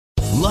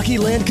Lucky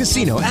Land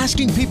Casino,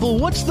 asking people,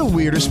 what's the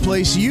weirdest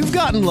place you've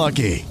gotten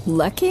lucky?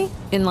 Lucky?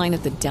 In line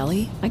at the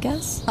deli, I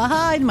guess?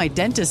 Aha, in my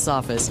dentist's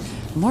office.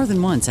 More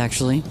than once,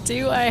 actually.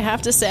 Do I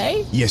have to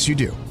say? Yes, you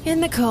do. In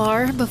the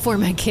car before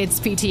my kids'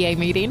 PTA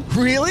meeting.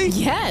 Really?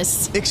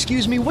 Yes.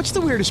 Excuse me, what's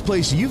the weirdest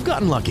place you've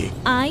gotten lucky?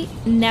 I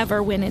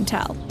never win and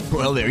tell.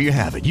 Well, there you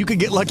have it. You can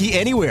get lucky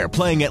anywhere,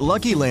 playing at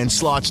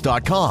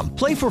LuckyLandSlots.com.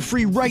 Play for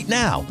free right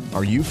now.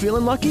 Are you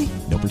feeling lucky?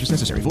 No purchase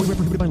necessary. Void where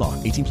prohibited by law.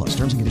 18 plus.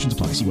 Terms and conditions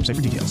apply. See website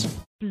for details.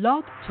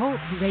 Blog Talk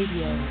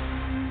Radio.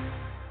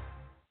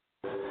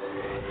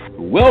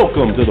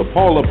 Welcome to the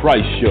Paula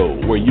Price Show,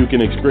 where you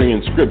can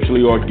experience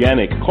scripturally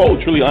organic,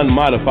 culturally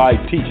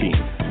unmodified teaching,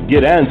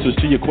 get answers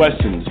to your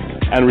questions,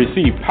 and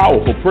receive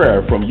powerful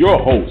prayer from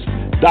your host,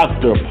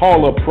 Dr.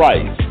 Paula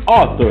Price,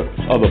 author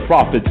of the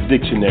Prophet's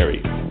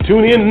Dictionary.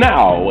 Tune in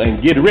now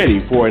and get ready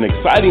for an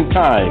exciting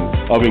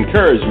time of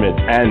encouragement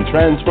and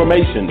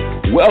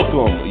transformation.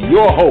 Welcome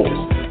your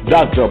host,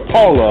 Dr.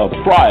 Paula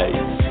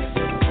Price.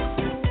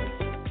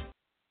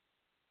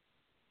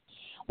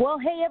 Well,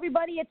 hey,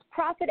 everybody, it's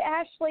Prophet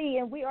Ashley,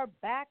 and we are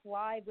back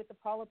live with the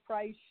Paula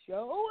Price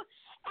Show.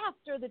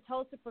 After the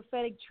Tulsa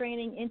Prophetic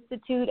Training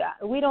Institute,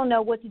 we don't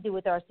know what to do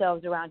with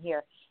ourselves around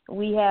here.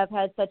 We have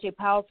had such a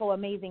powerful,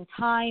 amazing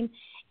time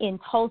in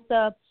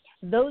Tulsa.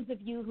 Those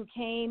of you who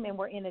came and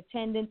were in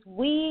attendance,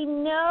 we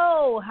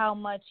know how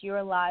much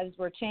your lives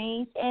were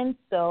changed, and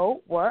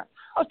so was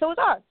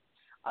ours.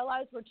 Our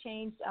lives were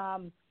changed,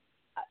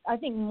 I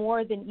think,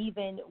 more than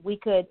even we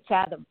could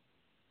fathom.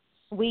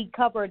 We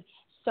covered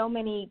so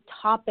many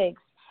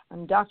topics.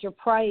 Dr.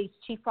 Price,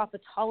 Chief Prophet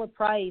Paula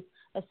Price,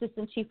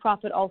 Assistant Chief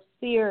Prophet Al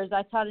Spears.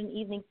 I taught an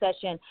evening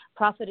session.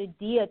 Prophet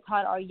Adia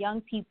taught our young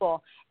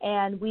people.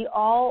 And we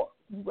all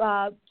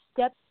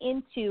stepped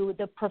into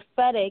the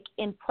prophetic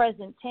in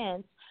present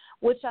tense,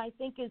 which I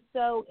think is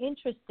so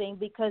interesting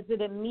because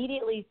it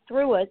immediately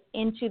threw us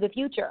into the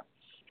future.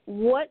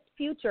 What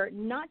future?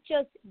 Not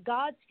just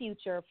God's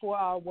future for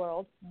our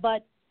world,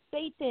 but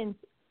Satan's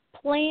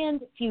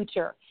planned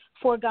future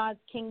for God's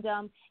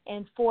kingdom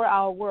and for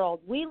our world.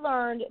 We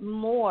learned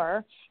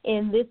more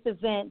in this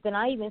event than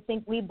I even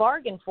think we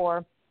bargained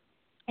for.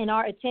 And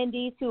our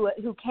attendees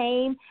who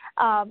came,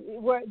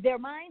 their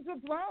minds were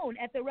blown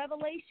at the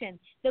revelation,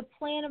 the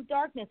plan of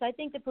darkness. I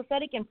think the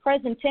prophetic in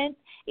present tense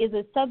is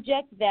a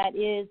subject that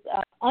is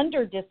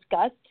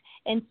under-discussed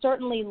and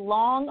certainly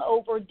long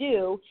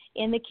overdue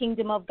in the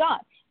kingdom of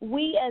God.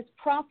 We as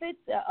prophets,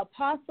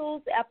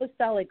 apostles,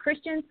 apostolic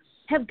Christians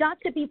have got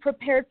to be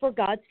prepared for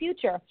God's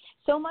future.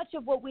 So much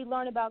of what we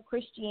learn about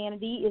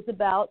Christianity is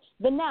about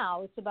the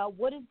now. It's about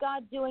what is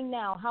God doing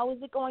now? How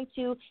is it going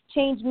to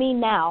change me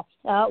now?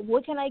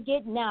 What can I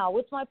get now?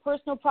 What's my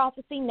personal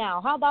prophecy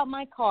now? How about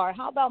my car?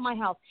 How about my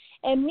house?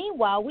 And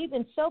meanwhile, we've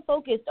been so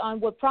focused on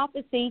what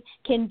prophecy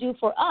can do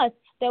for us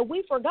that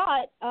we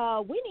forgot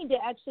we need to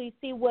actually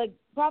see what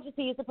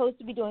prophecy is supposed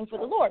to be doing for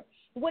the Lord.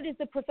 What is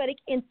the prophetic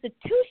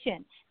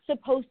institution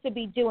supposed to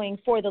be doing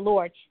for the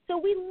Lord? So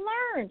we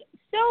learned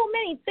so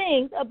many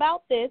things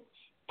about this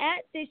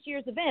at this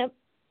year's event.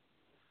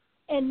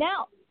 And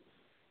now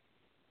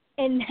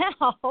the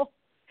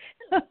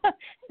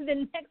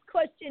next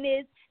question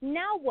is,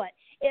 now what?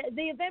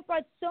 The event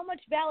brought so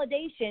much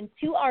validation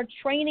to our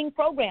training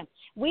program.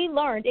 We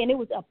learned, and it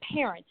was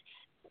apparent,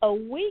 a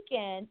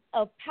weekend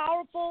of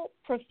powerful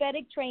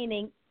prophetic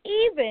training,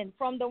 even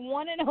from the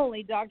one and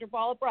only Dr.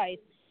 Paula Price,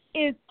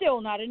 is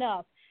still not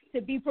enough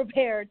to be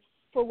prepared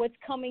for what's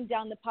coming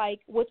down the pike,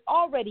 what's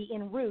already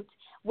en route,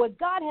 what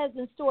God has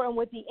in store, and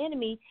what the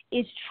enemy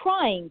is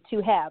trying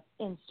to have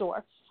in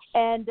store.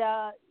 And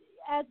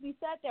as we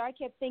sat there, I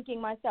kept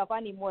thinking myself, I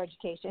need more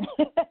education.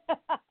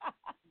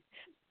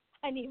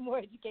 I need more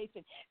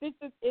education. This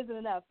just isn't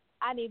enough.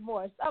 I need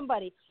more.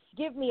 Somebody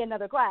give me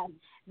another class.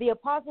 The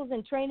Apostles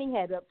in Training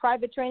had a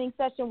private training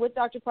session with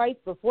Dr. Price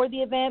before the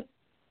event,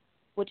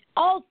 which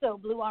also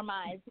blew our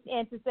minds,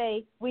 and to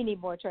say we need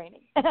more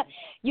training.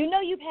 You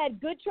know you've had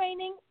good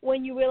training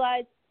when you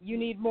realize you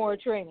need more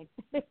training.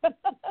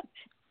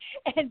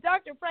 And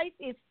Dr. Price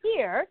is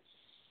here.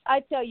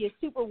 I tell you,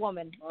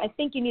 Superwoman, I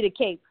think you need a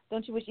cape.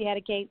 Don't you wish you had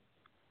a cape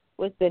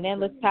with an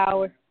endless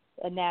power,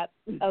 a nap?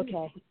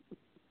 Okay.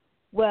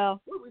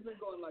 Well, what, we've been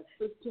going like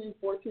 15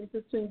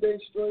 days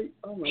straight?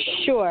 Oh, my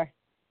God. Sure.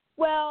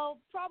 Well,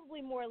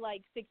 probably more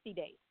like 60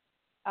 days.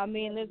 I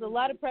mean, there's a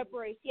lot of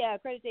preparation. Yeah,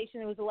 accreditation,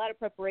 there was a lot of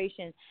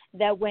preparation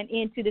that went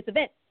into this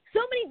event. So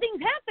many things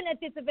happened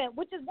at this event,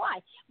 which is why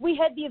we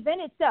had the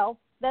event itself.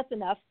 That's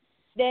enough.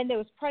 Then there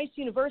was Price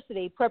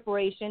University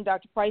preparation.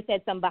 Dr. Price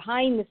had some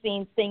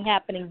behind-the-scenes thing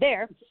happening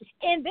there.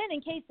 And then,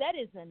 in case that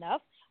isn't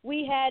enough,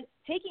 we had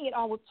Taking It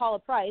On with Paula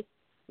Price,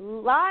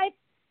 live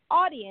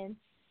audience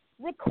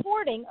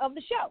recording of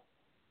the show.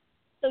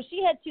 So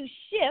she had to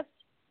shift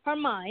her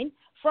mind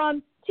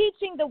from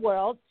teaching the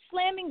world,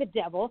 slamming the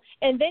devil,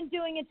 and then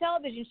doing a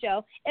television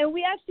show. And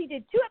we actually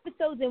did 2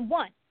 episodes in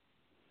one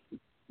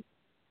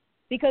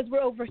because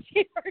we're overseers.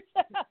 You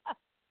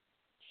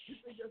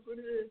think that's what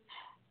it is?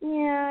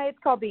 Yeah, it's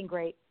called being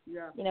great.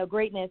 Yeah. You know,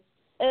 greatness.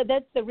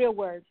 That's the real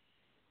word.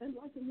 And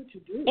liking what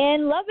you do.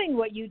 And loving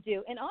what you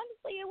do. And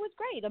honestly, it was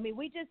great. I mean,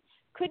 we just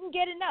couldn't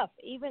get enough,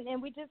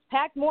 and we just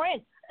packed more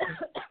in.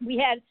 We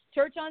had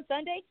church on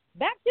Sunday,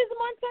 baptism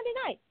on Sunday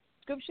night,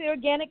 scripturally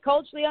organic,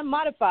 culturally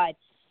unmodified.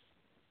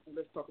 And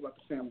let's talk about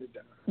the family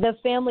dinner. The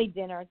family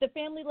dinner, the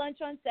family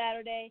lunch on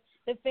Saturday,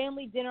 the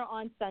family dinner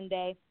on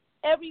Sunday.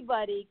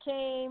 Everybody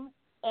came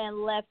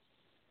and left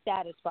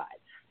satisfied,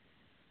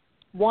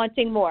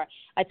 wanting more.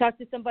 I talked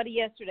to somebody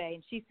yesterday,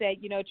 and she said,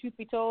 truth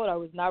be told, I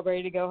was not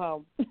ready to go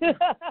home.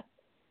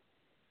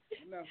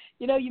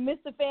 No. You miss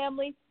the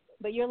family,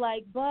 but you're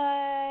like,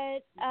 but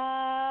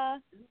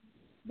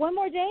one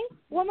more day?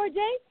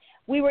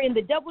 We were in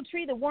the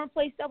Doubletree, the Warm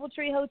Place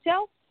Doubletree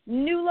Hotel.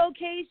 New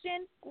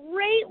location,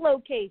 great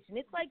location.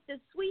 It's like the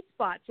sweet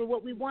spot for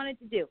what we wanted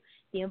to do.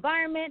 The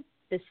environment,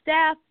 the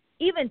staff,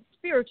 even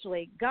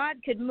spiritually, God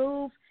could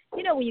move.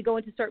 When you go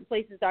into certain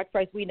places, Dr.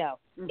 Price, we know,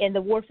 and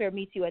the warfare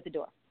meets you at the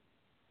door.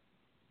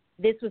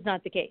 This was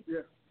not the case.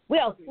 Yeah. We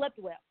all slept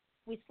well.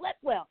 We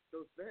slept well.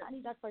 I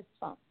need Dr. Price's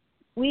phone.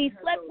 We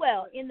slept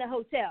well in the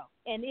hotel,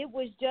 and it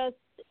was just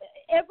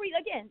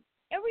everything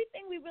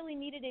we really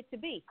needed it to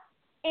be,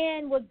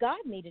 and what God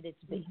needed it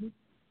to be. Mm-hmm.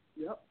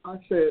 Yep, I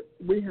said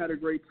we had a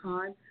great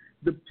time.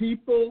 The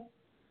people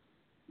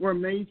were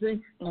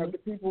amazing. The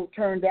people who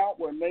turned out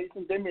were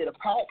amazing. They made a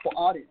powerful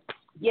audience.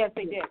 Yes,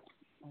 they did.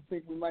 I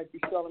think we might be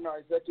selling our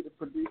executive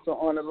producer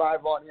on a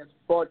live audience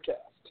broadcast.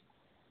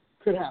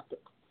 Could happen.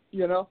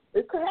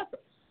 It could happen.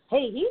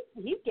 Hey,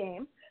 he's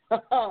game.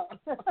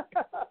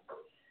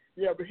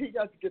 Yeah, but he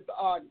got to get the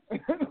audience.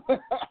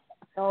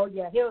 Oh,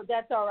 yeah,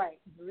 that's all right.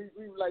 We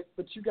were like,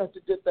 but you got to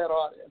get that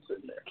audience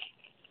in there.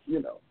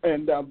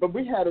 And but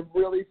we had a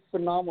really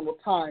phenomenal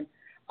time.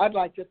 I'd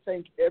like to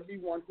thank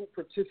everyone who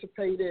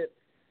participated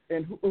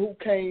and who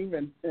came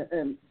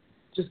and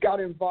just got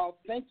involved.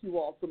 Thank you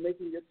all for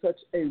making it such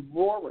a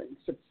roaring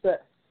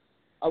success.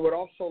 I would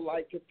also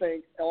like to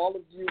thank all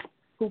of you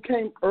who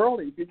came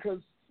early because,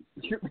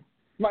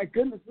 my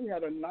goodness, we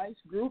had a nice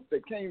group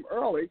that came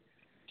early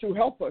to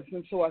help us.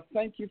 And so I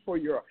thank you for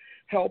your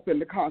help in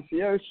the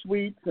concierge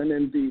suites and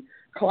in the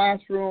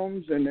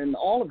classrooms and in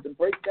all of the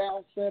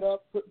breakdown set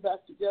up, put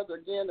back together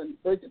again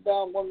and break it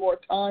down one more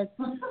time.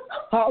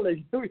 Hallelujah.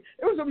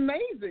 It was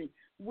amazing.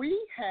 We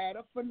had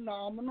a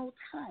phenomenal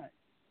time.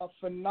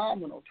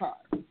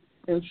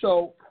 And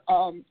so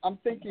I'm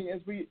thinking as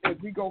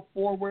we go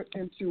forward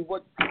into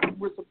what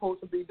we're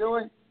supposed to be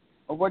doing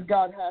or what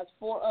God has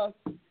for us,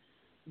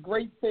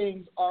 great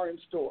things are in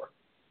store.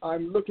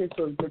 I'm looking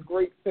for the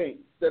great things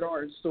that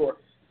are in store.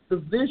 The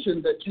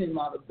vision that came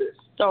out of this.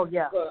 Oh,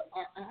 yeah. But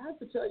I have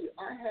to tell you,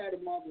 I had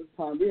a marvelous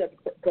time.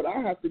 But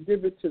I have to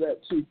give it to that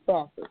chief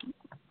prophet.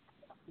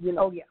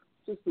 Oh, yeah.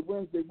 Just the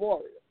Wednesday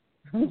warrior.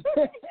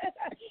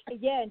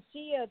 Yeah, and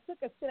she took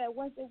us to that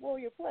Wednesday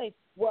warrior place.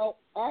 Well,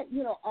 I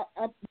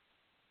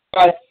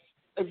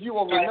if you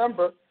will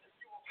remember,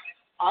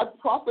 I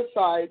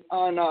prophesied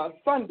on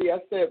Sunday. I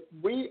said,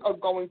 we are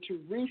going to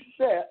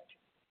reset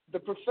the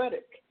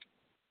prophetic.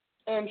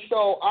 And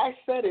so I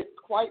said it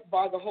quite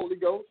by the Holy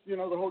Ghost. The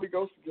Holy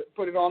Ghost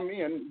put it on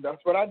me, and that's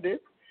what I did.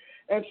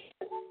 And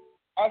so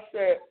I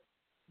said,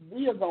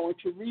 we are going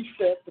to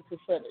reset the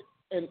prophetic.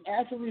 And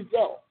as a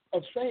result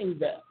of saying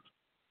that,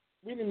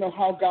 we didn't know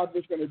how God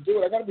was going to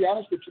do it. I got to be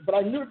honest with you, but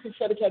I knew the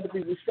prophetic had to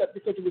be reset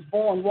because it was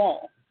born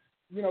wrong.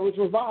 It was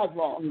revived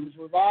wrong. It was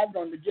revived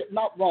on the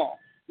not wrong.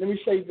 Let me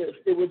say this.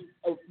 It was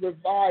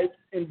revived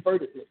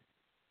invertedly.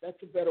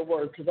 That's a better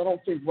word because I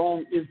don't think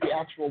wrong is the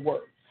actual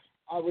word.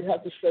 I would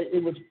have to say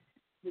it was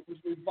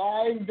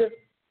revived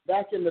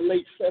back in the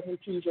late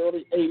 70s,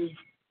 early 80s,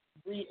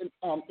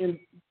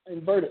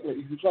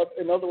 invertedly.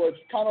 In other words,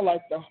 kind of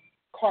like the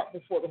cart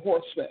before the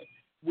horse thing.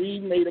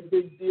 We made a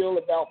big deal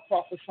about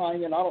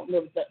prophesying, and I don't know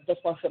if that's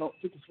why I said I don't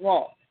think it's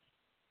wrong.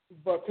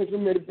 But because we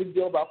made a big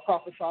deal about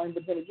prophesying,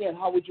 but then again,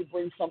 how would you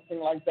bring something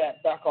like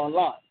that back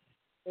online?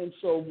 And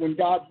so when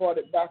God brought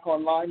it back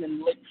online in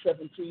the late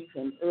 70s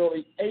and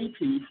early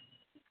 80s,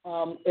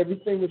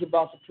 everything was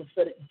about the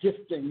prophetic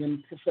gifting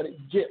and prophetic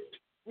gift,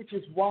 which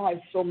is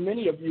why so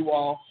many of you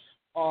all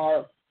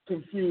are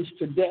confused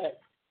today.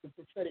 The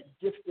prophetic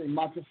gifting,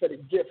 my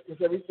prophetic gift,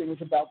 because everything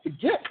was about the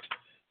gift.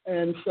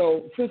 And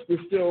so since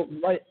we're still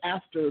right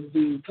after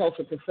the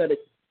Tulsa Prophetic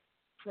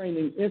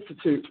Training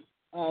Institute,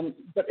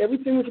 but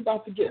everything was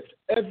about the gift,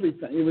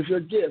 everything. It was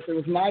your gift. It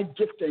was my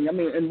gifting. I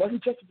mean, it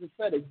wasn't just a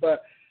prophetic,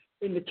 but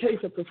in the case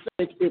of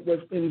prophetic, it was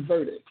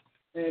inverted.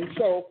 And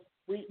so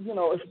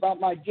it's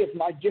about my gift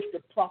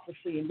of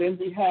prophecy. And then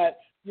we had,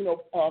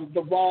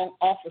 the wrong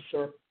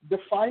officer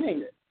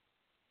defining it.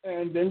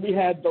 And then we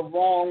had the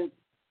wrong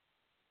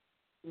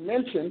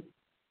mention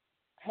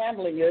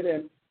handling it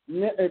and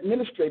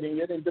administrating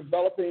it and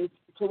developing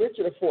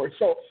curricula for it.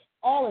 So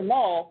all in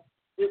all,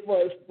 it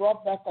was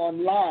brought back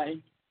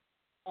online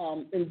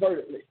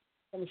invertedly.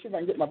 Let me see if I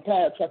can get my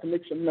pad so I can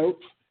make some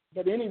notes.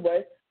 But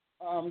anyway,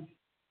 I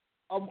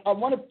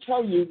want to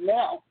tell you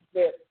now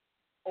that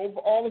over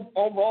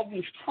all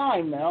these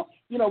time now,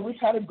 we've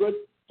had a good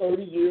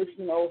 30 years,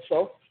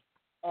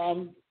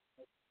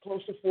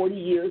 close to 40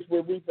 years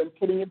where we've been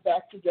putting it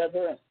back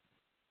together.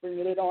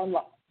 bringing it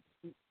online,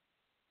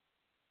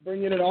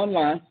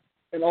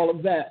 and all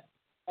of that.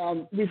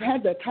 We've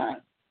had that time,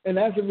 and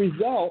as a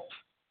result,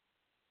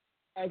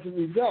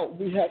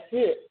 we have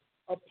hit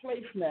a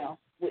place now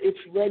where it's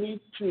ready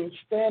to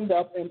stand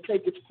up and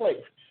take its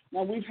place.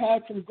 Now, we've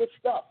had some good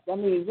stuff. I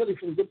mean, really,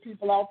 some good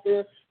people out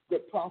there,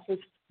 good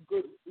prophets,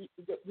 good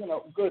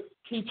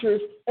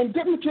teachers, and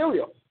good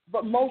material.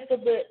 But most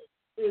of it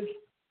is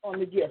on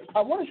the gift.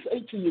 I want to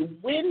say to you,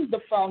 when the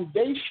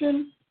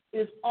foundation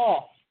is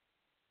off,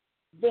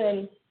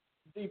 then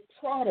the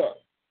product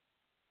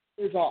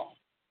is off.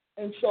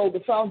 And so the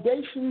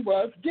foundation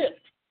was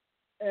gift,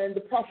 and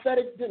the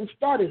prophetic didn't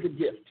start as a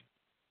gift.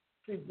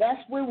 See,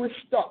 that's where we're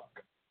stuck.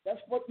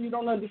 That's what you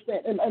don't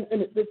understand. And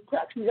it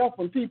cracks me up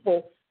when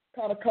people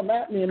kind of come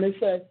at me and they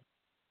say,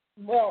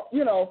 well,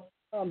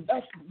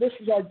 this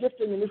is our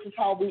gifting and this is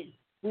how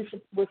we're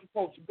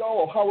supposed to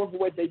go, or however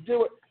way they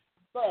do it.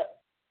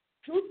 But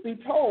truth be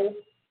told,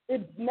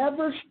 it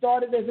never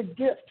started as a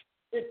gift.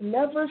 It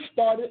never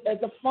started as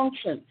a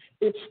function.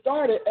 It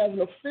started as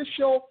an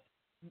official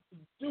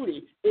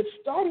duty. It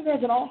started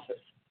as an office.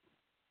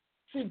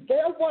 See,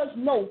 there was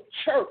no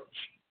church.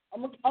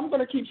 I'm going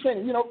to keep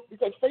saying,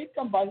 because faith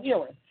comes by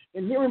hearing,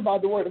 and hearing by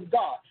the word of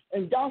God.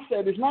 And God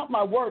said, it's not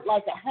my word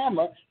like a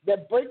hammer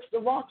that breaks the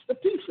rocks to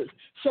pieces.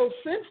 So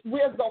since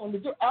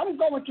I'm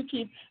going to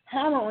keep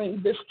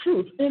hammering this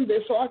truth in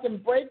this so I can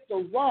break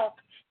the rock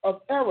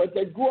of error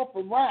that grew up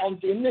around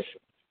the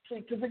initial. See,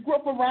 because it grew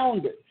up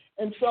around it.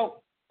 And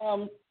so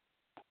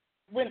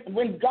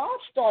when God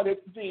started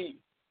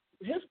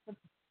his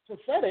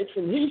prophetics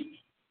and he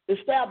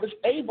established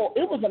Abel,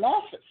 it was an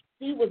office.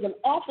 He was an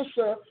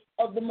officer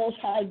of the Most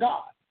High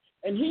God.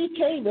 And he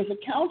came as a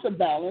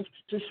counterbalance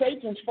to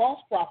Satan's false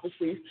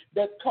prophecies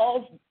that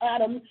caused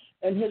Adam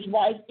and his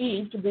wife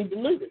Eve to be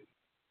deluded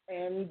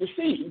and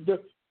deceived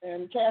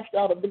and cast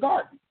out of the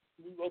garden.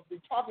 We will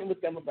be talking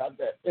with them about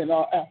that in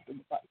our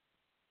afterlife.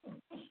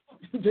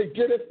 They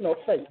getteth no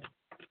faith.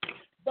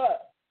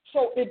 But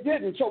so it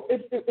didn't. So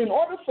in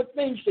order for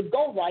things to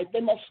go right,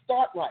 they must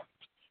start right.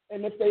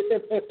 And if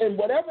in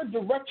whatever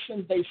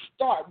direction they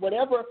start,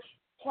 whatever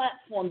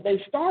platform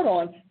they start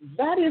on,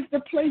 that is the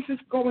place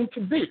it's going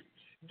to be.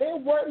 There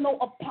were no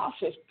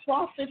apostles.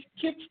 Prophets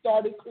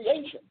kick-started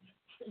creation.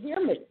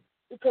 Hear me,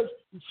 because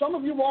some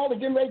of you all are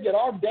getting ready to get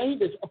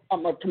ordained as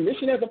a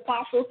commission as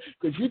apostles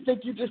because you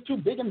think you're just too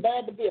big and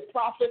bad to be a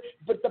prophet.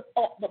 But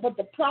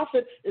the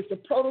prophet is the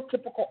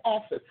prototypical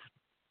office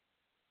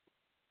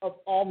of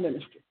all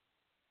ministry.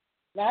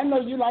 Now, I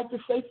know you like to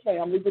say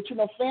family, but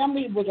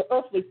family was an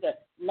earthly thing,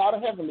 not a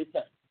heavenly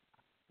thing.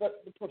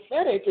 But the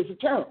prophetic is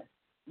eternal.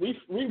 We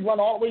run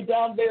all the way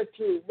down there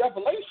to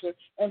Revelation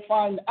and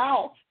find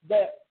out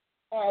that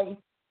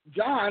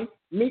John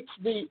meets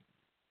the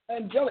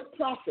angelic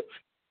prophets,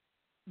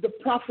 the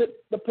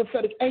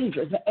prophetic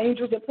angels, the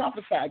angels that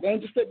prophesied. The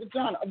angel said to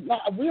John,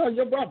 we are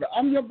your brother.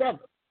 I'm your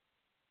brother.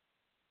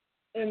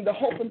 In the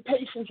hope and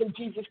patience of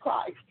Jesus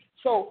Christ.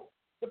 So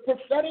the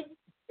prophetic,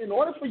 in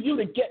order for you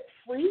to get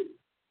free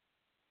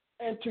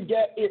and to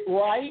get it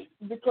right,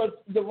 because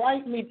the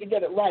right means to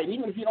get it right.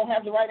 Even if you don't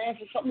have the right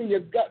answer, something in your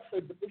gut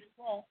says, but this is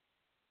wrong.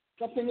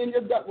 Something in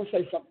your gut will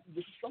say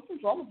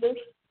something's wrong with this.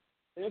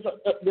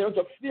 There's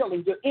a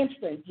feeling, your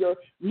instinct, your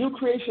new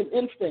creation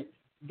instinct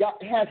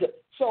has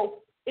it.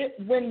 So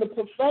when the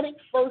prophetic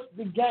first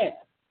began,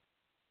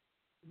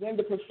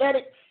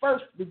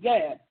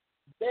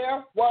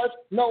 there was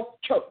no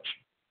church.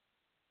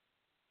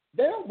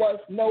 There was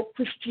no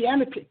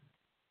Christianity.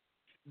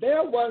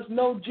 There was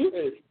no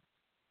Judaism.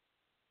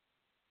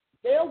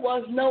 There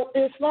was no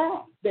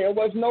Islam. There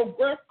was no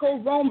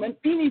Greco-Roman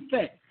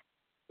anything.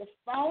 The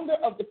founder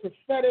of the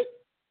prophetic,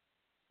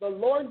 the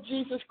Lord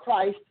Jesus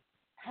Christ,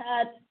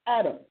 had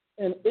Adam,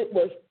 and it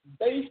was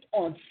based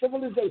on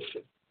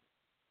civilization,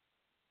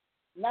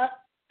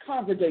 not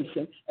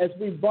congregation, as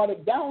we brought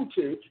it down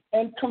to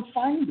and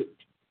confined it.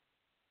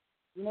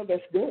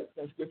 That's good.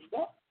 That's good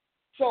stuff.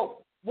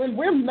 So when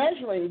we're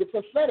measuring the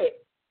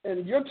prophetic,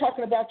 and you're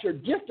talking about your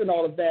gift and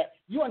all of that,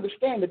 you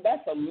understand that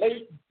that's a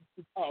late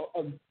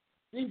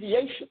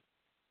deviation.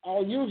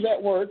 I'll use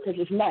that word because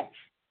it's nice.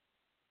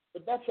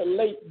 But that's a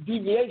late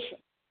deviation.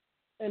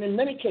 And in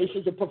many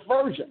cases, a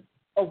perversion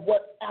of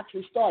what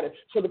actually started.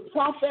 So the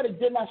prophetic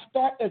did not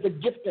start as a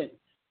gifting.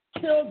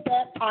 Kill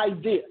that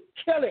idea.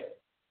 Kill it.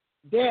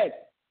 Dead.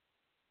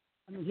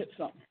 Let me hit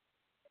something.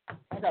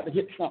 I got to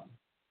hit something.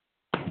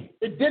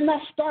 It did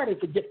not start as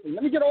a gifting.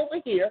 Let me get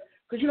over here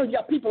because, you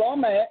got people all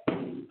mad.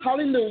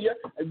 Hallelujah.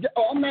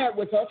 All mad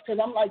with us because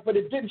I'm like, but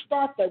it didn't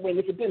start that way. And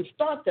if it didn't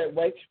start that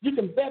way, you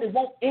can bet it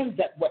won't end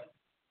that way.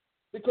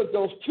 Because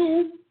those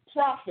two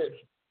prophets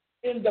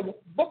in the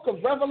book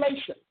of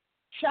Revelation,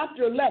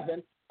 chapter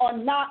 11, are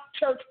not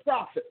church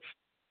prophets.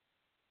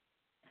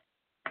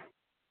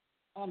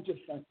 I'm just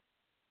saying.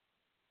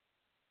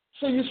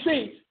 So you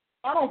see,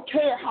 I don't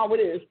care how it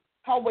is,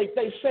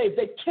 they say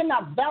they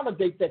cannot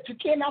validate that. You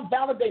cannot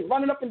validate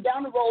running up and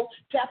down the road,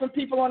 tapping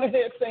people on the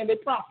head saying they're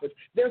prophets.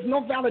 There's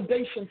no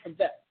validation for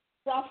that.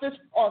 Prophets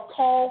are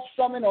called,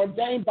 summoned,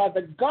 ordained by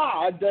the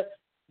God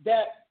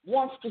that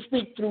wants to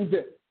speak through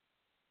them.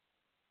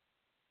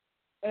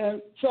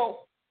 And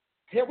so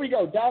here we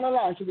go, down the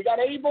line. So we got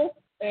Abel,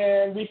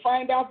 and we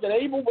find out that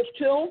Abel was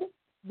killed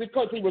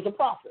because he was a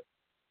prophet.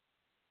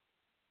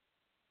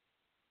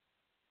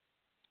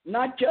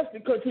 Not just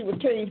because he was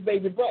Cain's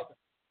baby brother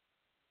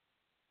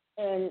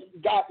and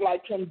God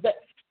liked him best.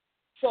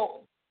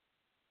 So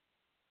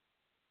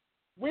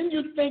when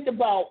you think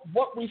about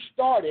what we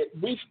started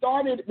when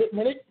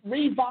it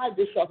revived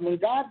itself, when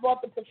God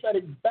brought the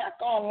prophetic back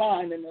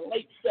online in the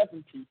late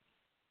 70s,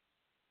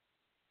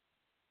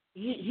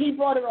 he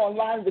brought it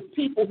online with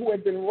people who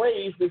had been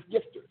raised as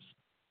gifters,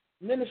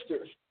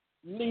 ministers,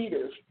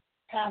 leaders,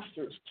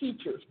 pastors,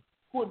 teachers,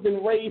 who had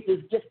been raised as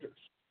gifters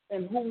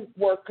and who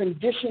were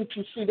conditioned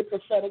to see the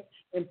prophetic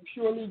in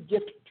purely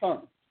gift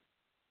terms.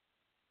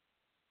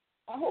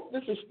 I hope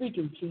this is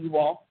speaking to you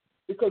all,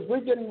 because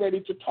we're getting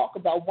ready to talk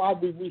about why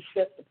we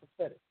reset the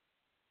prophetic.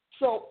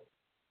 So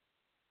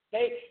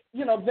they,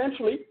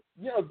 eventually,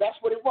 that's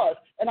what it was.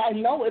 And I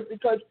know it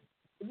because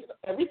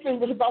everything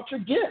was about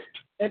your gift,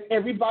 and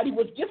everybody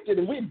was gifted.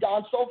 And we had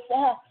gone so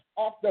far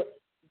off the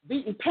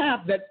beaten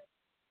path that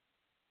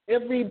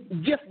every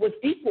gift was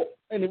equal,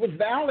 and it was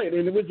valid,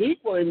 and it was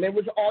equal, and there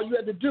was all you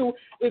had to do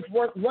is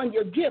run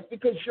your gift,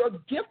 because your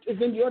gift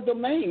is in your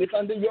domain. It's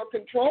under your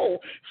control.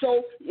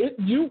 So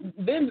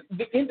then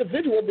the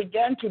individual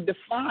began to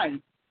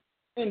define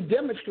and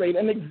demonstrate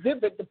and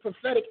exhibit the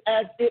prophetic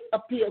as it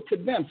appealed to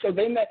them. So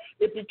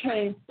it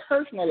became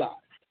personalized.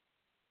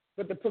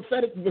 But the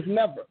prophetic was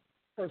never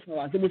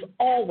personalized. It was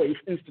always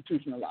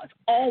institutionalized,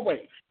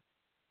 always.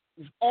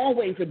 It was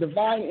always a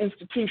divine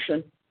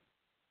institution.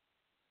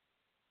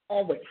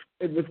 Always.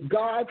 It was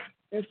God's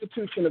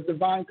institution of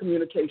divine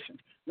communication.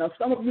 Now,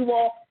 some of you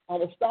all, I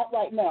will stop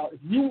right now. If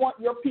you want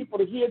your people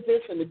to hear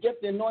this and to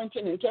get the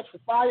anointing and catch the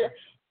fire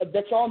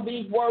that's on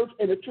these words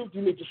and the truth,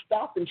 you need to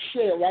stop and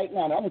share right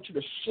now. And I want you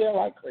to share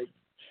like crazy.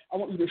 I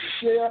want you to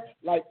share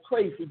like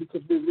crazy,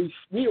 because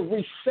we are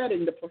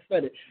resetting the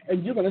prophetic.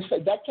 And you're going to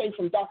say, that came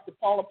from Dr.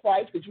 Paula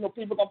Price, because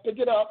people are going to pick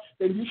it up,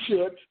 then you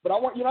should. But I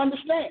want you to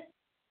understand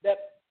that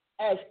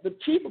as the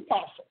chief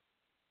apostle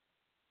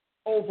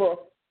over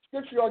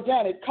Scripture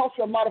Organic,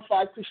 Culture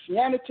Modified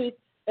Christianity,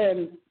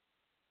 and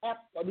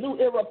a New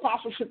Era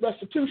Apostleship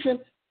Restitution,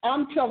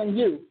 I'm telling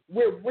you,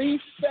 we're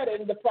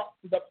resetting the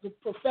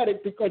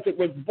prophetic, because it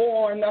was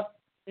born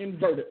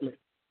invertedly.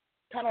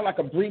 Kind of like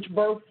a breech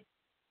birth.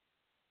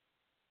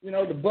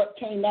 The butt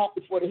came out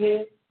before the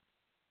head.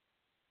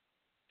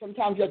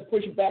 Sometimes you have to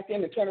push it back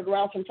in and turn it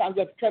around. Sometimes you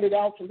have to cut it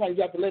out. Sometimes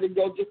you have to let it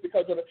go just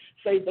because of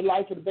save the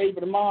life of the baby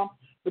or the mom.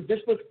 But this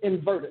was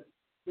inverted.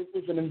 This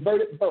was an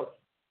inverted birth.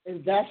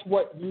 And that's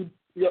what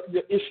your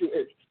issue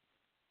is.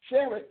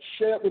 Share it.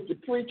 Share it with your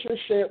preachers.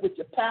 Share it with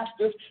your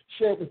pastors.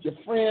 Share it with your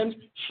friends.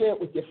 Share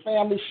it with your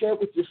family. Share it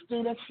with your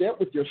students. Share it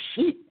with your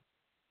sheep.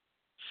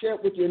 Share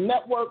it with your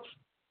networks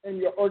and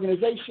your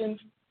organizations.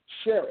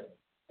 Share it.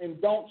 And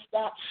don't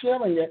stop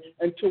sharing it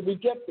until we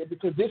get there,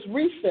 because this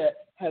reset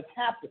has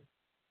happened.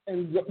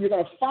 And what you're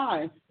going to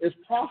find is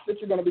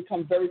prophets are going to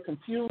become very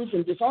confused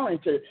and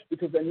disoriented,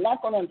 because they're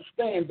not going to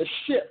understand the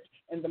shift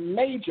and the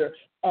major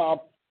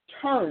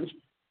turns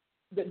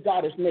that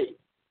God has made,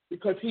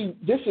 because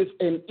this is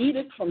an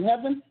edict from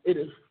heaven. It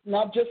is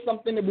not just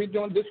something that we're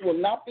doing. This will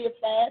not be a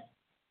fad.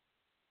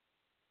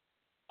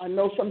 I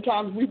know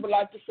sometimes we would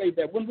like to say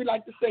that. When we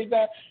like to say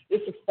that,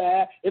 it's a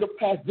fad. It'll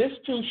pass. This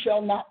too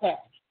shall not pass.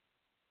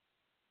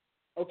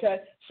 Okay?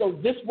 So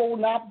this will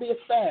not be a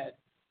fad.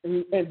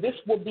 And this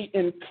will be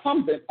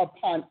incumbent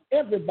upon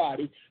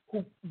everybody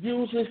who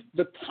uses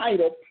the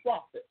title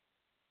prophet.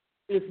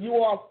 If you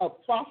are a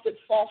prophet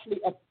falsely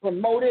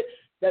promoted,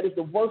 that is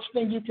the worst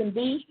thing you can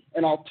be,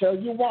 and I'll tell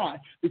you why.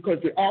 Because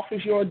the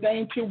office you're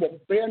ordained to will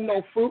bear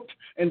no fruit,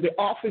 and the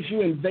office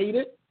you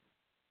invaded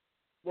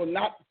will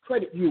not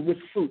credit you with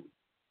fruit.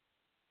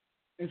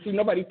 And see,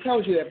 nobody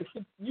tells you that.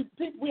 But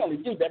we only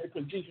do that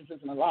because Jesus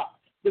isn't alive.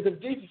 Because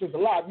if Jesus is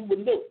alive, you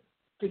wouldn't do it.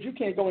 Because you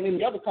can't go in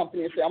any other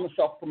company and say, I'm going to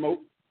self-promote.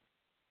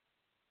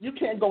 You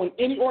can't go in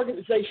any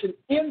organization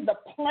in the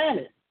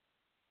planet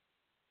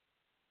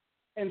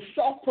and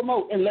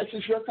self-promote unless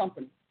it's your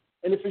company.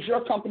 And if it's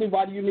your company,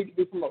 why do you need to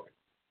be promoted?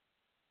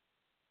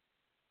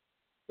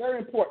 Very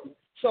important.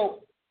 So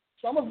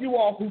some of you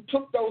all who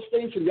took those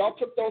things and y'all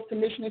took those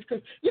commissioners,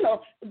 because,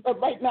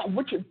 right now,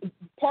 which is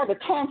part of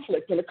the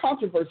conflict and the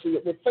controversy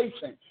that we're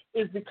facing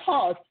is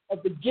because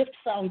of the gift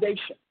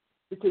foundation,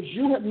 because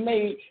you have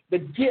made the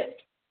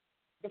gift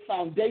the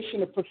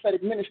foundation of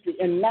prophetic ministry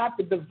and not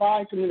the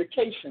divine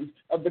communications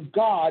of the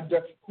God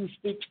who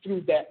speaks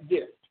through that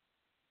gift.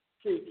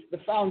 See, the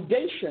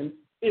foundation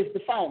is the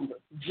founder,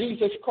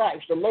 Jesus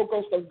Christ, the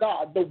Logos of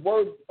God, the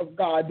Word of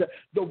God,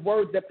 the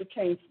Word that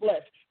became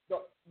flesh.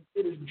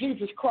 It is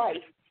Jesus Christ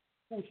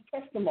whose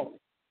testimony,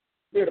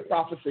 spirit of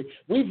prophecy.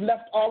 We've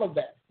left all of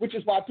that, which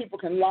is why people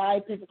can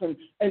lie,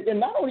 and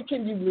not only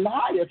can you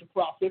lie as a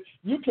prophet,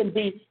 you can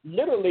be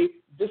literally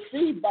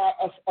deceived by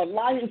a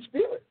lying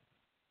spirit.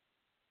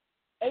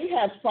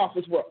 Ahab's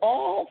prophets were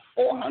all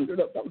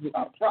 400 of them,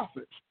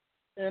 prophets,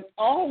 and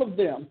all of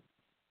them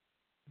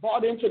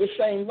bought into the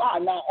same lie.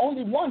 Now,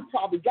 only one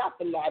probably got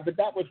the lie, but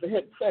that was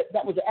the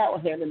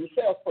arrowhead and the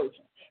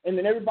salesperson. And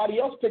then everybody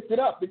else picked it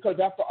up because,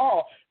 after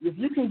all, if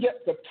you can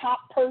get the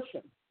top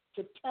person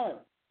to turn,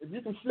 if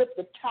you can flip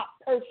the top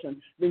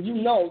person, then you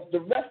know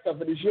the rest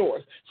of it is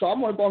yours. So I'm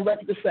going to go on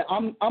record to say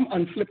I'm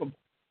unflippable.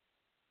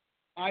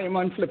 I am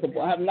unflippable.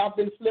 I have not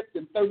been flipped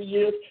in 30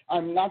 years.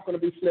 I'm not going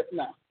to be flipped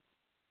now.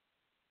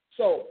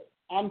 So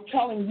I'm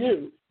telling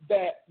you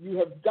that you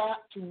have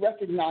got to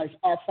recognize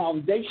our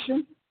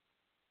foundation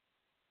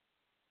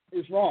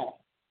is wrong.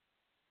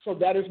 So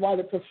that is why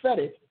the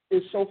prophetic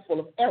is so full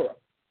of error.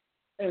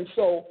 And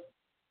so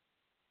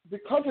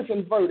because it's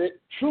inverted,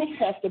 truth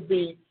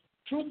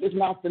is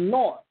not the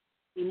norm.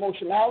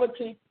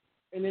 Emotionality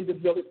and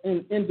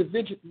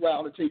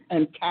individuality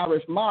and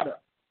charismata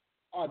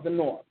are the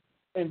norm.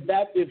 And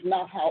that is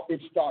not how it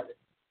started.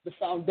 The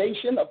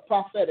foundation of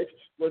prophetics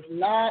was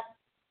not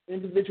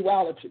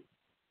individuality.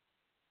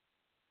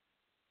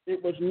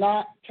 It was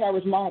not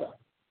charismata,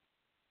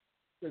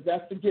 because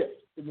that's the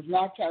gift. It was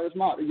not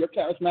charismata, your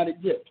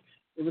charismatic gift.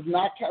 It was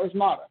not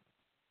charismata.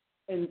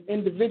 And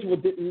individual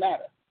didn't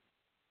matter.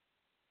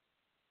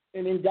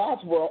 And in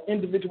God's world,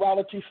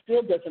 individuality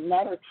still doesn't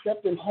matter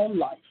except in home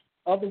life.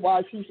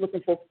 Otherwise, he's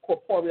looking for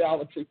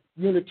corporeality,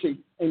 unity,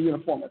 and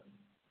uniformity.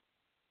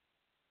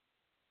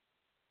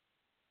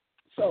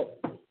 So,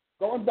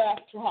 going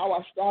back to how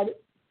I started,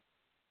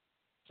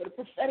 so the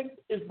prophetic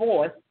is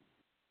born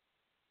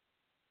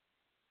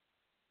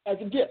as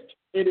a gift.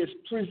 It is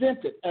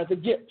presented as a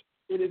gift.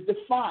 It is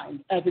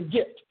defined as a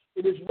gift.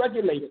 It is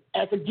regulated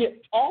as a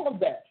gift. All of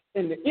that.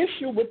 And the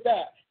issue with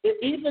that,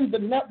 even the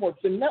networks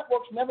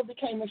never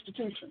became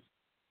institutions.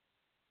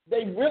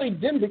 They really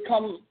didn't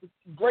become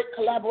great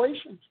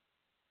collaborations.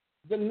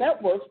 The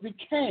networks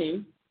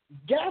became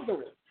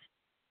gatherings.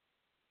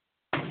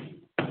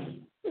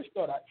 Just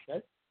thought I'd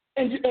say.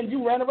 And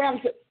you ran around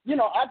and said,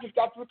 I just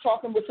got through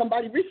talking with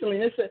somebody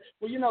recently, and they said,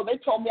 well, they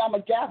told me I'm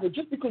a gatherer.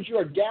 Just because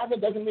you're a gatherer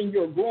doesn't mean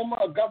you're a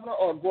groomer, a governor,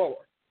 or a grower.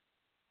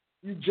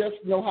 You just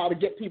know how to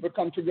get people to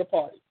come to your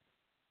party.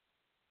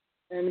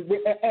 And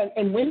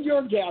when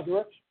you're a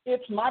gatherer,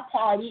 it's my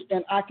party,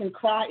 and I can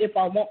cry if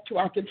I want to.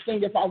 I can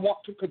sing if I want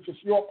to, because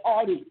it's your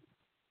party.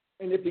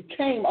 And it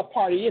became a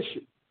party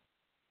issue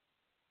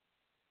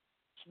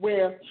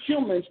where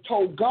humans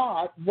told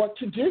God what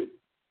to do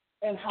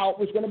and how it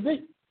was going to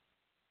be.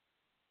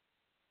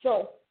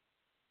 So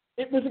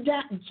it was a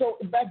gathering. So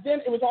back then,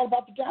 it was all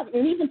about the gathering.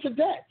 And even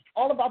today,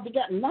 all about the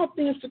gathering, not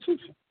the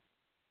institution,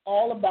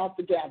 all about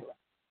the gathering,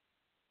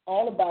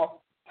 all about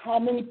how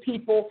many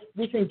people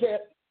we can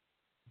get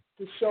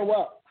to show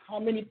up, how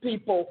many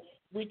people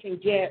we can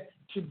get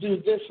to do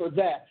this or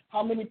that,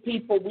 how many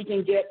people we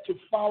can get to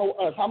follow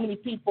us, how many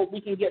people we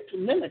can get to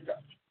mimic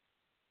us.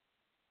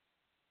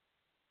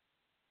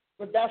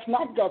 But that's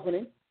not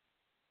governing,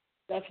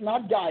 that's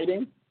not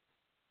guiding,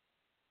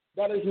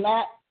 that is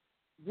not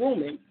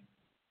grooming,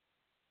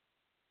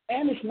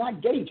 and it's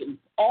not gauging.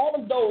 All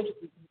of those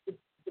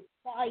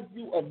deprive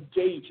you of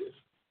gauges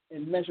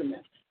and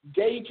measurements,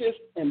 gauges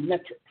and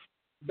metrics.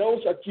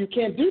 Those are, you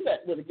can't do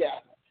that with a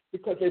gathering,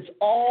 because it's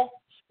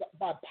all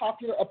by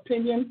popular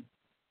opinion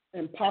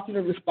and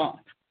popular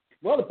response.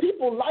 Well, the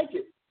people like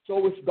it,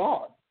 so it's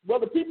God. Well,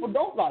 the people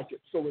don't like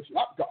it, so it's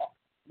not God.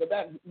 But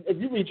that,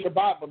 if you read your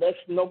Bible, that's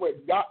nowhere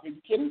God. Are you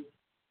kidding?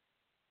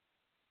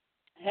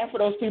 Half of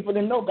those people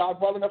didn't know God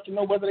well enough to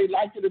know whether they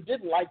liked it or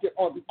didn't like it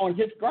on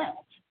his grounds.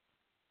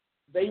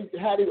 They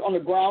had it on the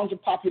grounds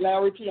of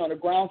popularity, on the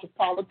grounds of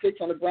politics,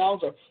 on the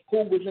grounds of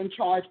who was in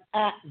charge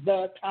at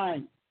the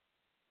time.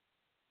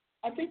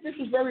 I think this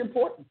is very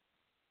important.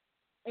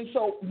 And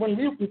so when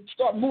we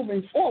start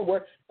moving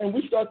forward and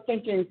we start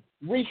thinking,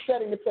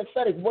 resetting the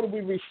prophetic, what are we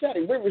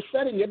resetting? We're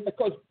resetting it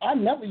because I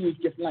never use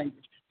gift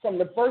language. From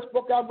the first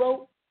book I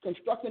wrote,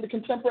 Constructing the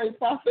Contemporary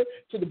Prophet,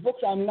 to the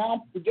books I'm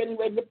now getting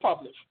ready to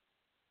publish,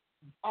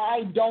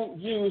 I don't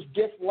use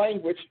gift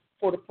language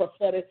for the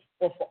prophetic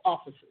or for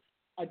offices.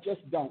 I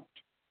just don't.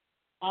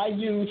 I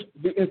use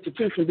the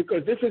institution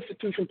because this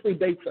institution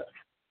predates us.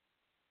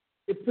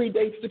 It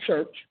predates the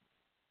church.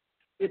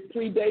 It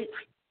predates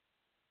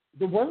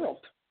the world.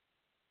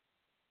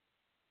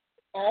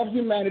 All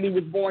humanity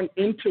was born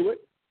into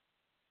it.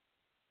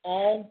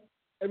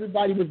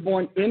 Everybody was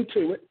born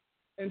into it.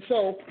 And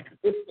so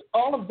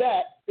all of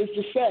that is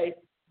to say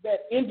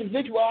that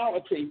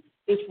individuality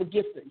is for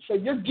gifting. So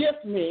your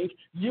gift means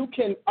you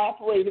can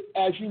operate it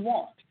as you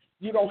want.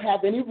 You don't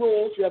have any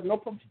rules. You have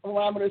no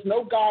parameters,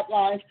 no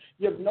guidelines.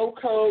 You have no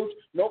codes,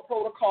 no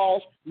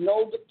protocols,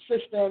 no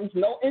systems,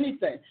 no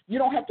anything. You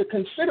don't have to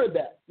consider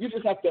that. You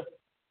just have to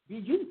be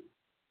you.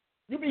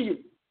 You be you.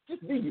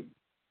 Just be you.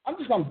 I'm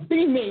just going to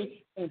be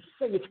me and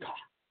say it's God.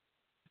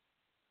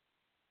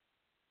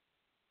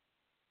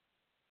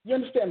 You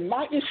understand?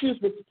 My issues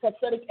with the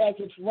prophetic as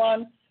it's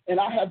run, and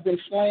I have been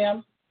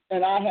slammed,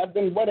 and I have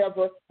been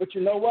whatever, but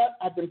you know what?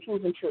 I've been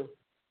proven true.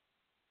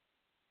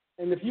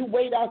 And if you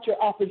wait out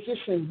your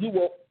opposition, you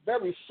will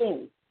very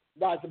soon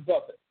rise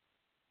above it,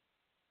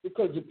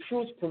 because the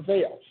truth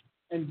prevails,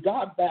 and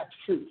God backs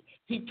truth.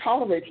 He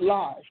tolerates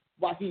lies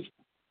while he's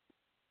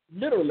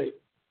literally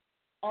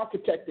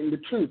architecting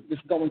the truth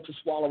that's going to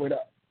swallow it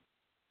up.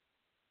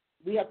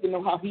 We have to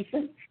know how he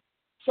thinks.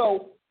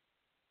 So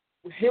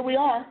here we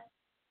are.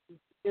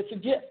 It's a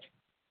gift.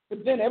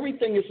 But then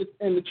everything is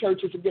in the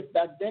church is a gift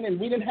back then, and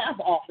we didn't have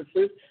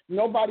offices.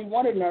 Nobody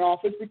wanted an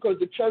office because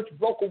the church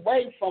broke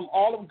away from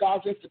all of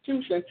God's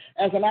institutions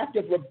as an act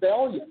of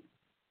rebellion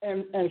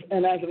and as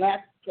an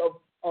act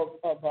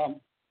of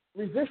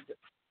resistance.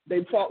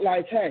 They felt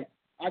like, hey,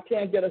 I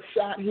can't get a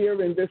shot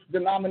here in this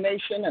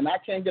denomination, and I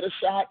can't get a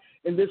shot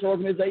in this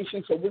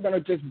organization, so we're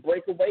going to just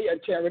break away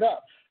and tear it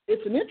up.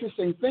 It's an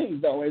interesting thing,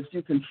 though, as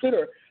you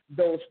consider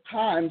those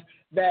times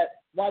that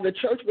while the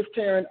church was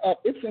tearing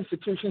up its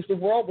institutions, the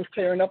world was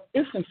tearing up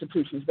its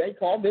institutions. They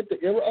called it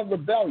the era of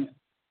rebellion.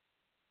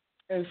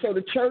 And so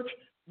the church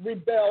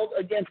rebelled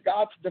against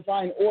God's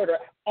divine order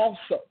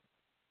also.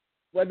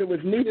 Whether it was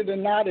needed or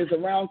not is a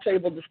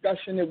roundtable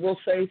discussion that we'll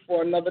save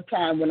for another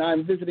time when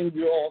I'm visiting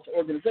your all's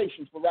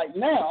organizations. But right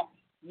now,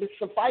 let's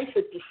suffice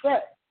it to say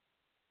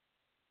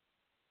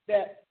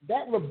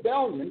that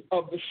rebellion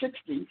of the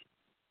 60s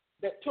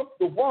that took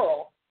the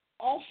world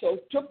also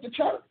took the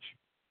church.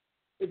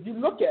 If you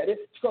look at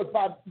it, because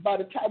by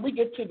the time we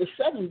get to the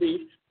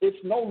 70s, it's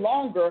no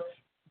longer,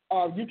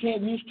 you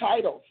can't use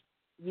titles,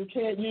 you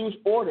can't use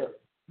order,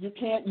 you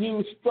can't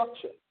use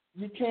structure,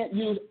 you can't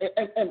use,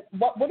 and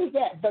what is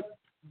that but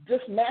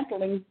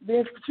dismantling the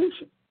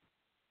institution?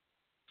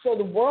 So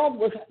the world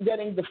was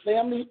getting the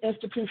family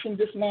institution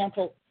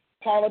dismantled,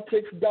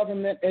 politics,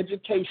 government,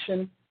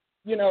 education,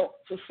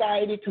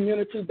 society,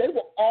 community, they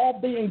were all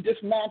being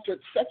dismantled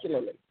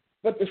secularly.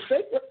 But the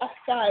sacred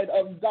side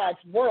of God's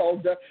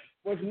world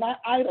was not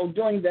idle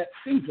during that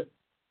season.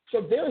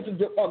 So there is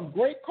a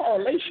great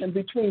correlation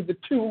between the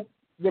two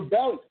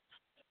rebellions,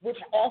 which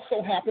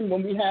also happened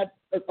when we had,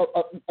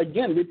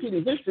 again,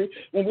 repeating history,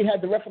 when we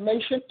had the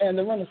Reformation and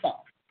the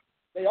Renaissance.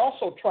 They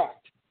also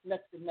tracked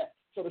neck to neck.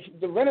 So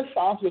the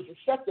Renaissance was a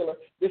secular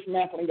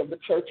dismantling of the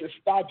church's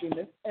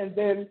stodginess, and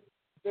then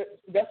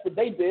that's what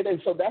they did,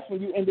 and so that's when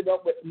you ended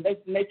up with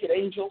naked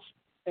angels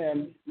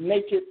and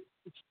naked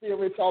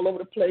spirits all over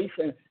the place,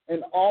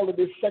 and all of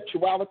this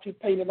sexuality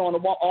painted on the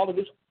wall, all of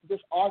this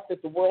art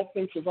that the world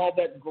thinks is all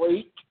that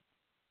great,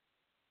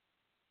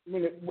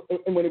 when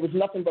it was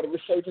nothing but a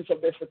resurgence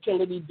of their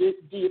fertility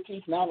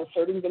deities now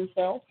asserting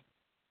themselves.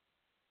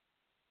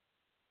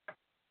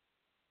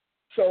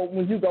 So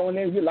when you go in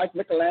there, you like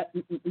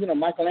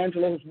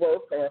Michelangelo's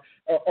work or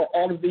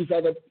all of these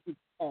other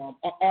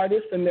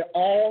artists, and they're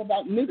all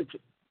about nudity.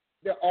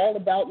 They're all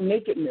about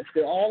nakedness.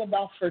 They're all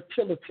about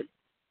fertility.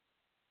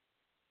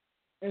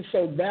 And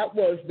so that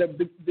was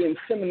the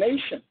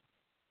insemination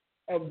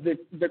of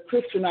the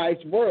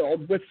Christianized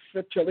world with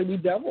fertility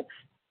devils.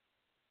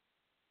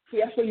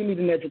 See, that's why you need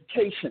an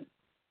education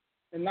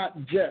and not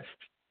just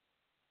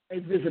a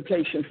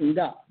visitation from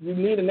God. You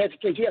need an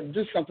education. You have to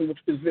do something with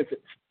his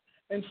visits.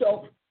 And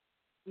so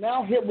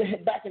now here we're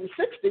back in the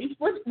 60s,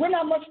 we're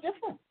not much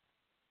different.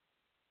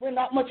 We're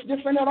not much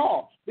different at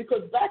all,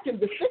 because back in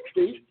the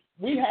 60s,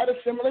 we had a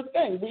similar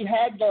thing. We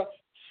had the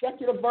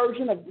secular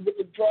version with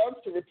the drugs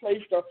to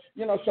replace so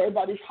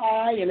everybody's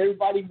high and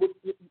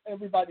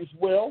everybody's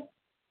will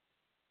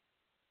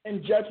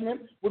and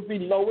judgment would be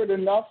lowered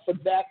enough for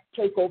that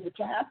takeover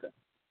to happen.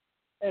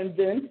 And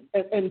then,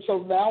 and so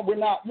now we're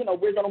not,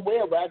 we're going to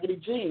wear raggedy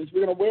jeans.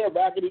 We're going to wear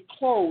raggedy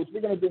clothes. We're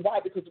going to do why?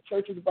 Because the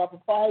church is about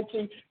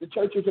propriety. The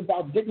church is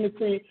about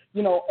dignity,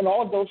 and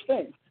all of those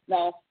things.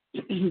 Now,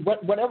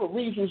 whatever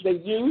reasons they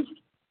used,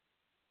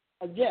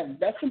 again,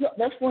 that's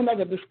for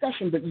another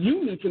discussion, but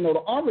you need to know the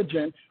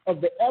origin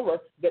of the error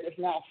that has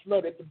now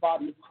flooded the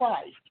body of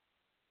Christ,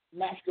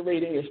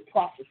 masquerading as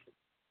prophecy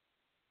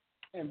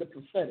and the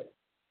prophetic.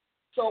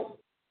 So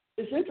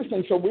it's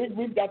interesting. So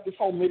we've got this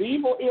whole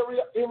medieval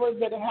era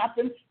that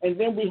happened, and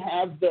then we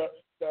have the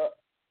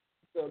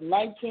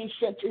 19th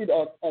century,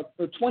 or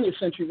 20th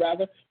century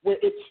rather, where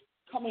it's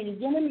coming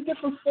again in a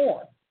different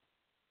form.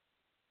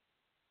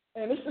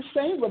 And it's the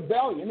same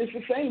rebellion. It's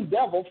the same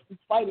devil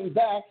fighting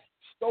back,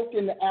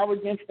 stoking the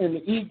arrogance and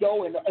the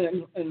ego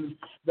and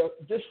the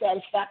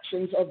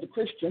dissatisfactions of the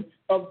Christian,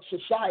 of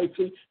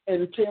society,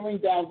 and tearing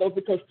down those,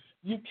 because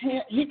he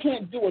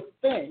can't do a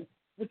thing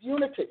with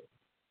unity.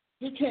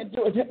 He can't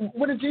do it.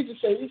 What did Jesus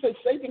say? He said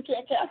Satan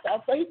can't cast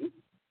out Satan.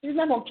 He's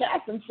not going to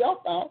cast himself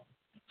out.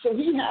 So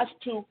he has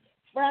to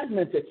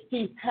fragment it.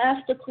 He has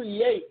to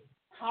create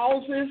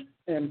houses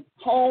and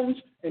homes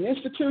and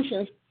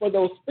institutions for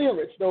those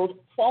spirits, those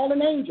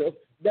fallen angels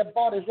that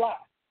bought his life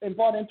and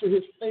bought into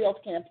his failed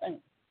campaign.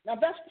 Now,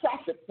 that's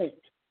prophet think.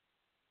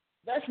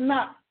 That's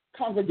not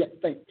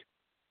congregant think.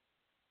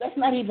 That's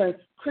not even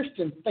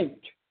Christian think.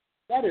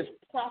 That is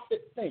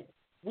prophet think.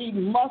 We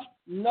must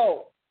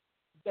know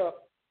the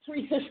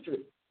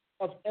prehistory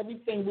of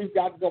everything we've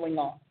got going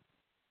on.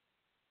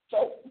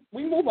 So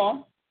we move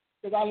on,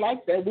 because I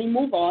like that. We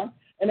move on.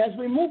 And as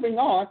we're moving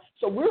on,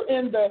 so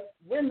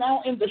we're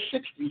now in the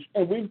 60s,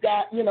 and we've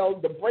got,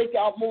 the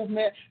breakout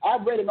movement. I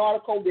read an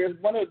article where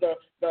one of the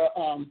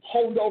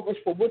holdovers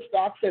for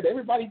Woodstock said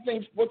everybody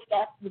thinks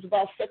Woodstock was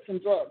about sex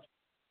and drugs.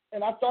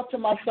 And I thought to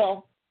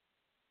myself,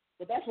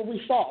 But that's what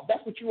we saw.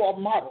 That's what you all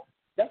modeled.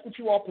 That's what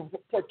you all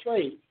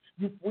portrayed.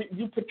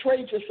 You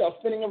portrayed yourself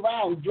sitting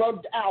around,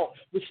 drugged out,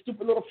 with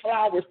stupid little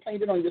flowers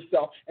painted on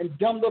yourself and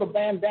dumb little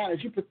bandanas.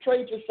 You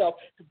portrayed yourself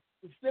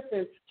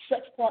flipping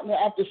sex partner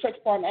after sex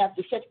partner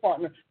after sex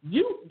partner.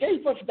 You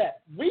gave us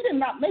that. We did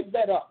not make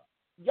that up.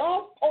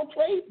 Y'all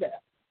portrayed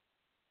that.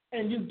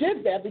 And you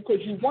did that because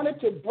you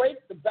wanted to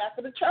break the back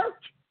of the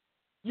church.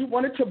 You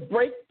wanted to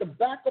break the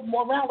back of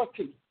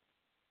morality.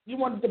 You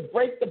wanted to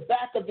break the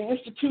back of the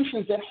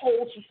institutions that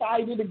hold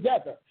society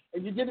together.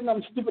 And you did it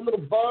on stupid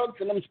little bugs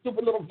and them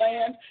stupid little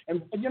vans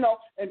and,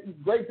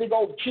 and great big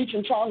old Cheech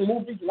and Chong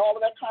movies and all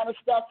of that kind of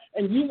stuff.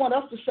 And you want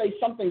us to say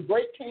something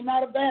great came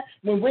out of that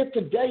when we're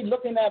today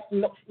looking at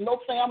no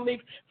families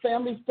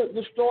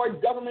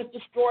destroyed, governments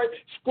destroyed,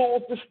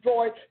 schools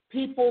destroyed,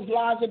 people's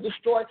lives are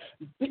destroyed,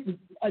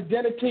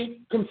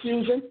 identity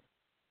confusion,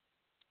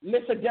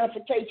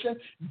 misidentification,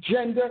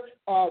 gender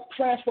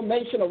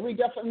transformation or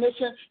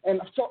redefinition,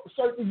 and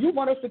certain. You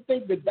want us to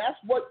think that that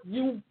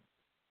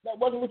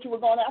wasn't what you were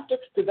going after,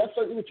 because that's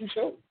certainly what you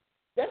showed.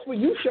 That's what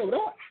you showed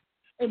us.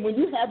 And when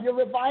you have your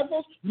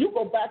revivals, you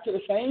go back to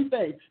the same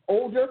thing.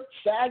 Older,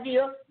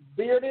 saggier,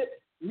 bearded,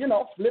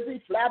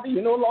 flippy, flabby.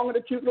 You're no longer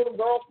the cute little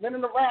girl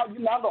spinning around.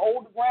 You're now the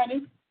old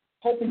granny,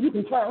 hoping you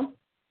can turn.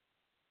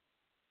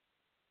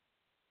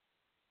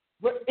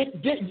 But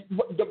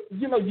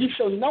you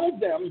shall know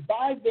them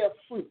by their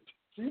fruit.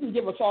 So you can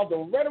give us all the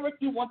rhetoric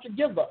you want to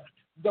give us.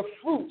 The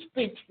fruit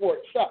speaks for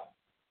itself.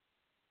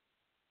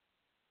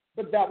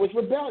 But that was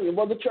rebellion.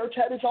 Well, the church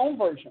had its own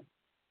version.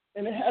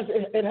 And it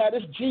had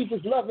its Jesus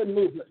loving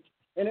movement.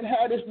 And it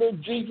had its little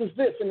Jesus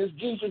this and its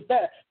Jesus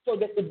that. So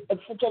that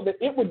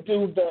it would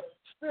do the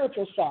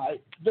spiritual side,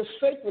 the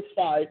sacred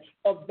side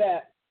of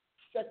that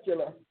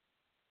secular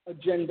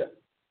agenda.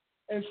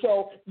 And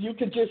so you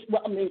could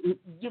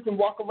you can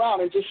walk around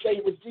and just say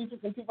it was Jesus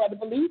and people had to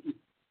believe you.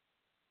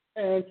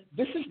 And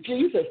this is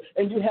Jesus.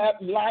 And you have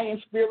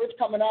lying spirits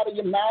coming out of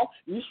your mouth.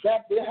 You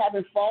sat there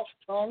having false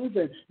tongues,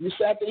 and you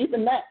sat there,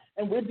 even that.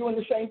 And we're doing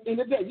the same thing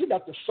today. You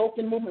got the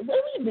soaking movement. What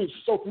do you mean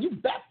soaking? You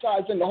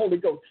baptized in the Holy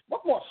Ghost.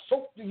 What more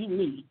soak do you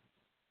need?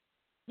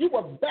 You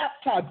were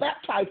baptized.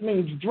 Baptized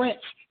means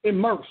drenched,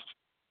 immersed.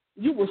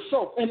 You were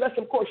soaked, unless,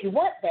 of course, you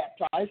weren't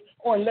baptized,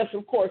 or unless,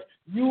 of course,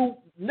 you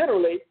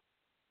literally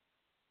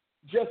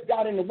just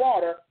got in the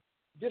water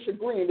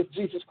disagreeing with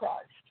Jesus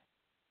Christ.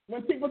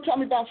 When people tell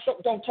me about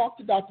soak, don't talk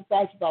to Dr.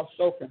 Price about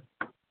soaking.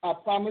 I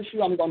promise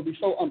you I'm going to be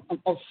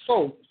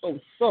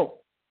so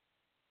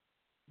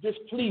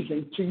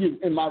displeasing to you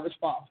in my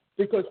response,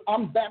 because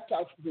I'm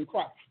baptized in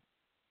Christ.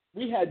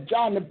 We had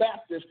John the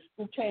Baptist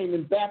who came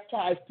and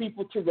baptized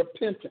people to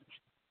repentance.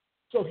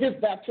 So his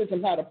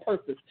baptism had a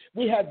purpose.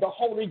 We had the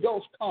Holy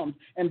Ghost come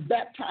and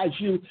baptize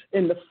you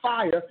in the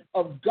fire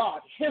of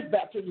God. His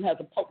baptism has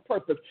a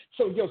purpose.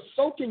 So your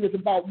soaking is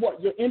about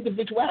what? Your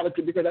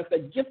individuality, because that's a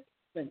gift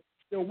thing.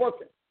 Still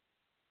working.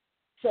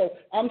 So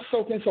I'm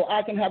soaking so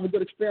I can have a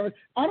good experience.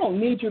 I don't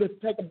need you to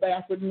take a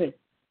bath with me.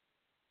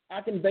 I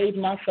can bathe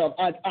myself.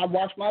 I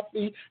wash my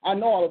feet. I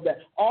know all of that.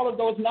 All of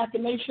those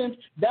machinations,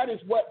 that is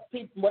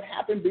what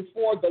happened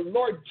before the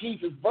Lord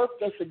Jesus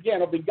birthed us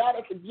again or begot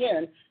us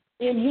again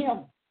in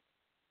him.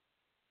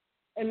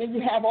 And then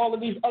you have all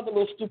of these other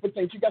little stupid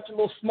things. You got your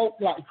little smoke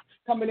lights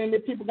coming in there.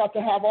 People got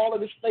to have all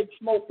of this fake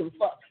smoke and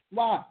fuck.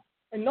 Why?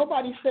 And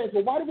nobody says,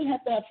 well, why do we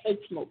have to have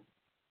fake smoke?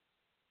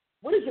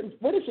 What does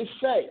it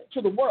say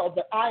to the world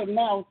that I am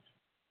now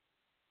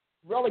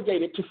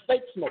relegated to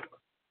fake smoke?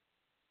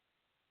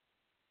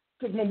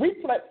 Because when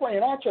we pray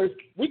in our church,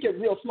 we get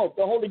real smoke.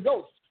 The Holy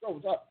Ghost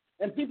shows up.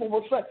 And people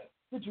will say,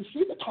 did you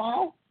see the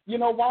cloud? You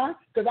know why?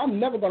 Because I'm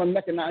never going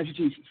to mechanize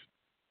Jesus.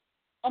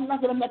 I'm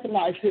not going to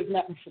mechanize his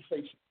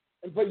manifestation.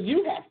 But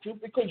you have to,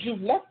 because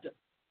you've left him.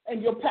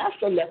 And your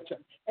pastor left him.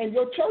 And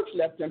your church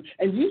left him.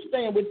 And you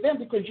staying with them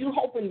because you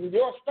hoping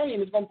your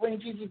staying is going to bring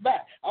Jesus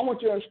back. I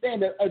want you to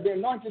understand that the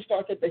anointing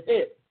starts at the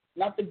head,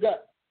 not the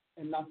gut,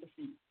 and not the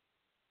feet.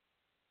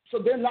 So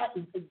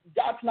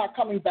God's not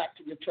coming back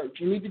to your church.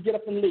 You need to get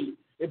up and leave.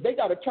 If they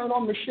got to turn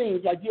on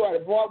machines like you are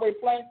at a Broadway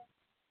play,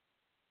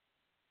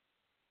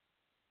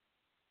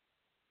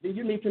 then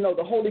you need to know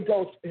the Holy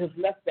Ghost has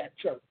left that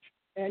church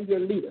and your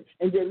leader.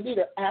 And your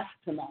leader asked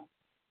tonight.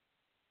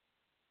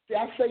 See,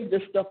 I say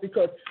this stuff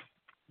because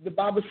the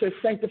Bible says,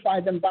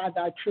 sanctify them by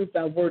thy truth.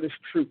 Thy word is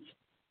truth.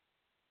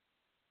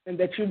 And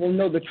that you will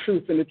know the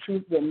truth, and the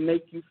truth will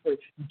make you free.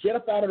 Get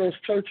up out of those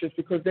churches,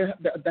 because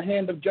the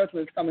hand of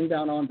judgment is coming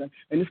down on them.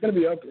 And it's going to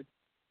be ugly.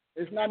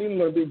 It's not even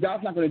going to be,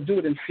 God's not going to do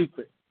it in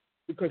secret.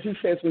 Because he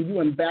says when you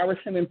embarrass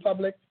him in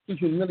public, he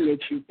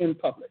humiliates you in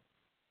public.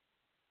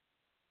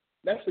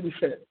 That's what he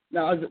said.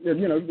 Now, you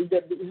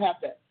have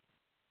that.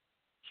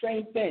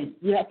 Same thing.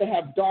 You have to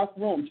have dark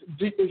rooms.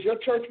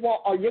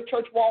 Are your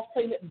church walls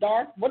painted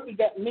dark? What does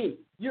that mean?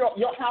 Your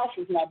house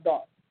is not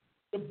dark.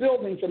 The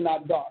buildings are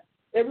not dark.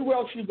 Everywhere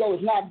else you go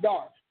is not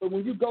dark. But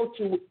when you go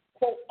to,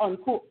 quote,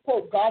 unquote,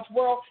 quote, God's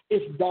world,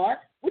 it's dark.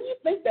 What do you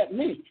think that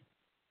means?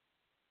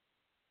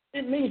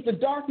 It means the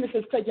darkness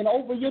is taking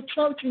over your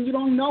church and you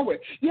don't know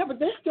it. Yeah, but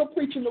they're still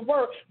preaching the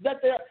word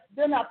that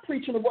they're not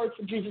preaching the word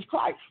for Jesus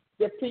Christ.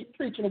 They're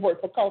preaching the word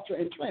for culture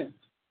and trends.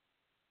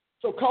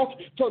 So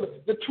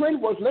the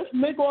trend was, let's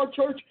make our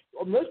church,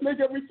 or let's make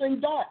everything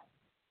dark.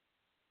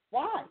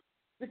 Why?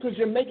 Because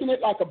you're making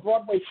it like a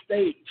Broadway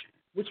stage,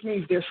 which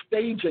means they're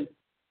staging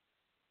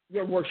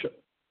your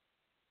worship.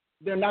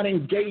 They're not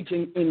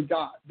engaging in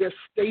God. They're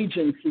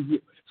staging for you.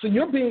 So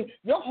your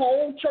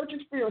whole church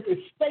experience is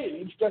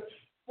staged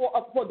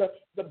for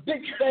the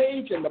big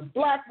stage and the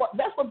black.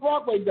 That's what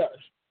Broadway does,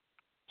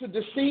 to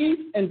deceive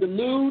and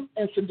delude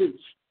and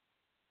seduce.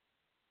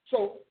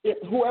 So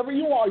whoever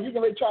you are, you're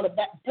going to try to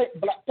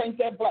paint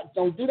that black.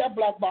 Don't do that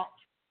black box.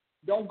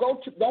 Don't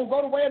go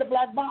the way of the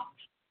black box,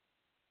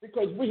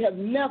 because we have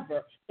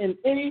never in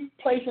any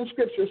place in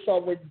Scripture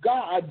saw where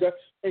God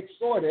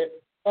exhorted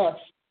us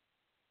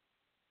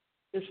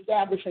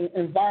establishing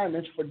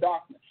environments for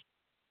darkness.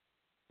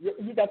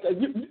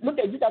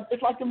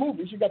 It's like the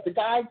movies. You got the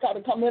guy kind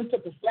of come in,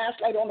 put the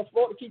flashlight on the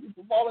floor to keep you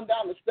from falling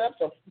down the steps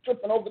or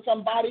tripping over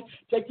somebody,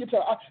 take you to.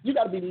 You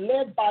got to be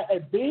led by a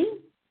beam.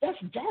 That's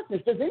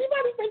darkness. Does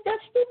anybody think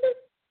that's stupid?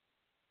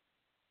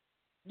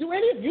 Do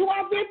any of you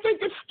out there think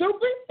it's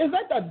stupid? Is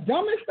that the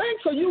dumbest thing?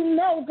 So you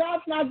know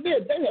God's not there.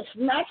 They have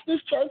snatched this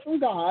church from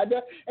God,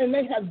 and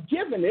they have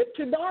given it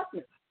to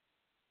darkness.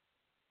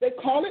 They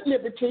call it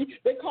liberty.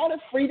 They call it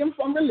freedom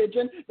from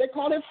religion. They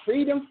call it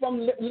freedom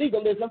from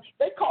legalism.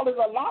 They call it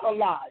a lot of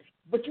lies.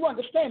 But you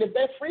understand, if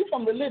they're free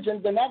from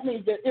religion, then that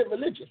means they're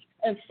irreligious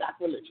and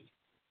sacrilegious.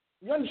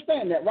 You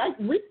understand that, right?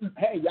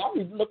 Hey, y'all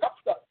need to look up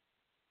stuff.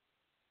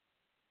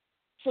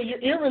 So you're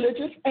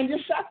irreligious and you're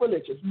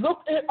sacrilegious. Look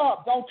it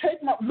up.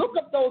 Look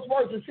up those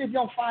words and see if you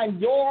don't find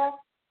your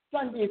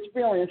Sunday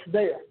experience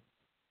there.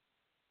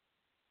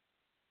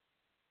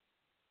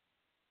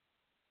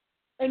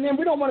 And then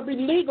we don't want to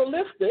be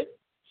legalistic,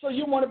 so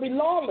you want to be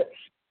lawless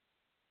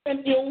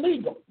and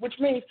illegal, which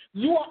means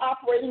you are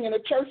operating in a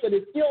church that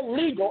is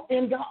illegal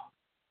in God.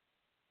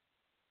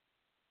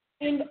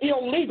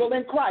 Illegal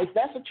in Christ.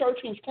 That's a church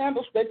whose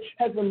candlestick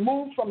has been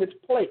moved from its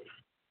place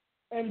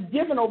and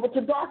given over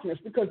to darkness,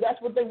 because that's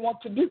what they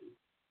want to do.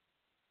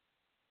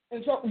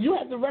 And so you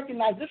have to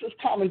recognize this is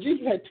common.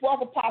 Jesus had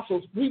 12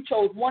 apostles. He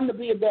chose one to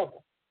be a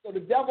devil. So the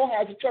devil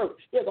has a church.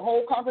 He has a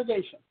whole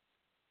congregation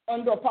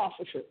under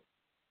apostleship.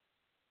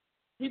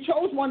 He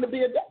chose one to be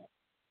a devil.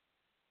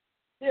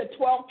 He had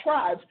 12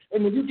 tribes.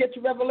 And when you get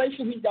to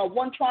Revelation, he's got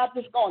one tribe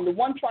that's gone. The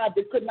one tribe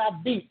that could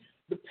not beat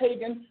the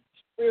pagan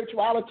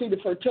spirituality, the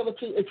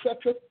fertility,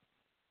 etc.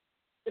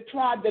 The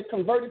tribe that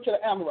converted to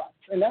the Amorites.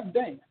 And that's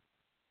Dan.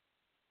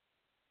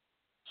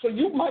 So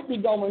you might be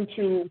going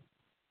to,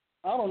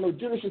 I don't know,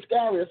 Judas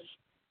Iscariot's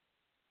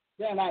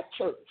Danite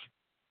church.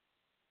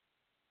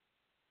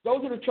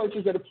 Those are the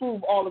churches that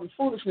approve all of the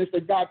foolishness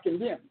that God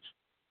condemns.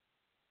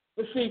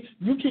 But see,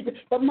 you keep it.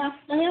 But my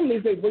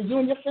family's there. But you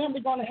and your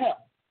family going to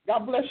hell.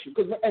 God bless you.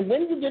 And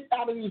when you get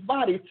out of these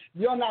bodies,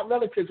 you're not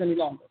relatives any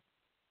longer.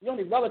 You're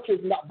only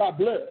relatives not by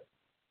blood.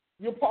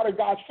 You're part of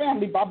God's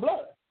family by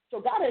blood. So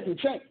God hasn't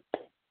changed.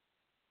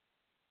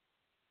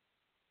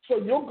 So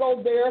you'll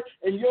go there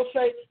and you'll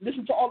say,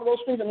 listen to all of those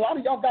things. And a lot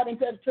of y'all got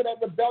into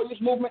that rebellious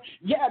movement.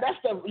 Yeah, that's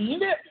a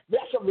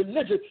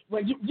religion.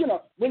 When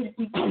when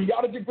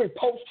y'all get great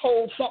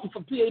post-hold something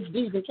for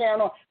PhDs and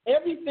carrying on.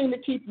 Everything to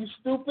keep you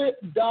stupid,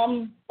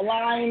 dumb,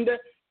 blind,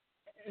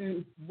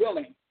 and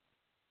willing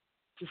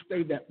to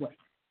stay that way.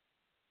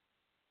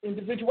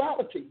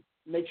 Individuality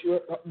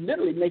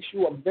literally makes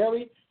you a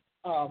very,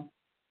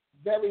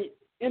 very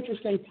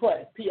interesting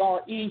prey.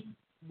 Prey.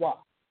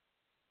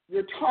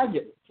 Your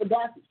target for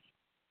darkness.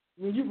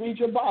 When you read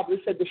your Bible,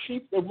 it said the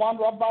sheep that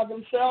wander off by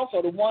themselves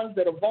are the ones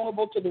that are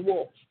vulnerable to the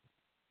wolves.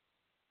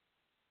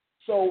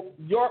 So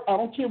I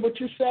don't care what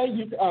you say.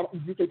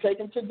 You can take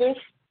them to this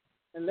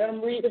and let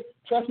them read it.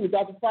 Trust me,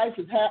 Dr. Price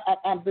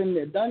I've been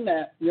there, done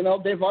that.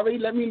 They've already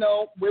let me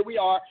know where we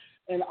are,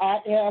 and I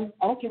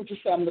don't care what you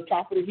say. I'm the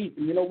top of the heap.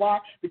 And you know why?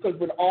 Because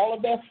when all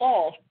of that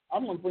falls,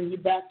 I'm going to bring you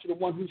back to the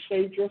one who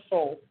saved your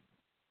soul.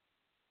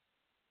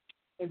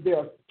 And there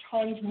are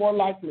tons more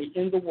likely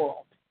in the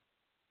world.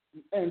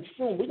 And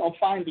soon we're going to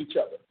find each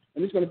other.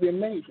 And it's going to be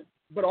amazing.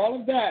 But all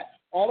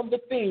of the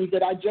things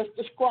that I just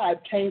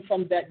described came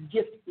from that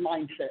gift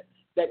mindset,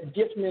 that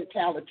gift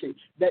mentality,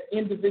 that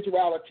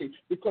individuality,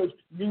 because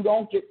you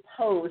don't get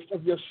purged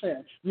of your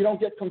sin. You don't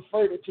get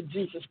converted to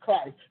Jesus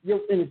Christ.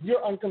 And if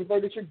you're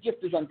unconverted, your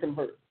gift is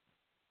unconverted.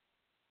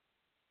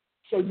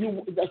 So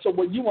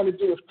what you want to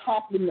do is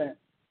complement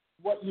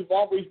what you've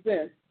always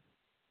been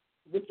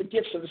with the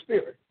gifts of the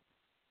Spirit.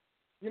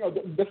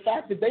 The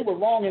fact that they were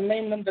wrong in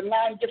naming them the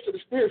 9 gifts of the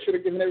Spirit should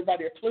have given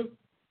everybody a clue.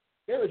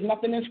 There is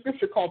nothing in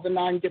Scripture called the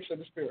 9 gifts of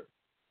the Spirit.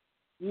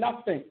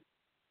 Nothing.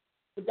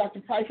 But Dr.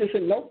 Price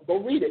said, no, go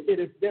read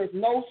it. There's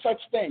no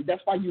such thing.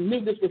 That's why you knew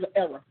this was an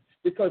error,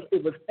 because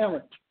it was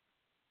errant.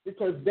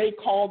 Because they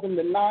called them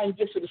the 9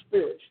 gifts of the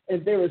Spirit.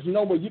 And there is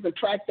no way you can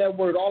track that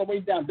word all the way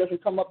down. It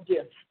doesn't come up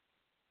gifts.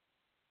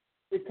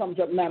 It comes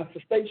up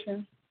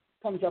manifestations,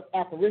 comes up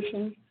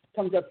apparitions,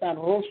 comes up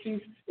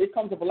phanerosis, it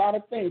comes up a lot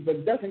of things, but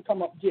it doesn't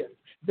come up gifts.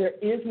 There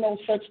is no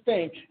such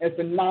thing as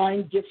the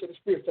 9 gifts of the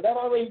Spirit. So that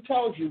already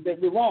tells you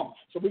that we're wrong.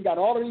 So we got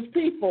all of these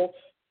people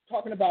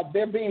talking about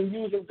they're being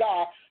used of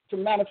God to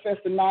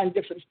manifest the 9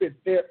 gifts of the Spirit.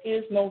 There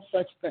is no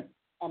such thing.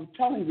 I'm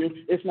telling you,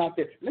 it's not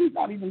there. Let me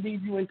not even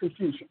leave you in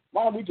confusion.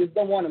 Why don't we just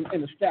don't want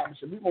to establish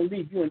it? We're going to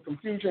leave you in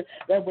confusion.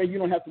 That way you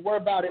don't have to worry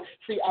about it.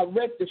 See, I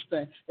read this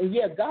thing, and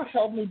yeah, God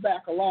held me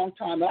back a long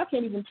time. And I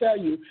can't even tell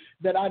you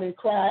that I didn't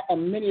cry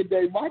many a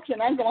day. Why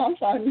can't I go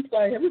outside and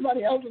play?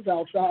 Everybody else is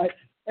outside.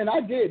 And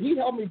I did. He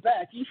held me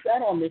back. He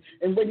sat on me.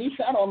 And when he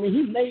sat on me,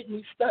 he made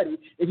me study.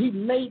 And he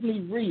made me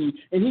read.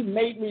 And he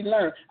made me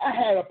learn. I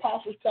had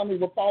apostles tell me,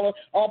 well, Paula,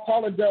 all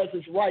Paula does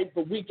is write,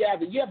 but we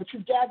gather. Yeah, but you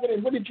gathered,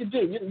 and what did you do?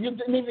 You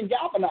didn't even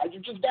galvanize. You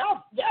just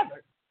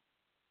gathered.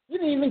 You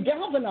didn't even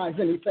galvanize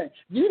anything.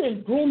 You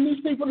didn't groom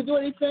these people to do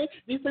anything.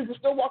 These people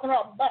still walking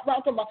around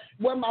talking about,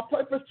 well, my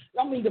purpose.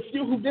 I mean, the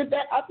few who did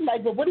that, I'm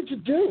like, but what did you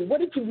do? What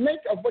did you make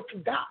of what you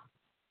got?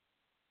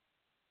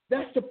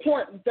 That's the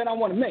point that I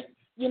want to make.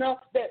 You know,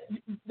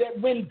 that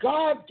when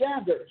God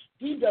gathers,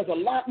 he does a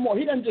lot more.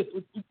 He doesn't just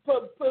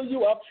pull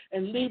you up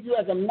and leave you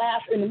as a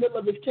mass in the middle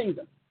of his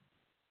kingdom.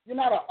 You're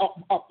not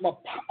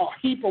a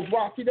heap of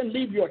rock. He doesn't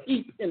leave you a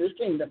heap in his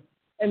kingdom.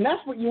 And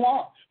that's what you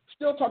are.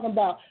 Still talking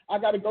about, I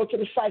got to go to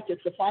the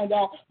psychics to find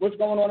out what's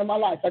going on in my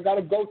life. I got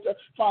to go to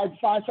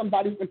find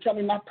somebody who can tell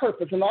me my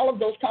purpose and all of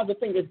those kinds of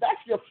things. If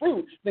that's your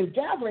fruit, then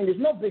gathering is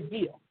no big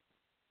deal.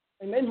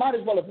 And they might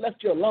as well have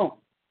left you alone.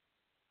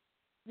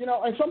 You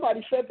know, and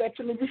somebody said that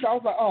to me. I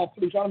was like, oh,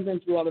 please, I haven't been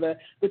through all of that.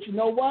 But you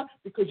know what?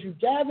 Because you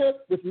gather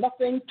with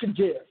nothing to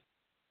give.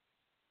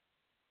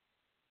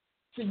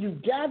 So you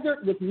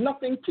gathered with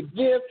nothing to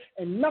give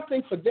and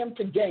nothing for them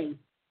to gain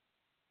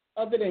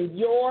other than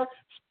your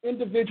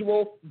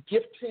individual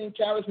gifting,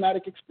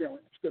 charismatic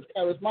experience. Because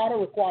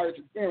charismata requires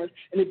experience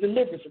and it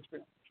delivers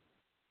experience.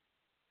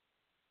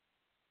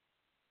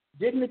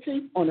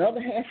 Dignity, on the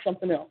other hand,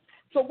 something else.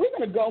 So we're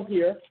going to go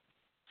here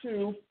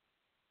to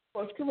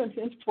 1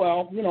 Corinthians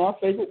 12, you know, our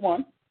favorite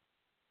one,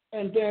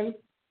 and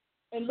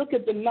look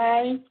at the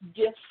 9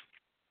 gifts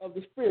of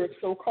the Spirit,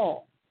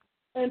 so-called.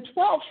 And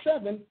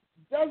 12:7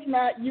 does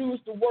not use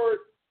the word,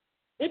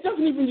 it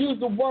doesn't even use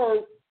the word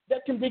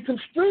that can be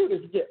construed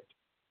as gift.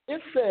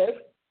 It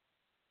says,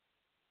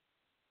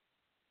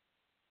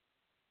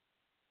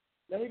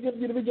 let me give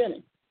you the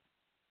beginning,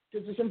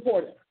 because it's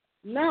important.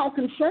 Now,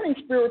 concerning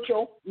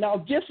spiritual, now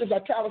gifts is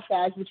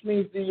italicized, which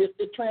means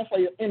it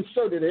translated,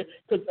 inserted it,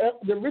 because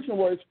the original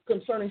word is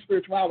concerning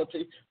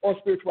spirituality or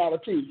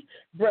spiritualities.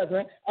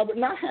 Brethren, I would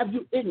not have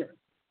you ignorant.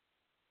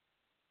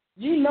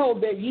 Ye know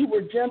that ye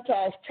were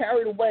Gentiles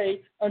carried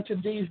away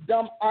unto these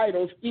dumb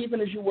idols,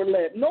 even as you were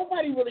led.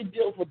 Nobody really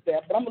deals with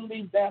that, but I'm going to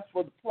leave that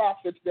for the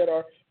prophets that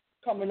are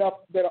coming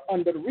up, that are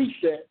under the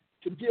reset,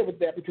 to deal with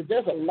that, because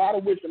there's a lot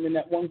of wisdom in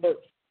that one verse.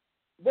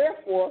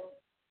 Therefore,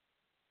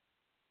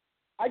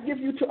 I give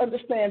you to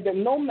understand that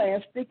no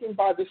man speaking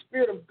by the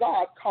Spirit of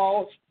God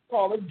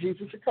calleth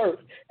Jesus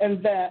accursed,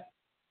 and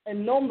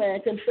no man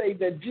can say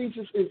that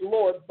Jesus is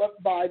Lord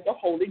but by the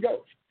Holy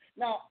Ghost.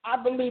 Now,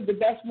 I believe that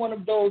that's one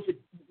of those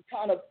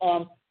kind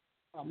of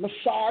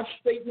massage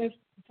statements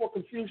for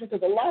confusion,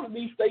 because a lot of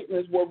these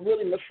statements were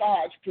really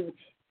massaged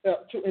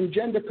to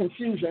engender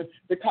confusion,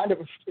 the kind of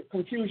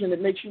confusion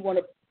that makes you want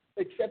to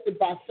accept it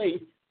by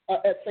faith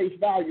at face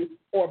value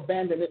or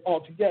abandon it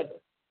altogether.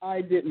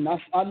 I didn't.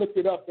 I looked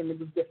it up, and it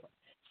was different.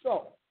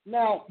 So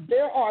now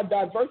there are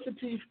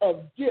diversities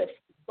of gifts,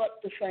 but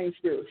the same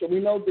Spirit. So we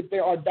know that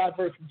there are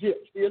diverse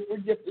gifts. Here's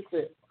what gift it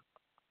says.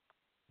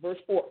 Verse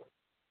 4.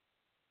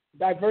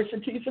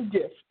 Diversities of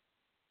gifts,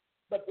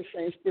 but the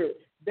same Spirit.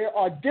 There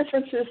are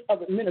differences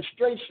of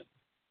administration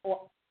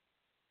or,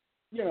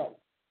 you know,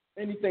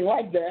 anything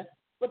like that,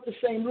 but the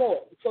same Lord.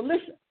 So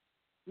listen.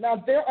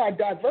 Now there are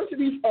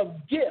diversities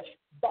of gifts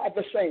by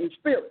the same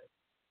Spirit.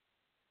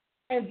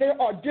 And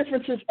there are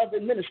differences of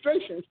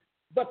administrations,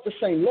 but the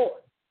same Lord.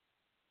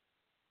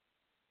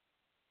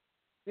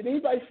 Did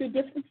anybody see a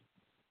difference?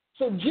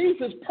 So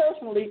Jesus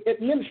personally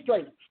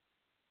administrates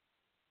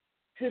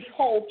his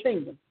whole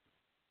kingdom,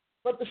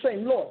 but the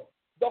same Lord.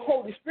 The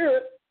Holy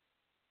Spirit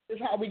is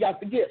how we got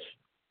the gifts.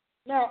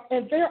 Now,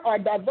 and there are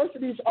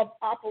diversities of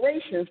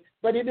operations,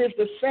 but it is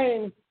the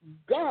same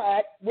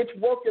God which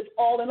worketh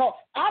all in all.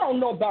 I don't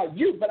know about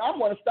you, but I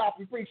want to stop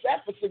and preach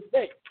that for 6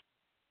 days.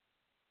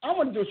 I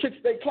want to do a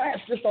 6-day class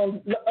just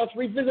on us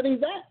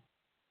revisiting that.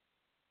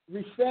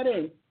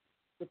 Resetting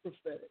the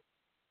prophetic.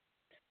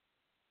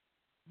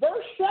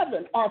 Verse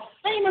 7, our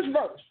famous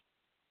verse.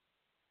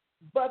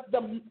 But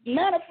the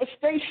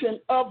manifestation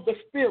of the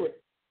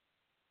Spirit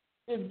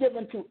is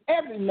given to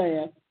every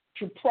man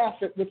to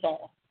profit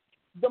withal.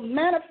 The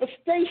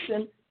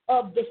manifestation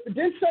of the, it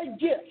didn't say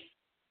gifts.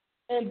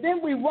 And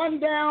then we run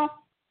down,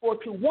 for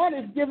to one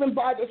is given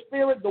by the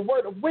Spirit the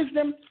word of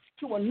wisdom,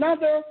 to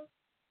another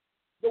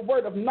the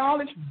word of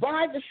knowledge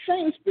by the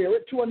same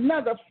Spirit, to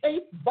another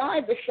faith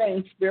by the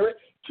same Spirit,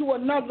 to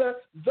another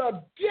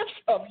the gifts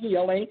of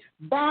healing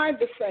by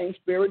the same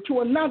Spirit, to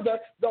another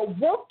the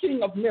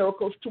working of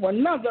miracles, to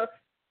another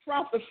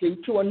prophecy,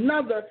 to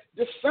another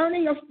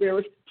discerning of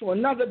spirits, to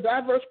another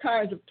diverse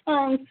kinds of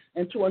tongues,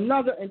 and to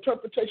another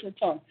interpretation of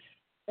tongues.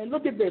 And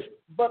look at this.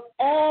 But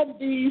all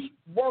these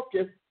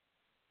worketh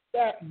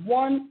that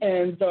one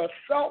and the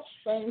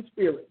self-same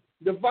Spirit,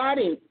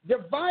 dividing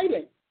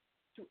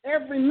to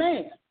every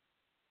man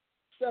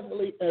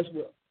severally as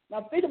will.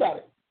 Now think about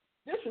it.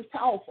 This is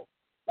powerful.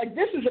 Like,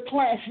 this is a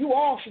class you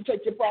all should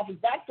take your prophets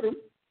back through,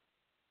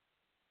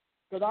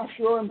 because I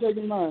sure am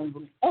taking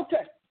mine.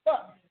 Okay,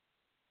 but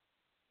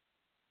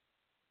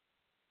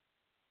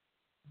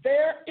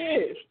there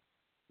is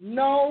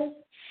no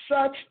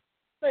such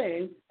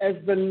thing as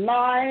the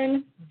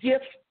 9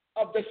 gifts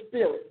of the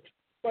Spirit.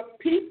 But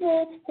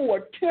people who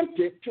are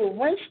tempted to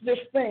wrench this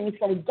thing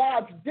from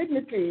God's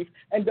dignities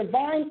and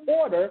divine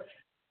order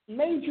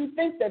made you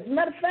think that. As a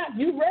matter of fact,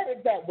 you read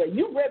it that way.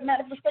 You read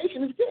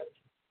manifestation as gifts.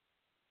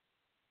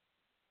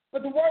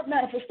 But the word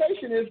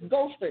manifestation is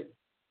ghosting,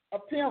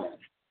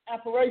 appearance,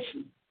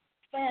 apparition,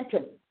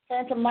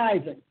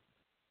 phantomizing.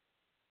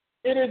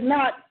 It is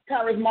not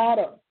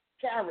charismata,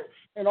 charis,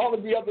 and all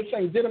of the other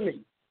things,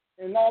 didomy,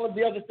 and all of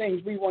the other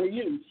things we want to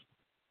use.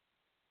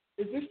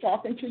 Is this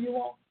talking to you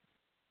all?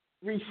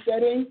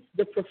 Resetting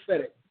the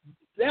prophetic.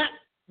 That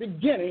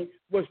beginning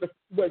was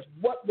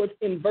what was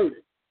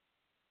inverted.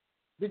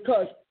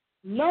 Because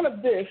none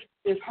of this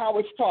is how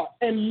it's taught.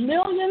 And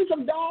millions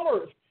of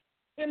dollars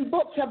in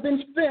books have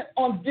been spent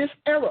on this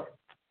error.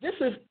 This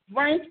is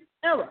rank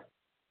error.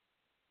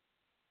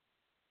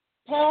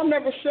 Paul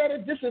never said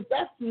it.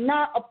 That's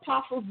not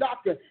apostles'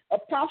 doctrine.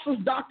 Apostles'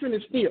 doctrine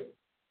is here.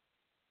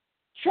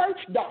 Church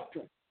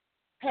doctrine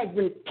has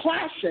been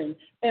clashing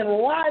and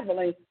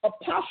rivaling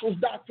apostles'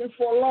 doctrine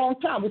for a long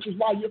time, which is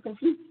why you're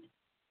confused.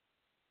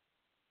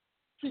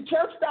 See,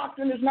 church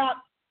doctrine is not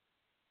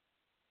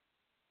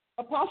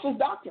apostles'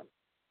 doctrine.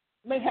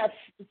 It may have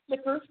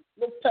flickers,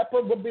 little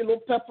pepper, would be a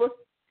little pepper,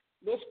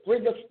 little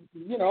sprig of,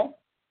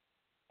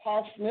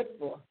 parsnip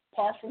or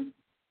parsley.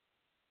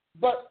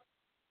 But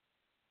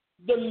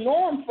the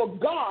norm for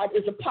God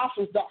is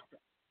apostles'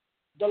 doctrine.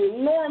 The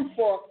norm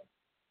for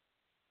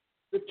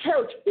the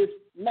church is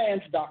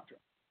man's doctrine.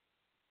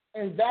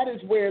 And that is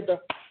where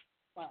the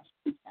clash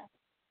happens.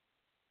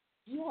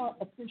 Do you all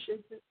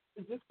appreciate this?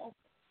 Is this okay?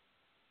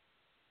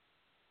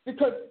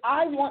 Because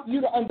I want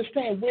you to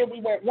understand where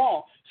we went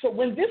wrong. So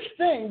when this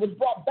thing was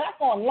brought back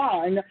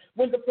online,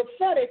 when the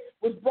prophetic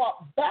was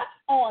brought back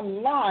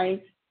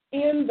online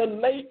in the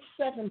late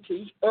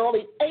 70s,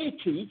 early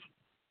 80s,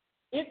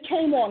 it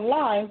came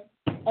online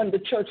under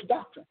church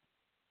doctrine.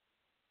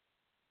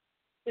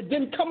 It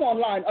didn't come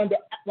online under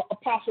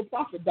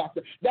apostle-prophet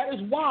doctrine. That is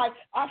why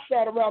I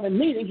sat around in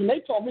meetings and they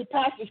told me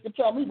pastors could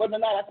tell me whether or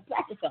not I could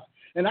prophesy.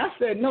 And I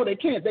said, no, they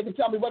can't. They can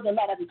tell me whether or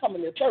not I can come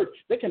in their church.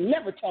 They can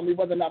never tell me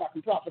whether or not I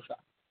can prophesy.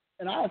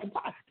 And I was a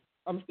pastor.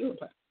 I'm still a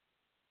pastor.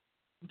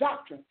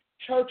 Doctrine,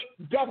 church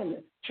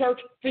government,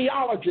 church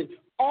theology,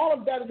 all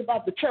of that is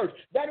about the church.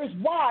 That is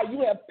why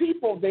you have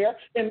people there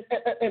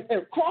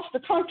across the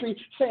country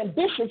saying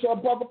bishops are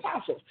above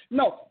apostles.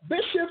 No,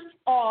 bishops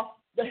are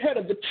the head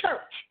of the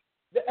church,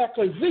 the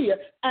ecclesia,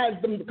 as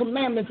the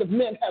commandments of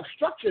men have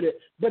structured it.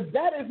 But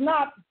that is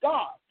not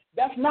God.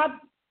 That's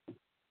not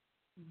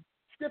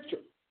Scripture.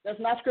 That's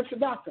not Scripture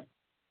doctrine.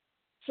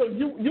 So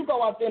you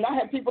go out there, and I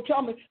have people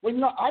tell me,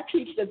 well, I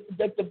teach that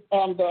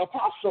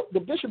the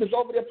bishop is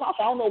over the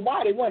apostle. I don't know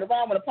why they went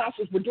around when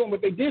apostles were doing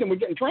what they did and were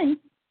getting trained.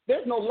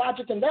 There's no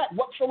logic in that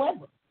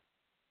whatsoever.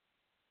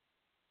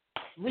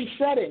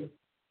 Resetting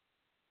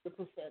the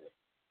prophetic.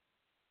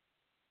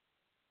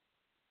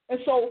 And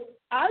so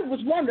I was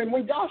wondering,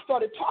 when God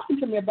started talking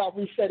to me about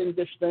resetting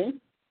this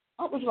thing,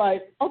 I was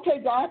like, okay,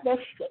 God,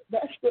 that's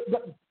good.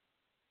 But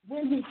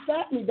when he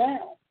sat me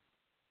down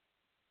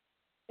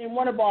in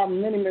one of our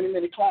many, many,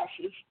 many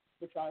classes,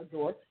 which I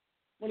adored,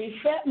 when he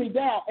sat me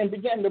down and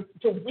began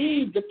to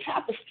weave the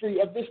tapestry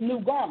of this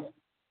new garment,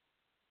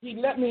 he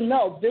let me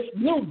know this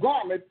new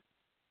garment,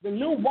 the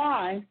new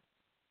wine,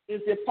 is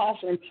the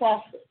apostle and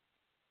prophet.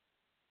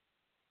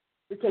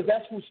 Because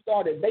that's who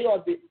started. They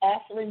are the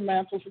authoring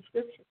mantles of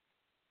Scripture.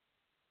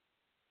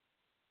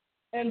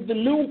 And the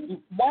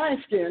new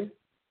wineskin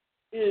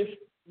is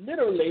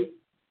literally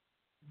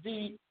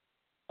the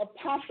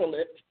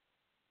apostolate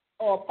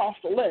or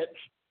apostolettes,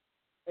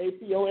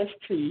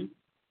 APOSTLATE,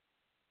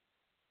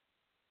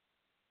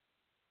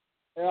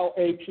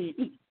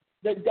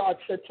 that God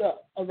sets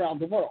up around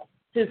the world,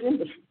 his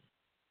embassy.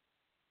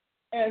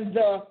 And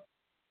the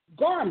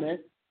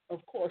garment,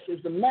 of course,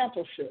 is the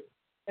mantleship.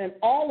 And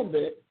all of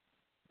it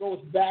goes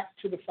back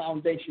to the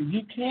foundation.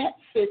 You can't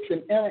fix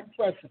an errant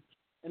presence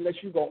unless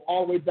you go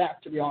all the way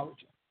back to the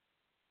origin.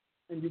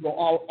 And you go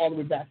all the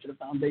way back to the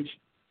foundation.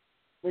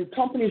 When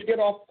companies get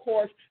off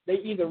course, they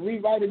either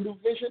rewrite a new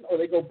vision or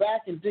they go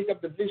back and dig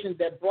up the vision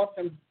that brought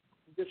them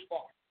this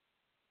far.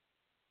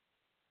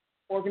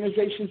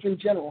 Organizations in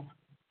general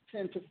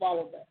tend to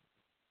follow that.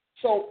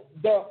 So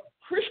the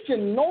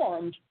Christian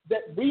norms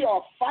that we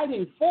are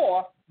fighting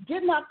for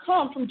did not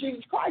come from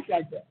Jesus Christ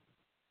like that.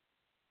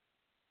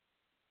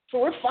 So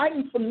we're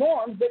fighting for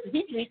norms that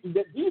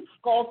he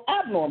calls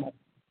abnormal.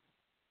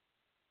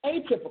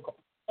 atypical,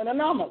 an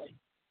anomaly.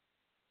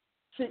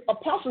 See,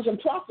 apostles and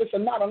prophets are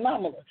not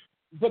anomalous,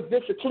 but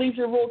this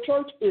ecclesial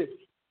church is.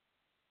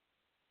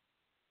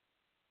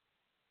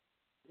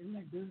 Isn't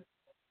that good?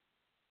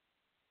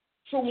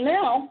 So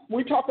now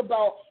we talk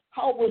about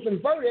how it was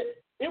inverted.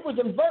 It was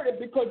inverted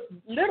because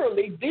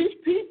literally these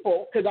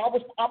people, because I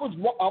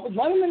was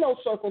running in those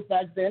circles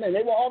back then, and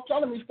they were all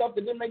telling me stuff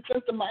that didn't make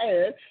sense in my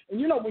head. And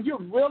you know, when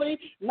you're really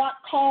not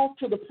called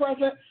to the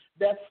present,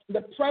 that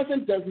the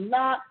present does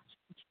not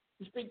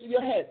speak to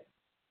your head.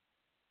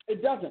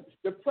 It doesn't.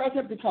 The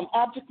present become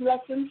object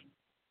lessons,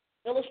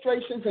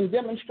 illustrations, and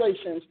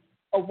demonstrations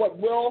of what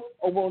will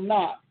or will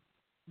not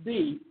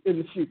be in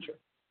the future.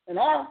 And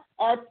our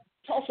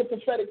Tulsa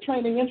Prophetic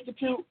Training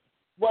Institute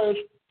was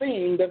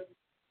themed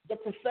the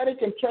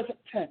prophetic and present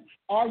tense.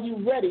 Are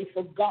you ready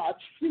for God's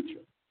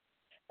future?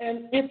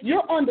 And if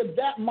you're under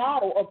that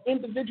model of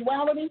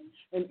individuality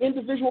and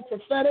individual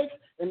prophetic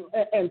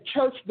and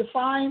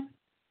church-defined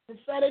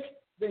prophetic,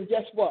 then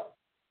guess what?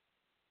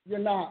 You're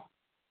not.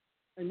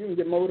 And you can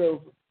get mowed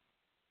over.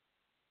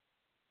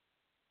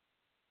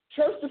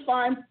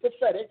 Church-defined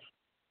prophetic,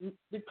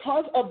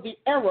 because of the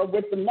error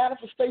with the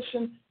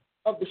manifestation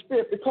of the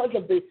Spirit, because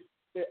of the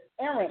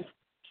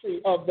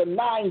errancy of the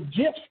 9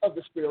 gifts of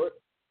the Spirit,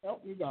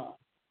 help me God.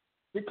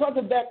 Because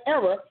of that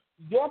error,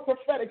 your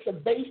prophetics are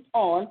based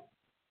on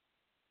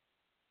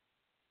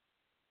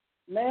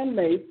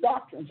man-made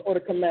doctrines or the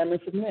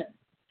commandments of men.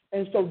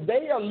 And so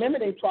they are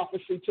limiting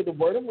prophecy to the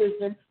word of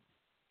wisdom,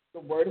 the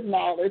word of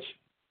knowledge,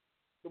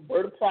 the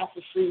word of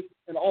prophecy,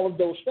 and all of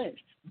those things.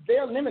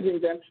 They're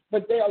limiting them,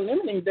 but they are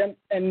limiting them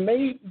and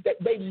they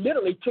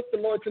literally took the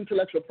Lord's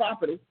intellectual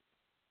property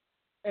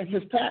and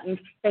his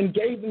patents and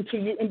gave them to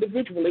you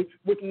individually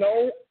with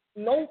no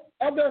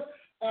other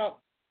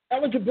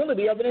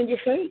eligibility other than your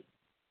faith,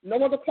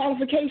 no other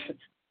qualifications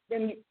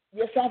than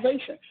your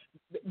salvation.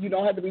 You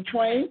don't have to be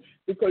trained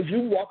because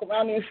you walk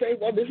around and say,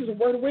 well, this is a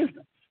word of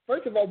wisdom.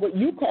 First of all, what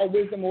you call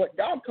wisdom or what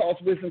God calls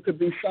wisdom could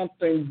be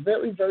something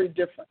very, very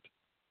different.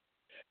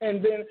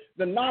 And then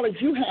the knowledge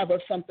you have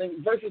of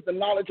something versus the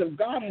knowledge of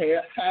God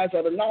has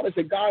or the knowledge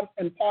that God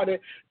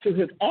imparted to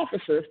his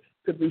officers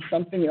could be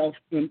something else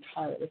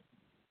entirely.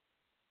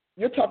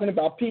 You're talking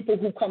about people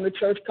who come to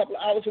church a couple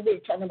of hours a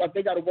week talking about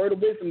they got a word of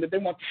wisdom that they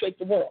want to shake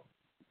the world.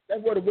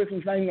 That word of wisdom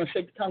is not even going to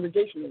shake the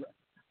congregation around.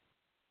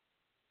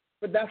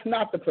 But that's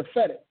not the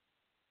prophetic.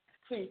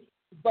 See,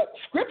 but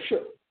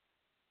Scripture,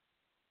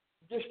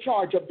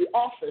 discharge of the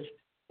office,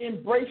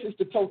 embraces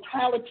the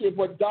totality of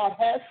what God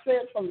has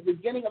said from the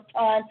beginning of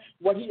time,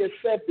 what he has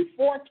said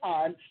before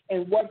time,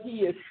 and what he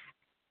is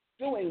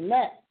doing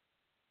now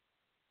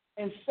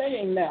and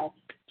saying now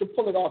to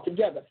pull it all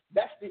together.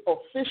 That's the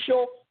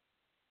official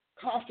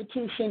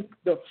constitution,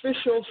 the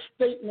official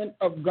statement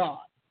of God.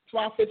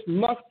 Prophets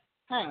must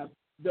have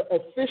the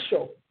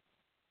official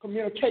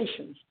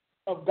communications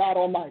of God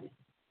Almighty.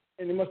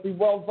 And they must be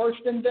well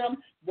versed in them,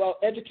 well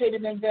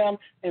educated in them,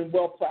 and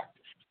well practiced.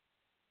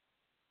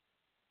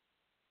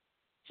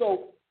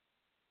 So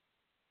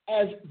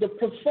as the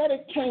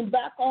prophetic came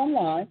back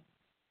online,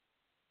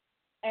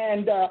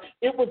 and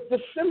it was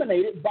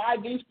disseminated by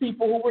these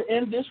people who were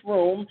in this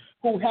room,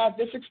 who had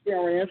this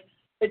experience,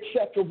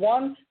 etc.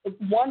 One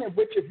in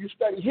which, if you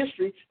study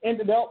history,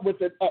 ended up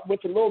with a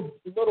little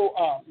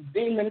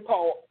demon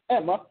called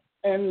Emma,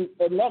 and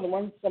another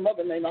one, some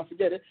other name, I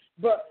forget it.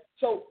 But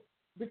so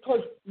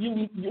because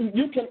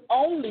you can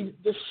only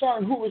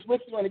discern who is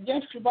with you and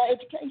against you by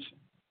education.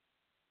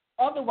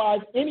 Otherwise,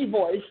 any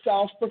voice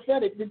sounds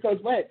prophetic because,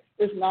 wait,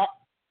 it's not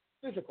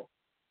physical.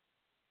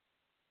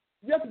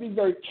 You have to be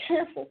very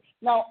careful.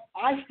 Now,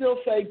 I still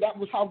say that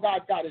was how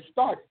God got it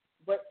started,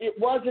 but it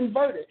was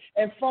inverted.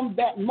 And from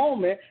that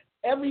moment,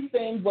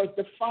 everything was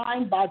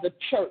defined by the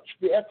church,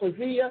 the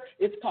ecclesia,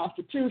 its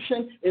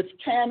constitution, its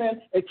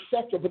canon,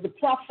 etc. But the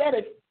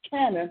prophetic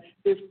canon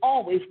is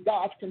always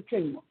God's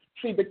continuum.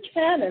 See, the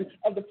canon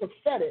of the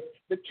prophetic,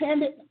 the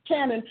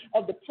canon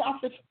of the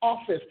prophet's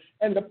office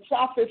and the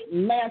prophet's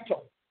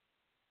mantle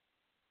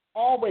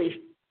always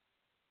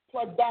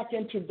plug back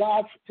into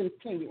God's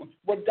continuum.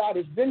 What God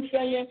has been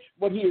saying,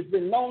 what he has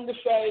been known to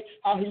say,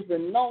 how he's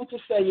been known to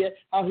say it,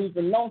 how he's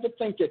been known to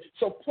think it.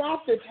 So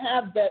prophets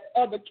have that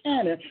other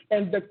canon,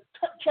 and the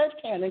church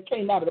canon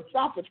came out of the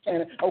prophet's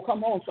canon. Oh,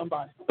 come on,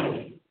 somebody.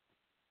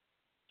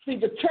 See,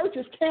 the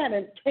church's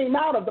canon came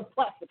out of the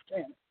prophet's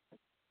canon.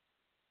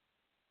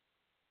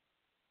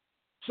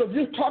 So if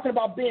you're talking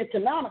about being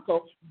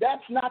canonical,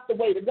 that's not the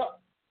way to go.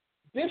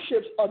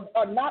 Bishops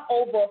are not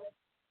over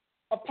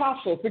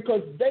apostles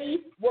because they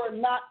were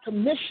not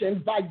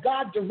commissioned by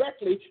God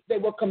directly. They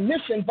were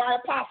commissioned by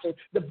apostles.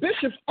 The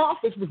bishop's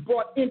office was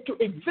brought into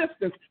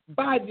existence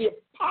by the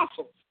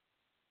apostles,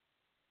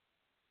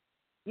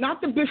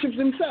 not the bishops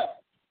themselves.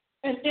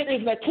 And it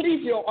is an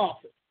ecclesial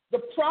office.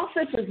 The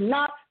prophet is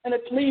not an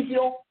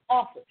ecclesial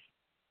office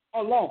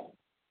alone.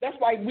 That's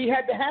why we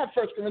had to have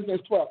 1 Corinthians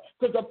 12,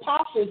 because the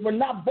apostles were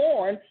not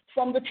born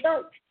from the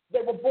church. They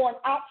were born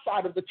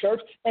outside of the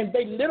church, and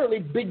they literally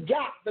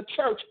begot the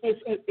church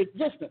in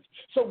existence.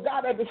 So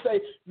God had to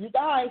say, you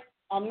guys,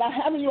 I'm not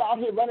having you out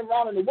here running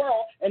around in the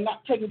world and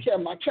not taking care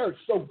of my church.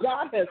 So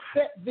God has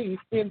set these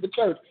in the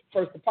church.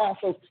 First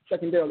apostles,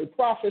 secondarily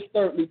prophets,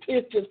 thirdly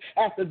teachers.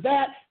 After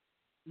that,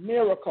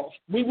 miracles.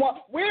 Where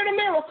are the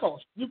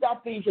miracles? You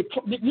got this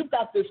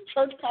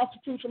church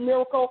constitution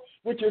miracle,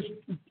 which is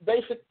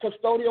basic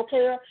custodial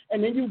care,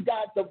 and then you've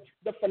got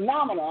the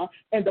phenomena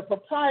and the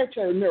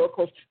proprietary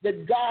miracles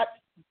that God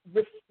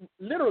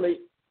literally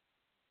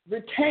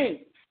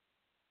retains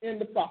in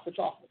the prophet's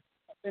office,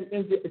 in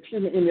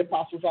the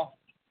apostle's office.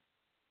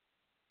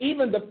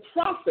 Even the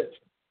prophets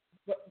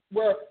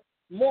were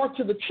more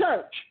to the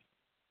church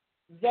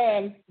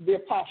than the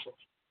apostles.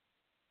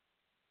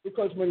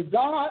 Because when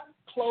God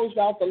closed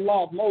out the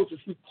law of Moses,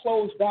 he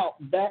closed out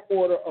that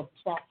order of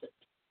prophet.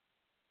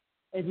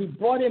 And he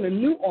brought in a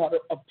new order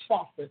of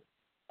prophet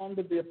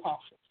under the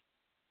apostles.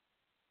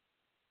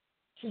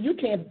 So you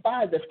can't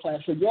buy this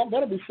class. So y'all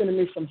better be sending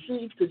me some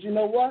seeds, because you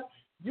know what?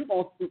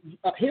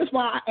 Here's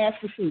why I asked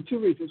for seed. 2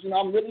 reasons.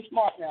 I'm really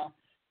smart now.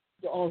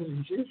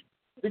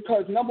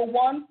 Because number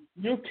one,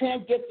 you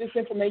can't get this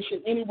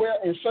information anywhere,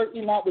 and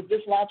certainly not with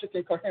this logic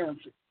and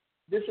coherency.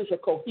 This is a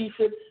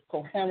cohesive,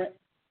 coherent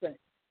thing.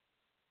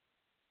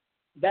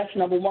 That's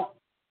number one.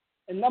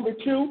 And number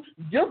two,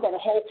 you're going to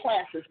hold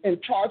classes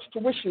and charge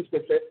tuitions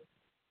with it,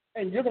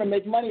 and you're going to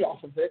make money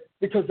off of it,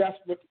 because that's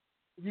what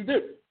you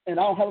do. And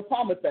I don't have a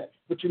problem with that.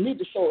 But you need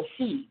to sow a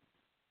seed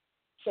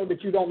so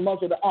that you don't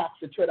muzzle the ox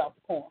and tread out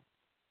the corn.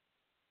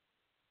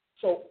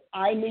 So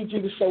I need you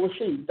to sow a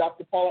seed.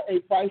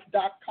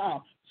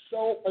 DrPaulaAPrice.com.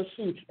 Sow a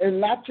seed, and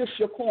not just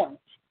your coins.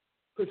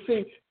 Because,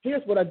 see,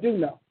 here's what I do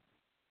know.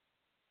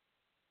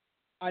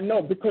 I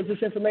know because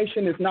this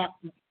information is not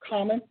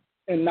common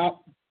and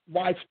not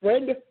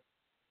widespread,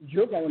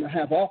 you're going to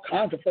have all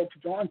kinds of folks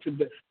drawn to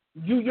this.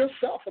 You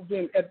yourself are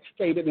being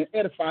educated and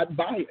edified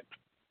by it.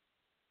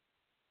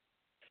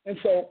 And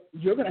so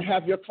you're going to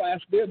have your class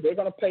there. They're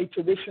going to pay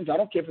tuitions. I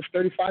don't care if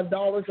it's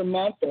 $35 a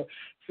month or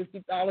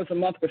 $50 a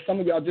month, because some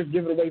of y'all just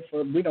give it away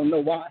for we don't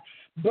know why.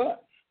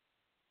 But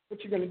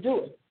you're going to do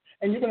it.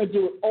 And you're going to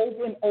do it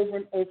over and over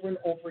and over and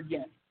over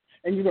again.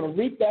 And you're going to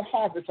reap that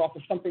harvest off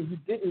of something you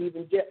didn't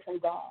even get from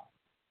God.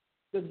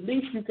 The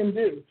least you can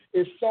do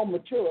is sow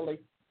materially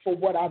for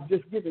what I've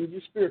just given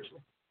you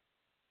spiritually.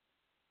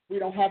 We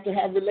don't have to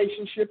have a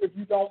relationship if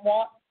you don't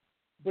want,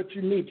 but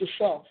you need to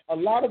sow. A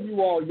lot of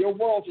you all, your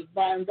world is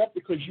bound up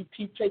because you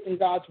keep taking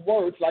God's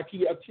words, like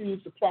he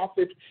accused the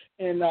prophet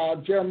in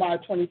Jeremiah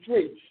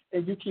 23,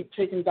 and you keep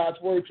taking God's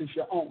words as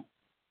your own.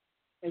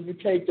 And you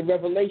take the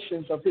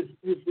revelations of his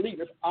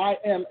leaders. I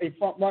am a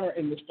front runner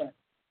in this thing.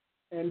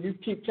 And you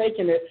keep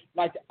taking it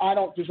like I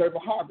don't deserve a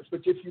harvest.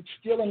 But if you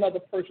steal another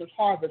person's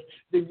harvest,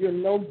 then you're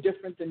no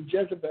different than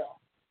Jezebel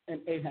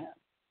and Ahab.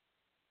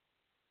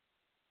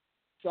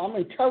 So I'm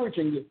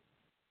encouraging you.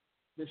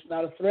 It's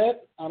not a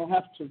threat. I don't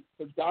have to,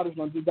 because God is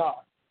going to do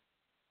God.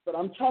 But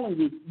I'm telling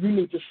you, you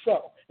need to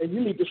sow. And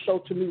you need to sow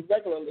to me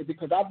regularly,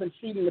 because I've been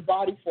feeding the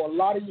body for a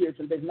lot of years,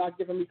 and they've not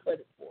given me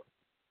credit for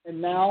it. And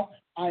now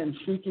I am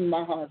seeking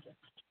my harvest.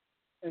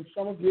 And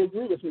some of you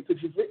agree with me,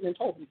 because you've written and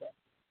told me that.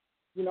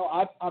 You know,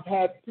 I've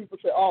had people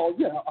say, oh,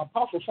 yeah,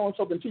 Apostle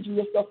so-and-so been teaching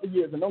your stuff for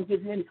years and don't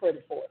give you any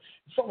credit for it.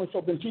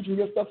 So-and-so been teaching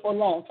your stuff for a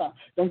long time.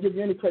 Don't give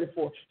you any credit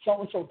for it.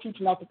 So-and-so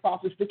teaching out the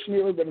Prophet's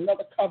Dictionary with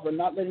another cover,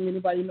 not letting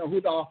anybody know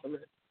who the author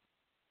is.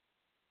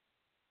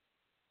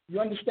 You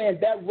understand,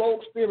 that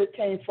rogue spirit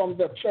came from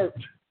the church.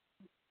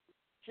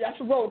 See, that's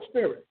a rogue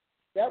spirit.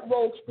 That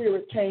rogue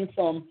spirit came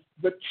from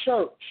the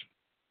church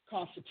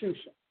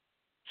constitution,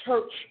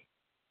 church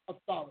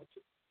authority.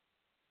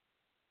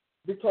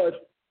 Because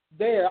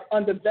there,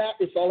 under that,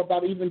 it's all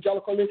about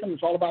evangelicalism.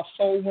 It's all about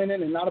soul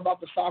winning and not about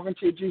the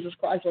sovereignty of Jesus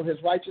Christ or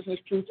his righteousness,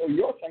 truth, or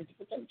your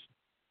sanctification.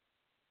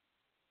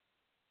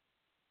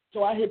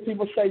 So I hear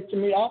people say to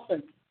me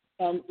often,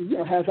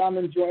 as I'm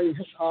enjoying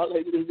this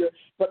hallelujah,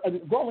 but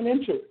growing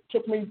into it.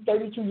 Took me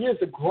 32 years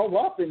to grow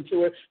up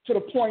into it, to the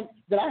point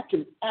that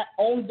I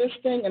own this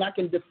thing and I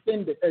can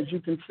defend it, as you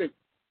can see.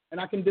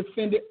 And I can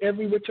defend it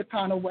every which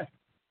kind of way.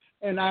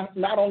 And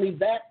not only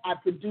that, I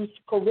produce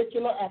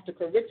curricula after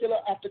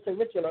curricula after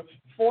curricula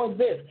for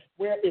this,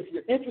 where if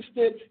you're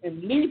interested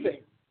in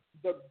leaving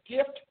the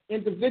gift,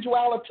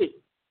 individuality,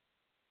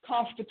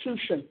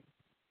 constitution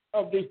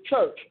of the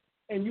church,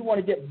 and you want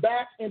to get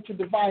back into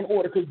divine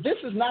order, because this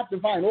is not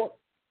divine order.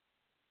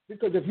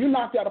 Because if you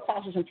knocked out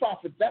apostles and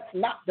prophets, that's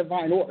not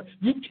divine order.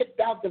 You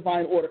kicked out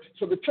divine order.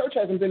 So the church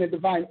hasn't been in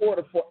divine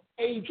order for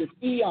ages,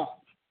 eons,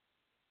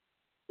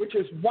 which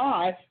is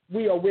why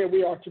we are where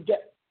we are today.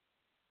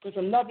 Because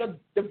another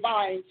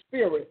divine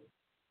spirit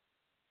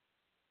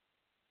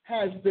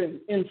has been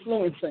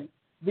influencing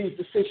these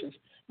decisions.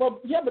 Well,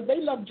 yeah, but they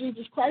love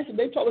Jesus Christ, and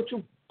they told the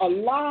truth. A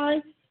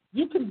lie,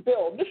 you can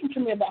build. Listen to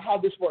me about how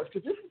this works,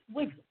 because this is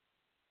wisdom.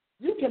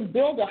 You can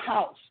build a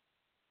house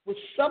with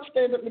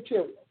substandard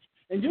materials,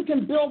 and you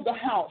can build the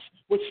house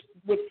with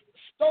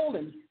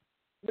stolen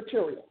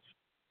materials.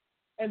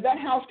 And that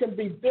house can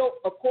be built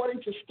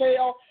according to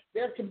scale.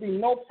 There can be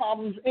no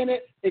problems in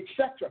it,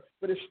 etc.,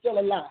 but it's still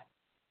a lie.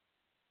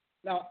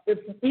 Now,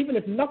 even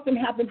if nothing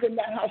happens in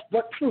that house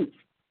but truth,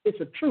 It's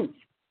a truth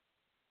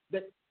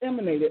that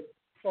emanated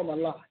from a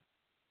lie.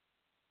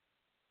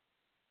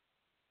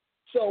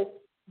 So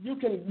you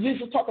can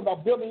usually talk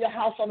about building your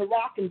house on the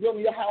rock and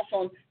building your house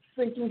on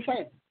sinking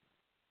sand.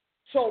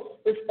 So,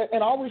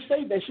 and I always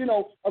say this,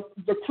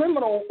 the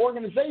criminal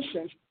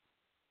organizations,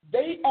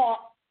 they are,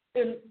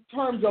 in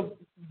terms of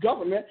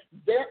government,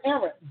 they're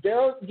errant,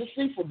 they're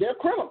deceitful, they're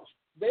criminals.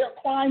 They are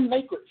crime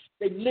makers.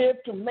 They live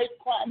to make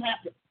crime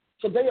happen.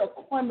 So they are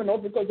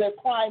criminals because they're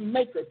crime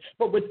makers.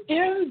 But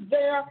within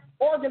their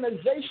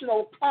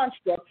organizational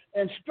construct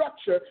and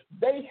structure,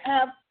 they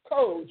have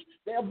codes,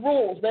 they have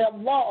rules, they have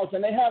laws,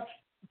 and they have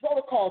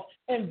protocols,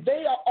 and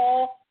they are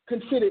all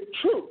considered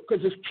true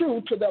because it's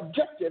true to the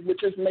objective,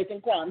 which is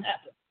making crime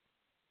happen.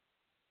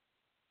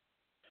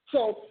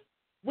 So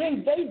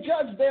when they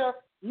judge their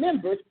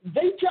members,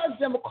 they judge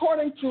them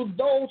according to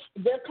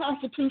their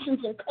constitutions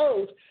and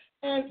codes,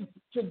 and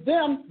to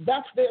them,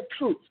 that's their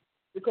truth,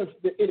 because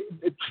the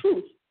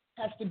truth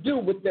has to do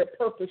with their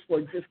purpose for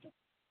existence.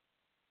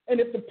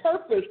 And if the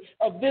purpose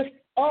of this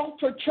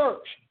altar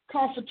church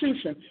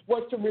constitution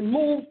was to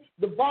remove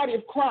the body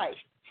of Christ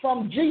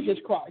from Jesus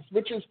Christ,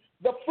 which is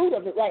the fruit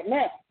of it right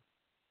now,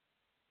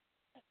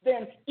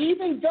 then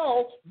even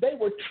though they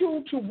were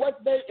true to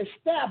what they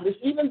established,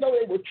 even though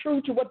they were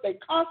true to what they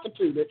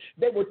constituted,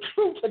 they were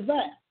true to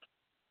that,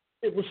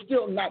 it was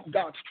still not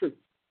God's truth.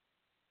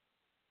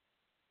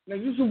 Now,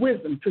 use the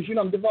wisdom, because,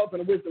 I'm developing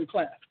a wisdom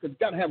class, because you've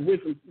got to have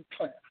wisdom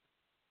class.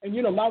 And,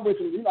 my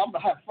wisdom, I'm going to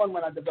have fun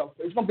when I develop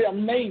it. It's going to be an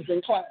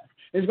amazing class.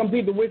 It's going to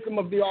be the wisdom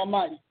of the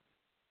Almighty.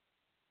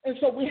 And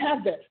so we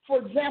have that. For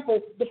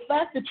example, the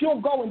fact that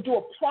you'll go and do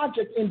a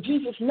project in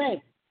Jesus'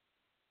 name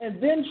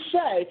and then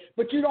say,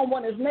 but you don't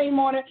want his name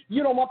on it,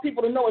 you don't want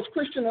people to know it's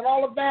Christian and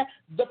all of that,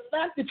 the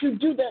fact that you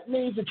do that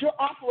means that you're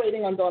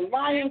operating under a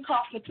lying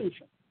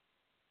constitution.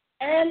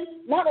 And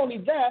not only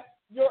that,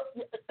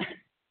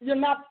 you're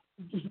not,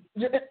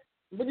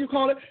 what do you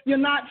call it? You're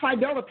not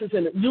fidelitous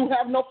in it. You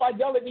have no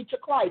fidelity to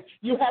Christ.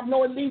 You have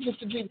no allegiance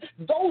to Jesus.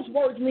 Those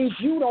words mean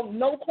you don't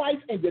know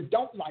Christ and you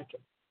don't like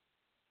him.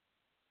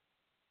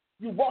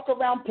 You walk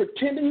around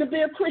pretending to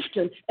be a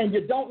Christian and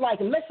you don't like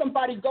him. Let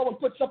somebody go and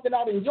put something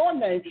out in your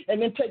name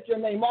and then take your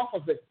name off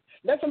of it.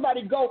 Let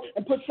somebody go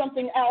and put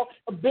something out,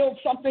 build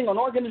something, an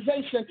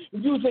organization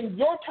using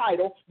your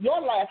title, your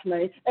last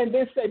name, and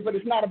then say, but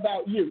it's not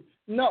about you.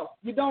 No,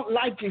 you don't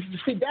like Jesus.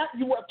 See, that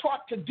you were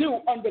taught to do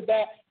under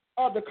that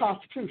other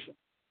constitution.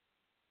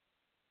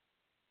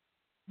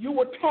 You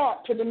were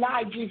taught to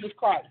deny Jesus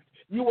Christ.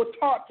 You were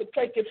taught to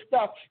take his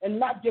stuff and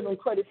not give him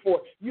credit for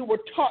it. You were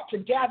taught to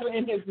gather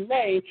in his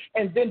name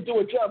and then do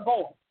a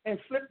Jeroboam and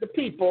flip the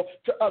people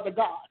to other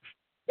gods.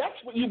 That's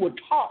what you were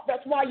taught.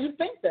 That's why you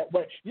think that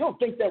way. You don't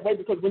think that way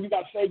because when you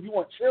got saved you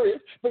weren't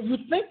serious, but you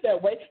think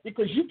that way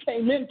because you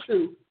came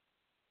into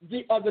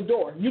the other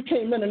door. You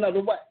came in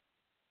another way.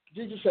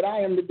 Jesus said, I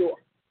am the door.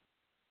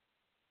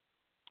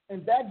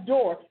 And that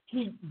door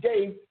he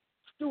gave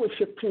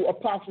stewardship to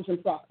apostles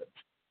and prophets,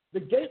 the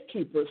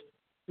gatekeepers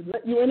to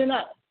let you in and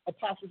out,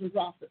 apostles and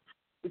prophets,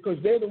 because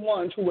they're the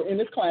ones who were in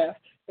this class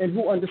and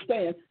who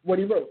understand what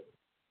he wrote.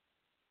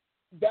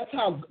 That's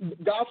how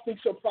God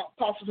speaks to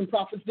apostles and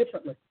prophets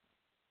differently.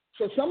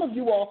 So some of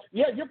you all,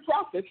 yeah, you're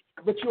prophets,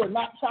 but you are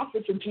not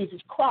prophets of Jesus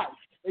Christ.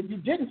 And you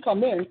didn't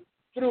come in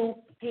through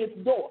his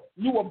door.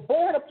 You were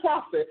born a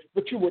prophet,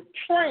 but you were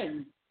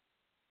trained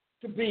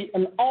to be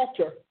an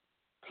altar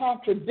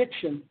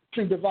contradiction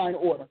to divine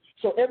order.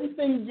 So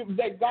everything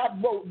that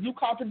God wrote, you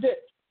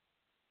contradict,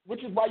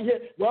 which is why you hear,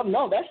 well,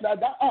 no, that's not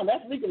that. Oh,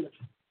 that's legalism.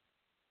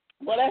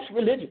 Well, that's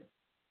religion.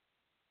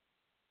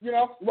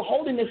 Well,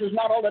 holiness is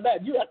not all of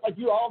that. You act like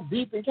you're all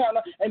deep and kind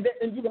of,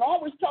 and you can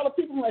always tell the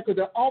people because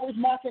they're always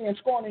mocking and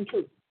scorning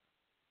truth.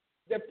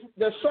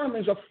 Their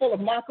sermons are full of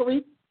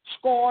mockery,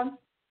 scorn,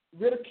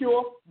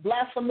 ridicule,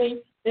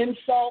 blasphemy,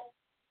 insult,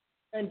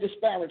 and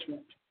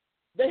disparagement.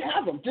 They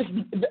have them. Just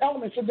the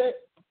elements are there.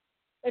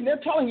 And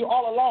they're telling you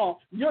all along,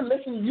 you're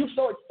listening, you're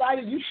so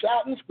excited, you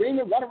shouting,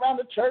 screaming, running around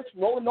the church,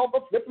 rolling over,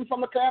 flipping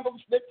from the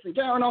candlesticks and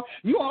carrying on.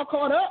 You all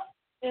caught up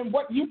in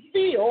what you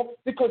feel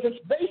because it's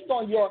based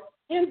on your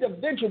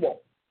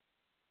individual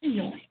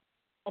feeling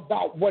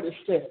about what is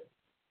said,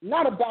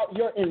 not about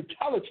your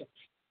intelligence,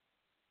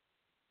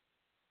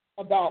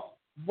 about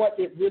what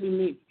it really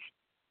means.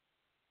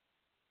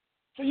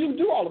 So you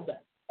do all of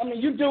that. I mean,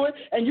 you do it,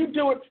 and you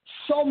do it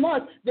so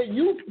much that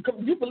you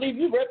believe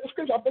you read the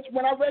scripture. I bet you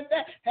when I read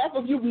that, half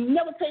of you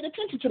never paid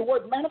attention to the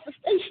word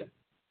manifestation.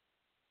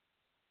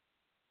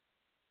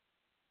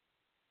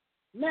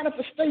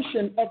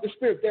 Manifestation of the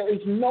Spirit. There is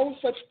no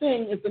such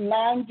thing as the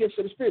 9 gifts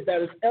of the Spirit.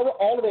 That is error.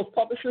 All of those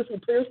publishers who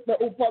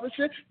publish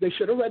it, they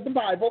should have read the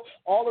Bible.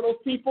 All of those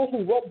people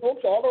who wrote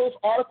books, all those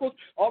articles,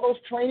 all those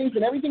trainings,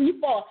 and everything you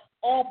thought,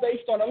 all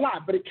based on a lie.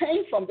 But it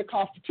came from the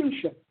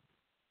Constitution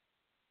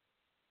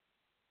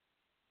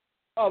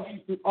of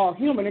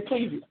human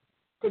ecclesia,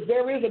 because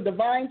there is a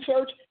divine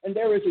church and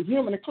there is a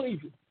human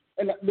ecclesia.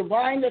 And the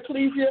divine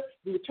ecclesia,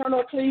 the eternal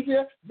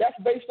ecclesia, that's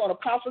based on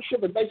apostleship.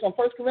 It's based on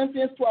 1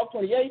 Corinthians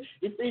 12:28,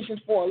 Ephesians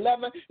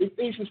 4:11,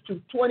 Ephesians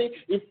 2:20,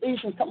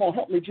 Ephesians, come on,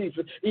 help me,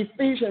 Jesus,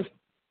 Ephesians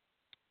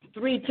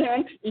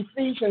 3:10,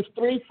 Ephesians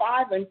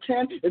 3:5 and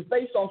 10 is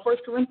based on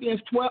 2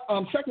 Corinthians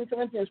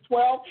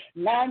 12,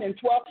 9 and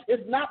 12.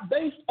 It's not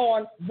based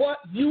on what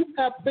you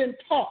have been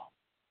taught.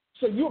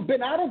 So you've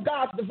been out of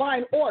God's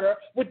divine order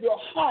with your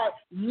heart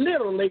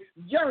literally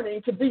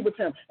yearning to be with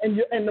him. And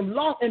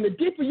the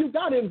deeper you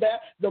got in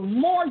that, the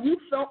more you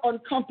felt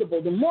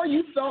uncomfortable, the more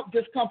you felt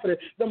discomforted,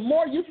 the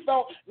more you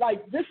felt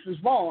like this is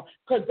wrong.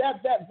 Because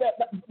that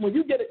when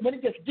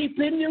it gets deep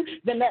in you,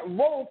 then that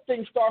rogue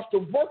thing starts to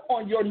work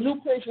on your new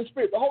creation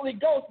spirit. The Holy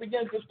Ghost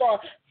begins to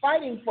start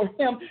fighting for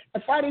him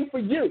and fighting for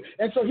you.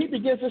 And so he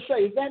begins to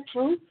say, is that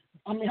true?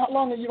 I mean, how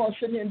long are you going to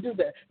sit here and do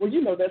that? Well,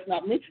 you know that's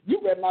not me. You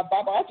read my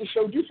Bible. I just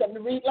showed you something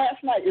to read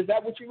last night. Is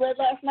that what you read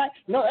last night?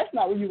 No, that's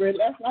not what you read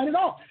last night at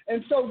all.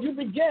 And so you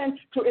begin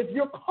to, if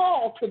you're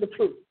called to the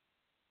truth,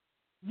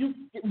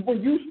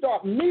 when you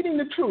start meeting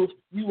the truth,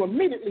 you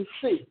immediately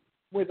see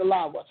where the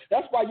lie was.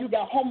 That's why you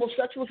got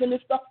homosexuals and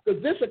this stuff,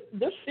 because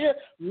this here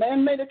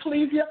man-made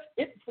ecclesia,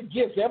 it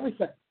forgives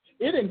everything.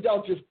 It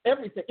indulges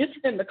everything. It's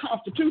in the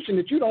Constitution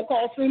that you don't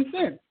call sin,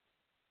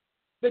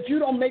 that you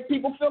don't make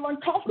people feel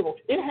uncomfortable.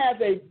 It has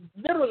a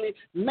literally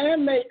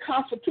man-made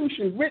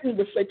constitution written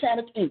with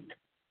satanic ink.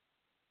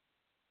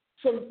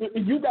 So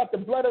you got the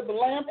blood of the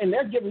Lamb, and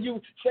they're giving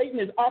you, Satan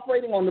is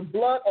operating on the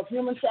blood of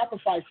human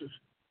sacrifices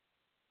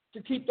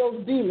to keep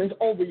those demons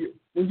over you.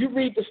 When you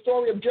read the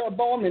story of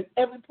Jeroboam, and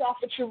every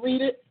prophet should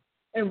read it,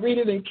 and read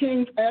it in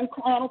Kings and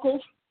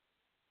Chronicles,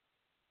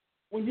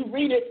 when you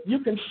read it,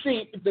 you can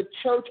see the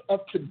church of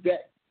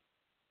today.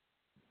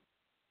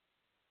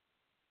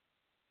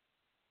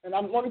 And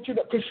I'm wanting you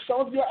to, because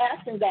some of you are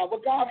asking God,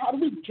 well, God, how do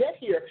we get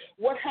here?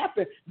 What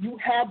happened? You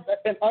have,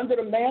 and under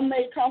the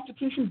man-made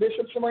constitution,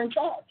 bishops are in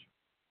charge.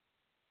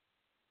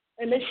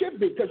 And they should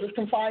be, because it's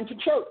confined to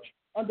church.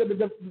 Under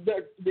the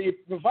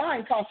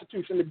divine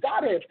constitution, the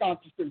Godhead's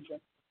constitution,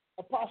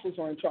 apostles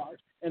are in charge.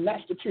 And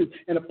that's the truth.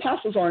 And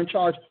apostles are in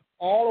charge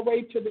all the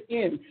way to the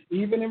end.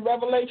 Even in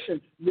Revelation,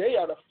 they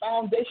are the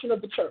foundation of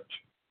the church.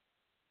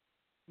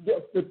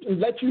 To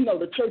let you know,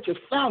 the church is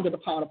founded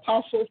upon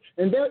apostles,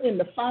 and they're in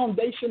the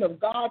foundation of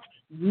God's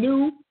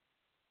new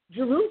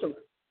Jerusalem,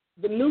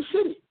 the new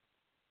city.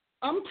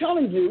 I'm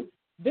telling you,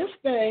 this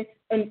thing,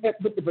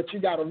 but you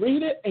got to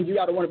read it, and you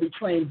got to want to be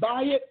trained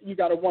by it. You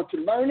got to want to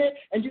learn it,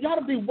 and you got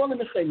to be willing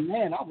to say,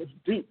 man, I was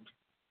duped.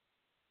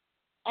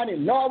 I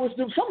didn't know I was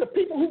duped. Some of the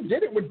people who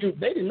did it were duped.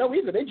 They didn't know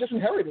either. They just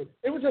inherited it.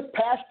 It was just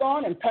passed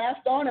on and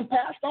passed on and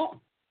passed on.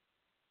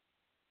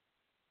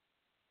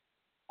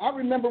 I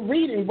remember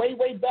reading way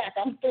back.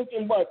 I'm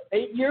thinking,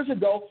 8 years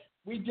ago,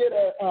 we did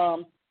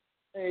a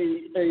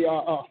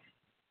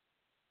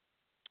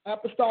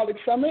apostolic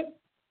summit,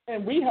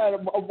 and we had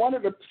one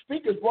of the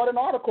speakers brought an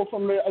article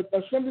from the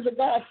Assemblies of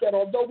God said,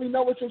 although we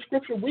know it's in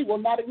Scripture, we will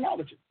not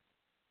acknowledge it.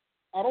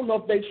 I don't know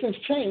if they've since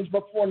changed,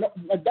 but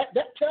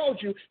that tells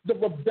you the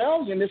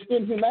rebellion is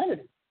in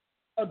humanity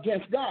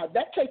against God.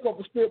 That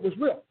takeover spirit was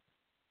real.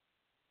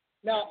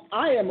 Now,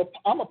 I'm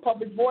a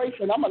public voice,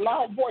 and I'm a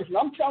loud voice, and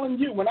I'm telling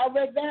you, when I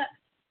read that,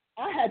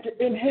 I had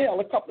to inhale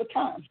a couple of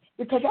times,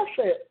 because I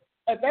said,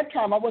 at that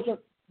time, I wasn't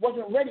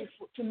ready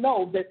to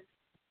know that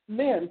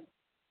men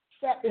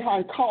sat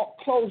behind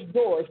closed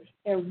doors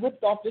and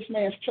ripped off this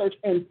man's church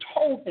and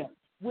told him,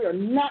 we are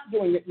not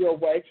doing it your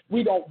way.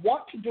 We don't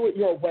want to do it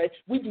your way.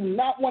 We do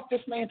not want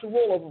this man to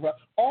rule over us.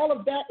 All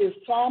of that is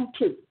Psalm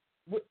 2.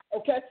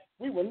 Okay?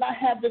 We will not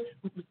have this,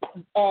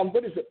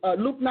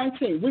 Luke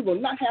 19. We will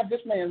not have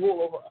this man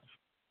rule over us.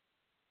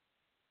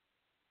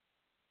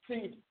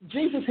 See,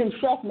 Jesus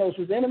himself knows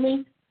his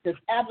enemy, his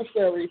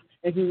adversaries,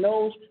 and he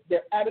knows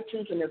their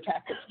attitudes and their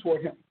tactics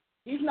toward him.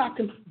 He's not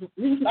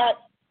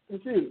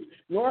confused,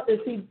 nor is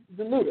he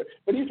deluded.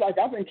 But he's like,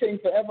 I've been king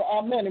forever,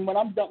 amen. And when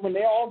I'm done, when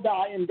they all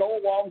die and go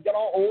along and get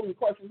all old and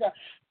questions,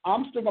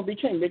 I'm still going to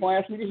be king. They're going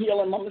to ask me to heal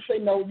them. I'm going to say,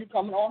 no, you're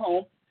coming on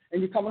home,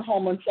 and you're coming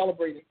home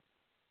uncelebrated.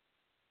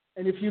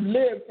 And if you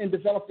live and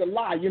develop the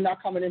lie, you're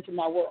not coming into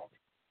my world.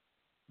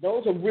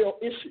 Those are real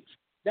issues.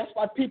 That's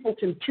why people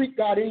can treat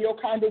God in your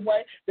kind of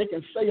way. They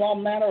can say all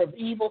manner of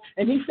evil.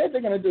 And he said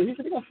they're going to do it. He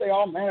said they're going to say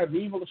all manner of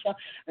evil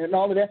and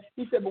all of that.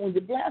 He said, but when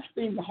you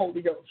blaspheme the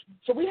Holy Ghost.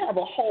 So we have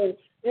a whole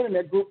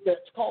internet group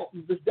that's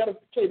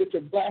dedicated to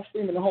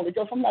blaspheming the Holy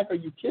Ghost. I'm like, are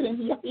you kidding?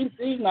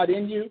 He's not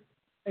in you.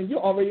 And you're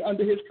already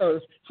under his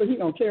curse. So he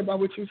don't care about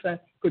what you say.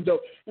 Let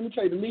me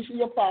tell you, the least of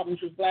your problems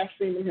is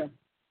blaspheming him.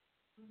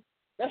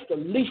 That's the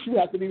least you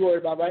have to be worried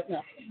about right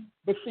now.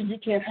 But see, you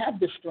can't have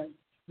this strength.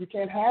 You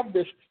can't have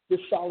this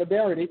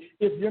solidarity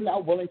if you're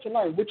not willing to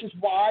learn, which is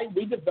why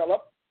we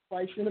developed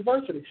Christ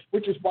University,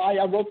 which is why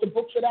I wrote the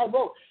books that I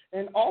wrote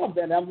and all of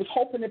that. I was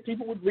hoping that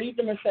people would read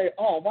them and say,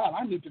 oh, wow,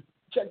 I need to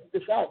check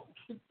this out,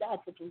 seek God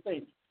for some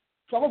things.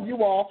 Some of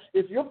you all,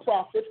 if you're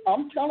prophets,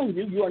 I'm telling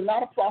you, you are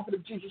not a prophet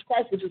of Jesus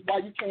Christ, which is why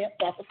you can't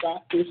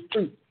prophesy his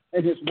truth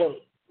and his word.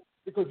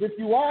 Because if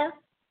you are,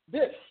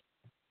 this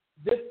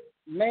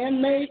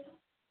man-made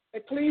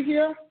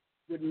ecclesia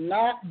would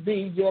not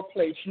be your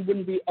place. You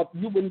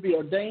wouldn't be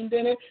ordained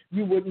in it.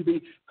 You wouldn't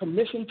be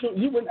commissioned to.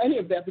 You wouldn't any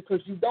of that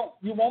because you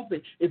won't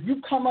be. If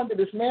you come under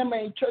this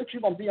man-made church,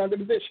 you're gonna be under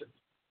the bishop.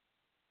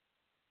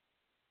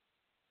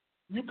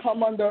 You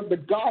come under the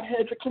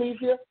Godhead's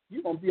ecclesia,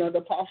 you're gonna be under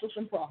apostles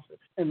and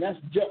prophets, and that's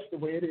just the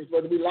way it is.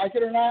 Whether we like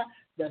it or not,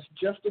 that's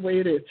just the way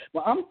it is.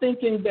 Well, I'm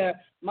thinking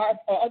that my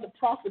other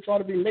prophets ought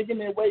to be making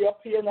their way up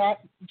here not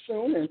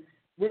soon, and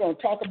we're going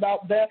to talk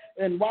about that.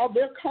 And while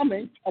they're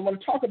coming, I want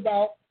to talk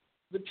about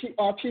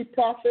our chief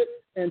prophet,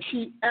 and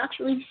she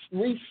actually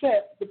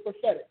reset the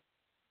prophetic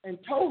and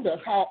told us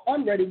how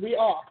unready we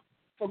are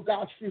for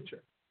God's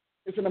future.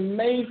 It's an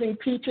amazing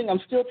teaching.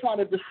 I'm still trying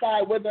to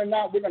decide whether or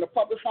not we're going to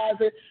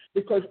publicize it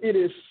because it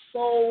is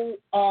so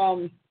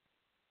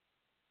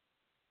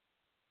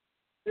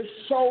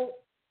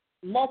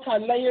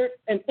multi-layered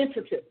and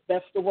intricate.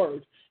 That's the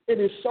word. It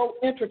is so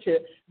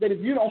intricate that if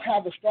you don't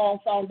have a strong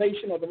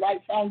foundation or the right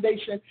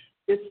foundation,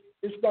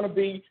 it's going to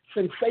be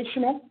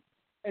sensational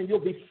and you'll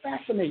be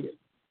fascinated,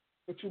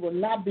 but you will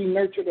not be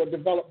nurtured or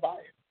developed by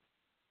it.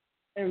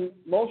 And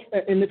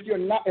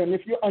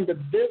if you're under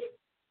this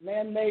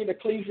man-made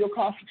ecclesial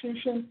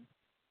constitution,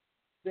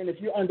 then if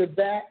you're under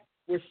that,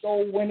 where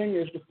soul winning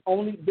is the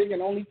only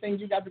thing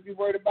you got to be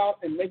worried about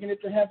and making it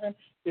to heaven,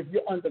 if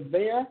you're under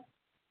there,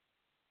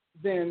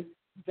 then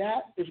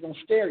that is going to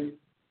scare you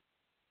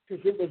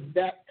because it was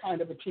that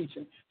kind of a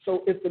teaching.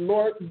 So if the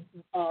Lord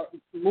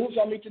moves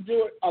on me to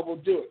do it, I will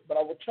do it. But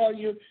I will tell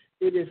you,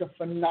 it is a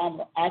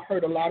phenomenal. I've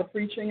heard a lot of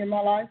preaching in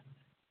my life.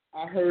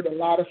 I heard a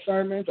lot of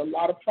sermons, a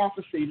lot of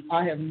prophecies.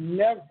 I have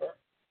never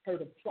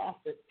heard a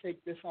prophet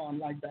take this on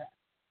like that.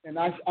 And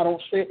I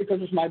don't say it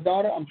because it's my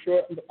daughter. I'm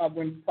sure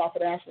when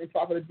Prophet Ashley and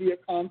Prophet Adia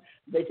come,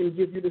 they can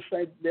give you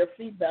their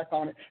feedback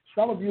on it.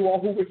 Some of you all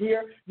who were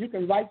here, you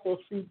can write those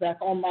feedback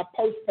on my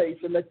post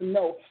page and let them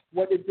know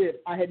what it did.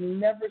 I had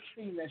never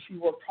seen that. She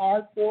worked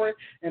hard for it,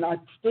 and I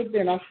stood there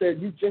and I said,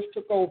 you just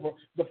took over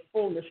the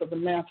fullness of the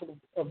mantle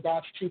of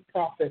God's chief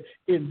prophet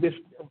in this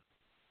group.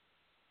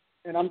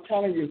 And I'm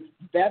telling you,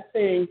 that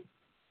thing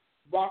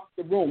rocked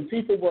the room.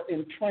 People were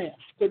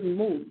entranced, couldn't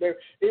move.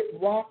 It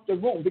rocked the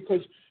room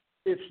because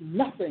it's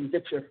nothing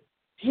that you're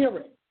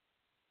hearing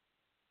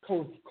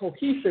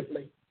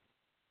cohesively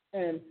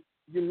and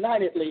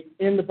unitedly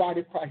in the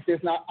body of Christ.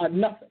 There's not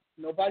nothing.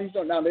 Nobody's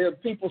done. Now, there are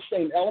people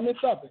saying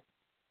elements of it,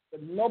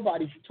 but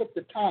nobody took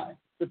the time,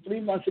 the 3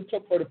 months it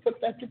took for her to put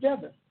that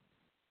together,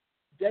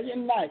 day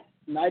and night,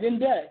 night and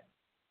day,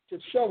 to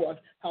show us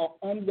how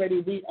unready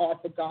we are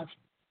for God's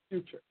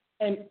future.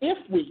 And if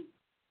we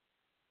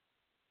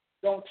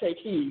don't take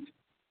heed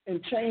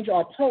and change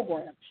our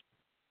programs,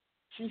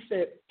 she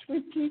said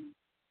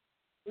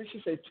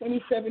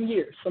 27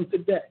 years from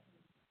today,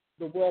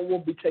 the world will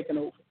be taken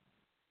over.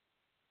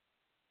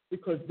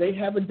 Because they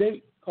have a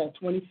date called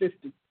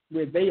 2050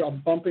 where they are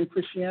bumping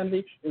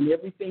Christianity and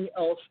everything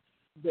else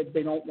that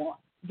they don't want.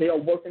 They are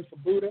working for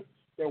Buddha.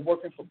 They're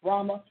working for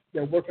Brahma.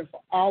 They're working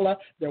for Allah.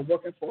 They're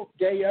working for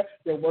Gaia.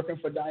 They're working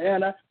for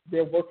Diana.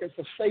 They're working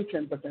for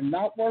Satan, but they're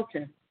not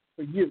working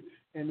for you.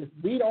 And if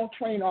we don't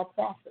train our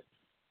prophets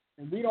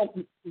and we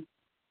don't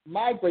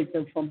migrate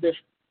them from this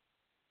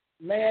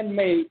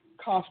man-made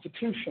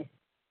constitution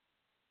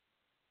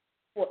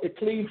for the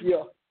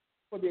ecclesia,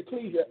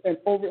 and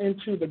over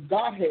into the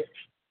Godhead's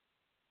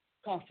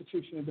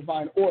constitution and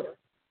divine order.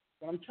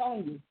 But I'm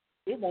telling you,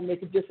 it won't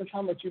make a difference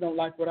how much you don't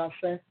like what I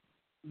say.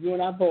 You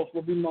and I both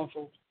will be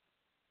muzzled.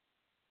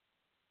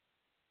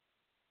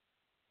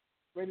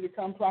 Ready to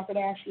come, Prophet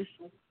Ashley?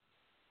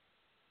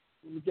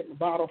 Let me get my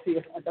bottle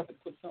here. I got to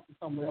put something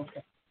somewhere.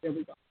 Okay, there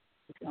we go.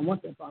 Okay, I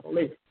want that bottle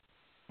later.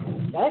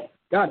 Okay,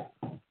 got it.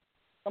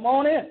 Come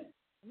on in.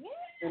 Yeah.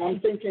 And I'm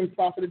thinking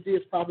Prophet Adia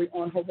is probably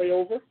on her way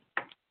over.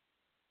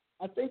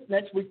 I think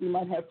next week we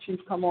might have Chief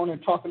come on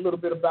and talk a little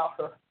bit about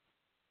her.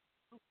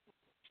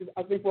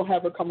 I think we'll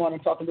have her come on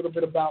and talk a little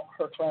bit about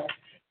her class.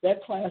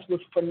 That class was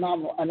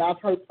phenomenal, and I've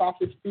heard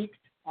prophets speak.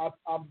 I've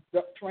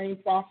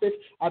trained prophets.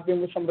 I've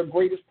been with some of the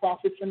greatest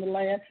prophets in the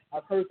land.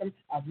 I've heard them.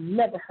 I've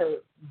never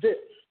heard this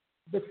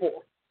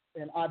before,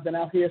 and I've been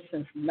out here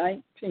since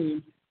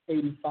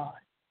 1985.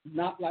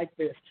 Not like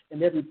this.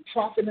 And every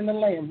prophet in the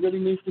land really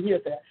needs to hear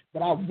that.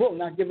 But I will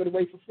not give it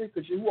away for free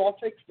because you all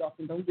take stuff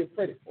and don't get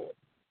credit for it.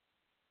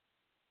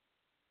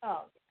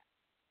 Oh,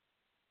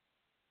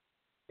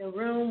 the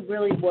room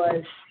really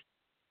was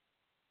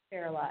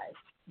paralyzed.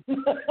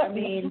 I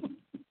mean,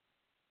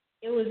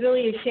 it was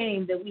really a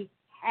shame that we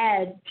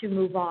had to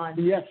move on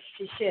to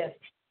shift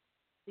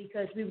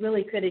because we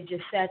really could have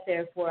just sat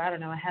there for, I don't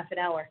know, a half an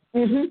hour,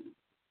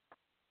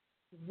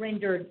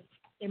 rendered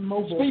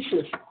immobile.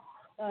 Speechless.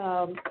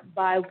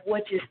 By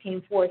what just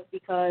came forth,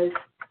 because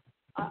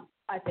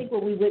I think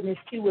what we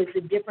witnessed too was the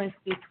difference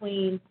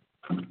between,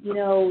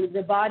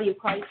 the body of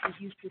Christ is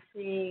used to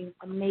seeing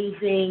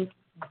amazing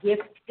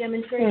gift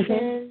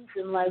demonstrations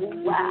and like,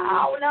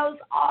 wow, that was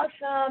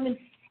awesome, and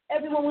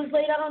everyone was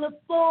laid out on the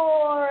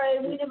floor,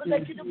 and we never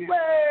lectured the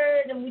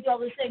word, and we did all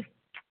these things,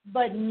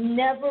 but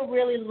never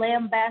really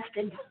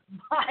lambasted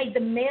by the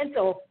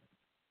mantle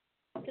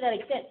to that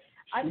extent.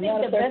 I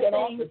think the best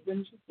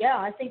thing,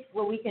 I think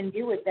what we can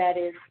do with that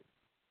is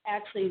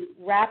actually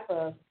wrap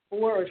a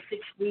 4 or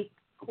 6 week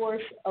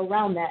course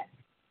around that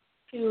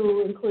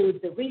to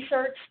include the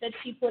research that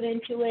she put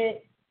into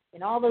it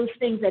and all those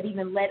things that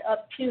even led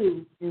up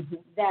to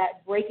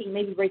that breaking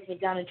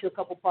it down into a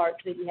couple parts,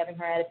 maybe having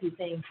her add a few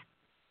things.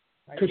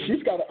 Because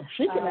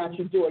she can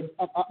actually do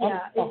a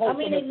whole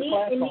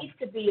it needs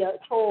to be a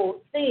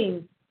whole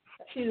thing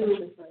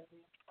to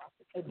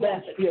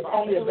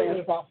only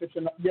advanced prophets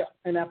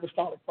and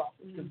apostolic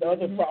prophets. Because the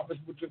other prophets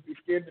would just be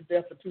scared to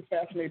death or too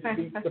fascinated to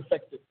be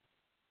defected.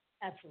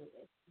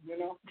 Absolutely. You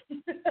know?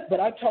 But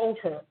I told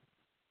her,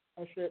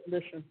 I said,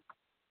 listen,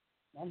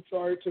 I'm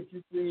sorry it took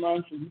you 3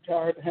 months and you're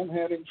tired and haven't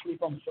had any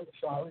sleep. I'm so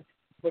sorry.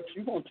 But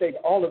you're going to take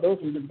all of those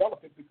and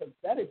develop it because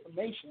that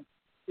information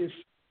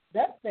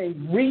that thing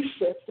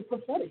resets the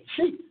prophetic.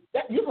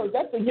 You heard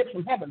that thing hit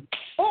from heaven.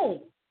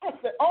 Boom. I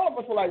said, all of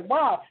us were like,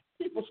 wow.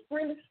 People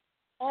screaming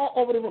all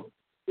over the room.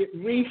 It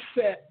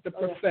reset the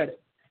prophetic.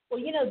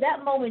 Well,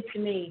 that moment to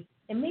me,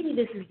 and maybe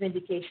this is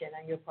vindication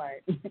on your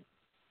part,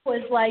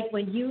 was like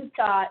when you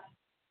taught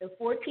the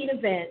 14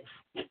 events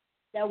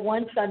that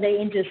one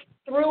Sunday and just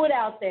threw it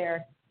out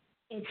there,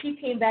 and she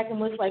came back and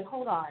was like,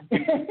 hold on,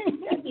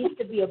 that needs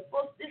to be a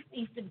book, this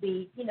needs to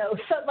be,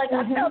 so like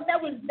I felt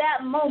that was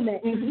that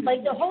moment.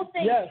 Like the whole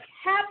thing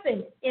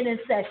happened in a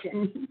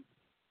session.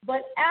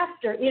 But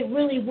after, it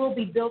really will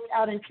be built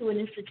out into an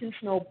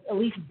institutional, at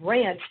least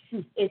branch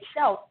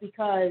itself,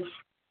 because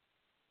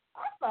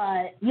I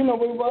thought,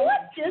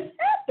 what just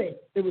happened?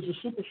 It was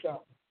a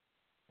supercell.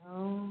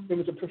 Oh. It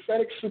was a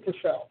prophetic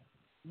supercell.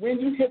 When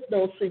you hit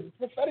those things,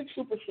 prophetic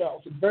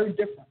supercells are very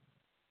different.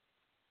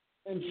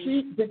 And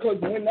because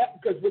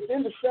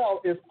within the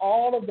cell is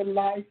all of the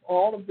life,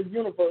 all of the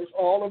universe,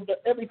 all of the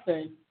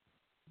everything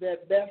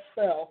that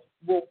cell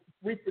will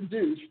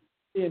reproduce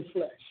in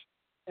flesh.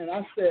 And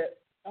I said,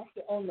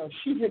 oh no,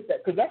 she hit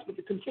that, because that's what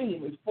the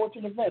continuum is,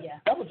 14 events. Yeah.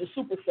 That was a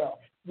supercell.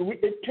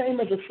 It came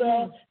as a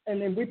cell,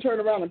 and then we turned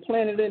around and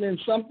planted it in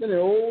something, and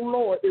oh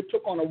Lord, it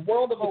took on a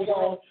world of its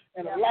own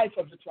and a life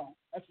of its own.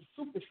 That's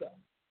a supercell.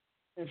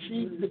 And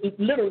she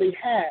literally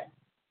had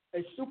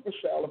a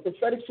supercell, a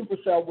prophetic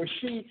supercell, where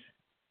she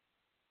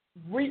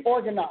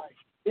reorganized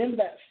in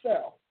that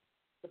cell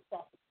the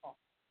prophet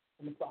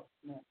and the prophet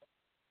mantle.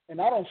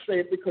 And I don't say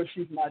it because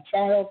she's my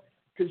child,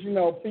 because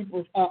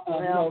people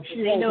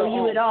she they know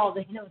you at all.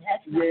 They know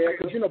that's not true.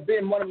 Because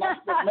being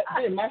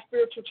my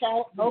spiritual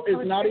child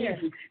is not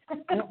easy.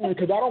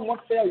 Because I don't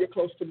want failure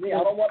close to me.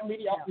 I don't want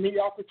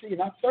mediocrity,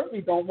 and I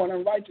certainly don't want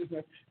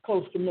unrighteousness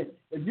close to me.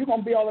 If you're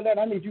gonna be all of that,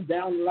 I need you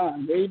down the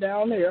line, way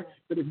down there.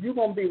 But if you're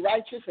gonna be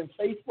righteous and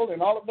faithful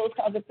and all of those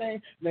kinds of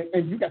things,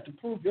 and you got to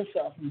prove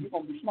yourself, and you're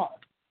gonna be smart.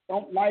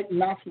 Don't like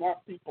not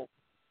smart people.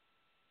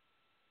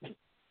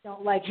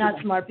 Don't like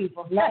not smart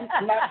people. Not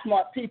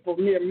smart people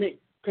near me.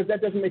 Because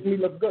that doesn't make me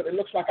look good. It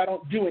looks like I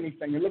don't do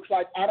anything. It looks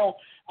like I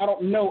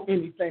don't know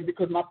anything,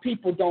 because my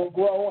people don't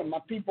grow, and my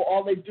people,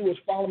 all they do is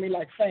follow me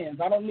like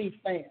fans. I don't need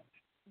fans.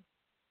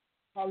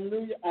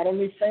 Hallelujah. I don't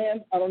need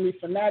fans. I don't need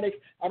fanatics.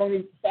 I don't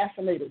need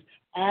fascinators.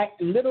 I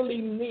literally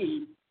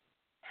need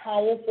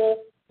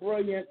powerful,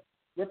 brilliant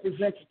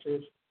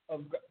representatives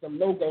of the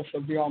logos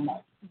of the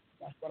Almighty.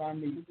 That's what I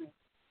need.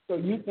 So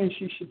you think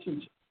she should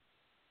teach it?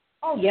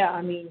 Oh, yeah.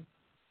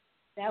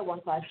 That one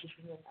class is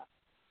enough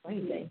for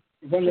anything.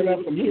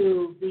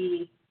 To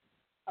be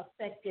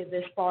effective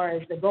as far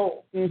as the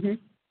goal. Mm-hmm.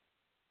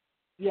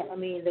 Yeah.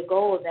 The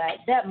goal of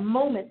that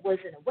moment was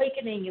an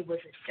awakening. It was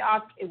a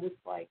shock. It was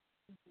like,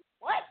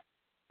 what?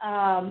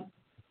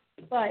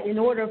 But in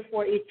order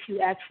for it to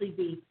actually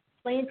be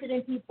planted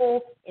in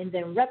people and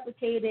then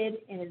replicated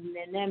and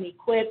then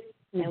equipped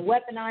and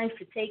weaponized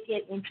to take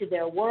it into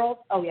their world,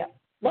 oh, yeah.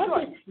 Well,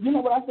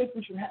 what I think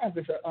we should have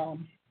is a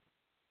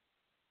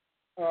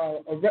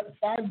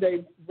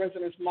 5-day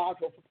residence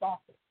module for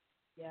prophets.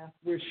 Yeah.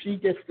 Where she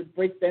gets to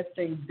break that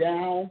thing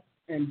down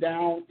and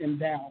down and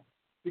down,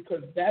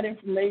 because that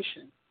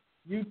information,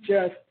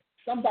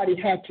 somebody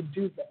had to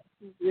do that,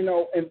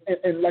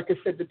 and like I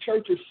said, the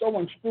church is so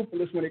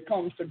unscrupulous when it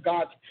comes to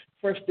God's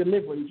fresh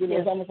deliveries.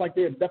 It's almost like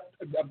they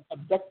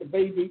abduct the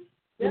baby,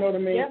 you know what I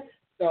mean,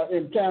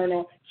 and carrying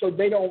on. So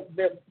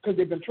because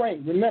they've been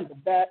trained. Remember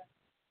that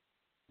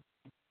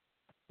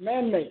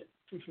man-made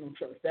institutional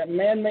church, that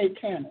man-made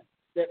canon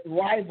that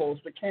rivals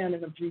the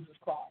canon of Jesus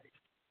Christ.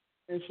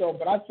 And so,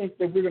 but I think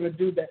that we're going to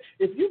do that.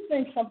 If you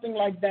think something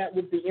like that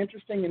would be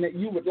interesting and that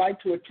you would like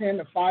to attend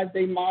a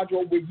 5-day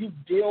module where you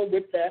deal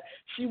with that,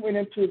 she went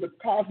into the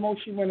cosmos,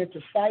 she went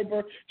into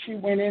cyber, she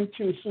went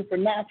into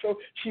supernatural,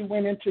 she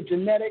went into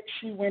genetics,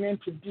 she went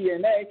into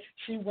DNA,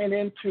 she went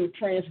into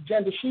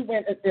transgender, she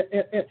went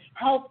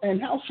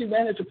how she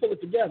managed to pull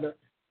it together,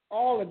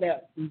 all of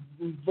that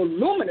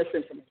voluminous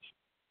information.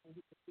 And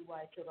you can see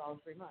why it took all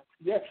 3 months.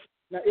 Yes.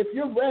 Now, if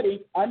you're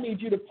ready, I need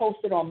you to post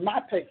it on my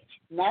page,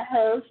 not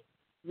hers,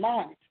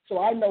 mine, so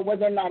I know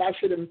whether or not I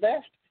should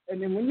invest.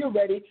 And then when you're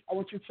ready, I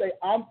want you to say,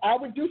 I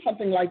would do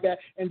something like that,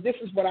 and this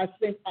is what I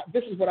think,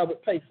 this is what I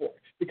would pay for it,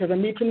 because I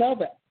need to know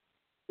that.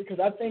 Because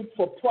I think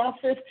for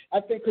prophets,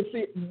 because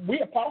see, we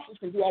apostles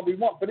can do all we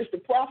want, but it's the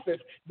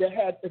prophets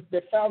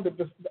that founded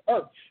the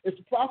earth. It's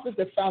the prophets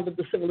that founded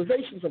the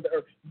civilizations of the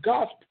earth.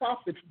 God's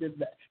prophets did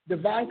that.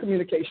 Divine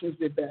communications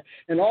did that.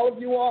 And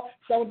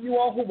some of you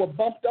all who were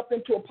bumped up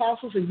into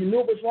apostles and you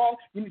knew it was wrong,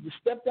 you need to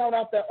step down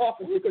out that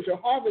office because your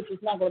harvest is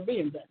not going to be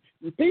in that.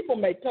 And people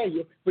may pay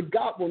you, but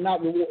God will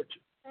not reward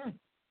you.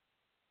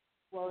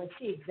 Well, and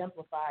she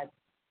exemplified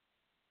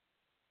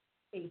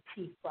a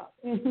chief prophet.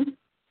 Mm-hmm.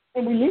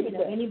 And we need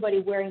anybody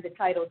wearing the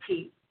title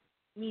chief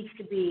needs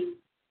to be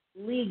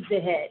leagues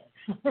ahead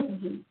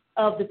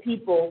of the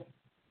people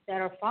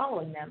that are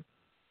following them.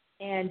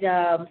 And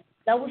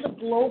that was a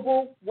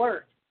global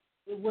word.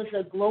 It was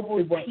a global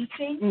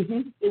teaching.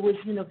 Mm-hmm. It was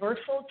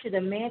universal to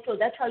the mantle.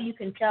 That's how you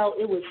can tell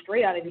it was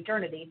straight out of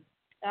eternity.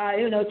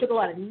 It took a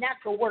lot of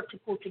natural work to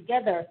pull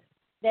together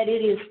that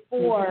it is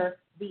for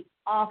the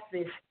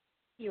office,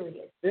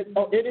 period. It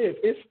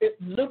is.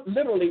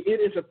 Literally,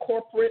 it is a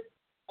corporate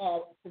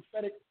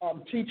prophetic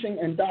teaching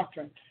and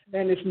doctrine.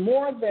 And it's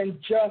more than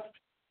just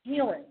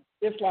hearing.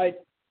 It's like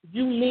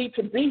you need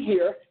to be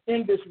here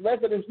in this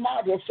residence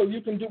module so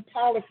you can do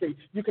policy.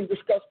 You can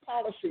discuss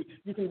policy.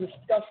 You can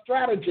discuss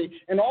strategy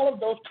and all of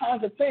those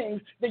kinds of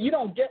things that you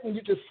don't get when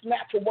you just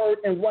snatch a word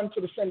and run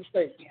to the center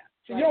stage. Yeah.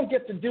 So you don't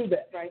get to do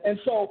that. Right. And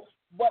so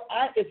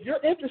if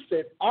you're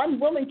interested, I'm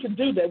willing to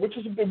do that, which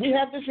is we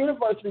have this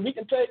university. We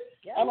can take,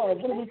 I don't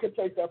know, what we could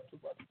take up to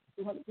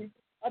 200 people?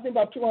 I think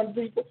about 200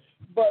 people,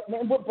 but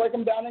we'll break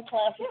them down in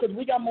classes because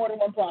we got more than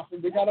one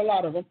prophet. We got a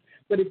lot of them.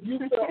 But if you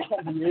feel,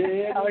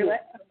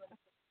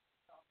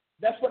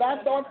 that's what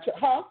I thought,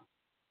 huh?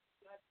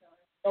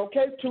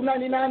 Okay,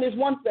 $299 is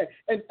one thing.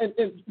 And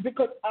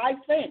because I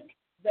think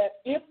that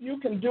if you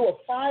can do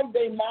a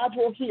 5-day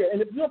module here,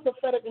 and if you're a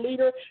prophetic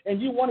leader and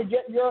you want to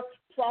get your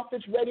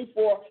prophets ready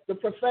for the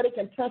prophetic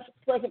and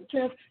present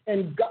tense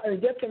and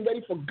get them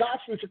ready for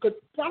God's future, because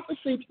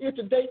prophecy here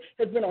today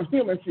has been on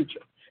human future.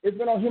 It's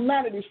been on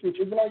humanity's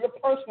future. It's been on your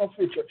personal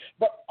future.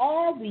 But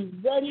are we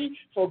ready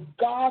for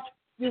God's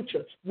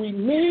future? We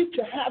need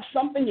to have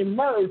something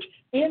emerge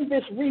in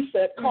this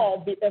reset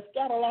called the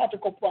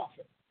eschatological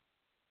prophet.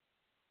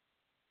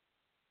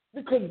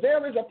 Because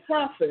there is a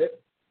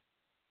prophet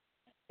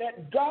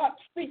that God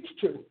speaks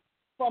to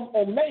from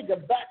Omega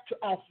back to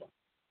Alpha.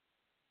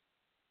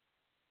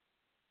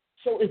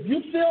 So if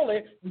you feel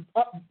it,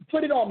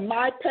 put it on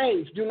my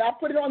page. Do not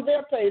put it on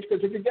their page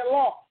because it could get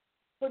lost.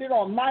 Put it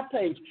on my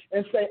page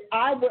and say,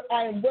 I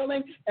am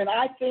willing, and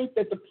I think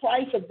that the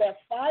price of that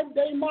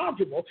 5-day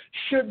module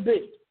should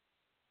be.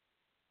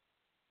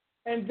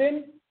 And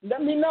then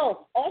let me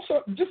know.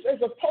 Also, just as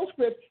a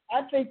postscript,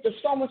 I think the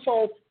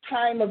so-and-so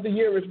time of the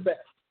year is best.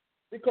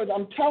 Because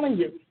I'm telling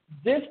you,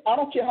 I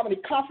don't care how many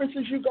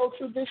conferences you go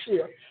to this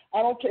year.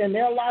 I don't care, and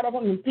there are a lot of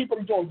them, and people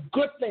are doing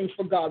good things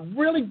for God,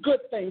 really good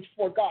things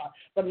for God.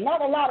 But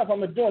not a lot of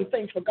them are doing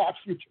things for God's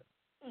future.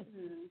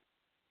 Mm-hmm.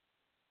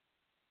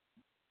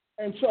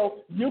 And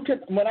so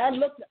when I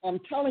look, I'm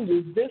telling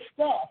you, this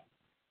stuff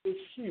is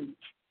huge.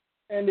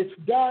 And it's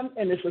done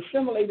and it's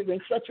assimilated in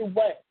such a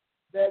way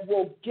that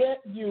will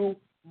get you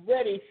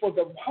ready for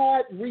the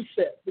hard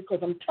reset. Because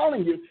I'm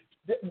telling you,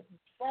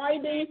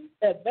 Friday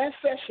at that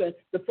session,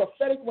 the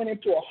prophetic went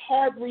into a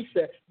hard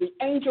reset. The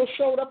angel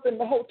showed up in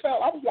the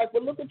hotel. I was like,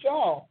 well, look at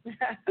y'all.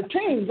 The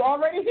team's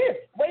already here,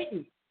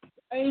 waiting.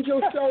 The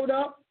angel showed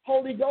up.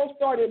 Holy Ghost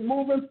started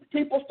moving.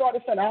 People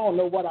started saying, I don't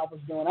know what I was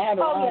doing. That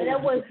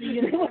was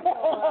the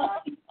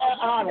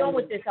I'm done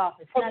with this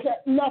office. Okay,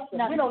 nothing.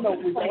 We don't know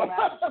what we're doing.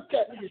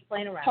 Okay. We're just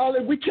playing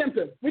around. We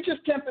temping. We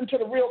just temping till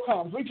the real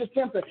comes. We just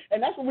temping.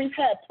 And that's what we've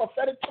had,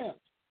 prophetic temps.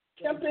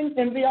 Temping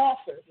in the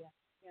office.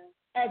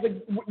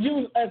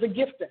 Used as a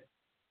gifting.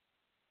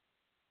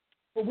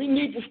 But we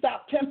need to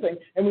stop temping,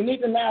 and we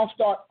need to now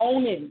start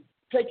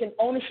taking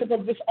ownership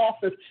of this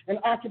office and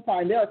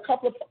occupying. There are a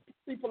couple of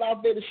people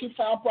out there, the she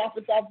found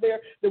prophets out there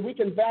that we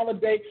can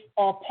validate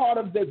are part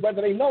of this,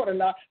 whether they know it or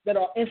not, that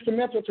are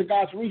instrumental to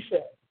God's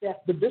reset. Yeah.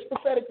 But this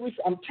prophetic reset,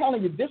 I'm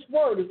telling you, this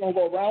word is going to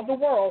go around the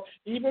world,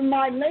 even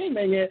my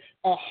naming it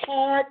a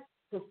hard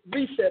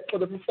reset for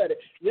the prophetic.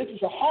 This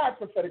is a hard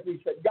prophetic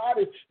reset. God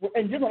is,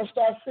 and you're going to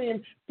start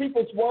seeing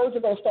people's words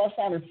are going to start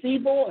sounding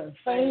feeble and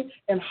faint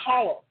and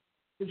hollow.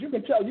 Because you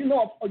can tell, you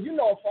know a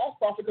false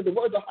prophet because the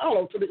words are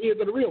hollow to the ears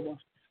of the real ones.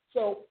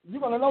 So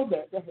you're going to know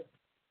that. Go ahead.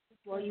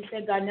 Well, you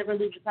said God never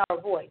leaves the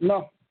power void.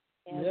 No.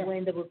 And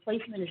when the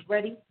replacement is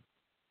ready,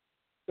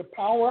 the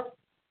power,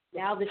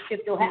 now the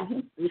shift will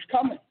happen. It's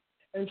coming.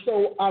 And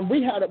so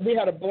we had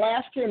a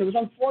blast here, and it was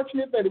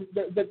unfortunate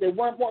that there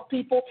weren't more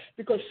people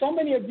because so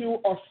many of you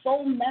are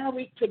so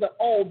married to the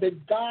old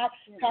that God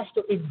has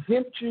to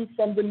exempt you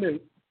from the new.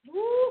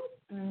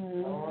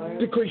 Mm-hmm.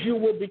 Because you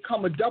will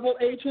become a double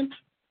agent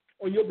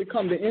or you'll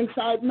become the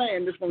inside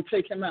man that's going to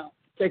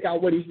take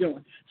out what he's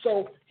doing.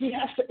 So he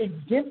has to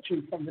exempt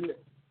you from the new.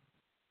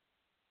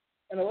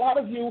 And a lot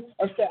of you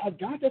are saying,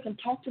 God doesn't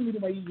talk to me the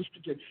way he used to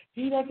do.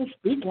 He doesn't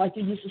speak like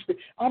he used to speak.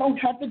 I don't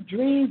have the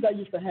dreams I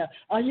used to have.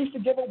 I used to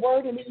give a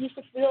word and it used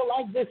to feel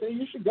like this, and it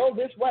used to go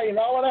this way and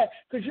all of that,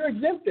 because you're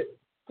exempted.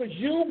 Because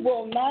you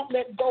will not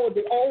let go of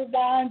the old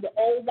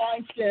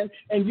wineskin,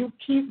 and you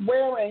keep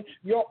wearing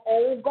your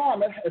old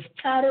garment as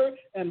tattered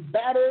and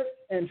battered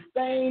and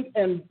stained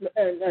and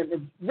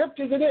ripped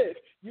as it is.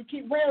 You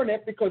keep wearing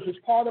it because it's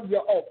part of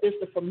your old. It's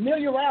the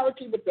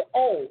familiarity with the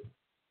old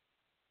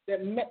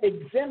that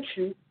exempts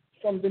you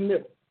from the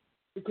new.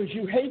 Because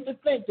you hate to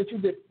think that you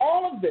did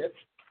all of this,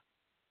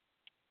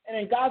 and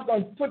then God's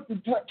going to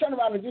turn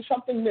around and do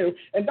something new.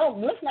 And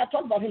let's not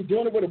talk about him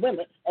doing it with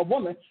a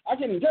woman. I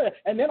can't even tell you.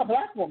 And then a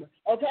black woman,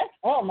 okay?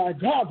 Oh, my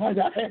God, I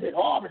can't be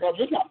hard because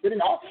it's not fitting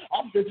our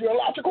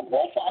physiological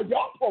profile.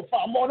 Your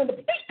profile more than the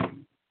people.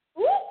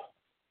 Woo!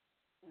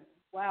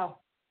 Wow.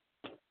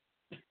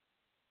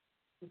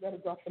 You better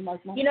drop the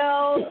mic, Mom. You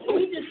know,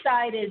 we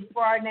decided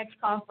for our next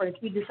conference,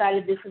 we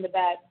decided this in the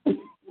back.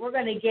 We're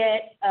going to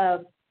get a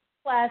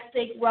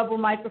plastic rubber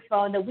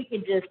microphone that we can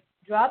just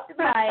drop the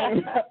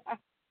mic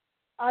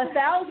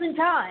 1,000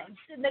 times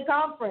in the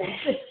conference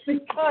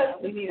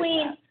because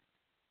between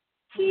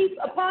Chief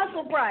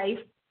Apostle Bryce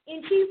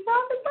and Chief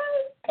Prophet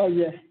Bryce. Oh,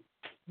 yeah.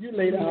 You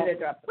laid out.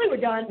 We were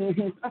done. We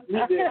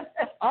did.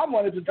 I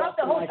wanted to drop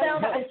the whole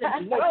sound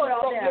and throw it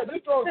all down. Yeah,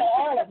 this throws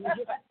all of them.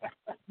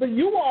 But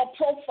you all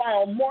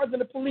profile more than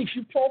the police.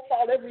 You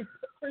profile every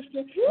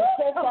Christian. You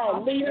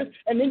profile leaders,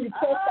 and then you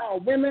profile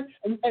women.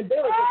 And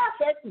there is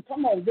a segment.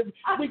 Come on,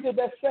 we did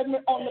that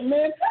segment on the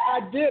men.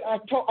 I did. I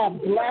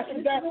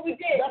blasted that. We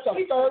did. That's a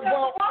third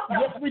world.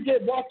 Yes, we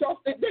did. Walked off.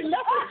 They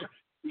left us.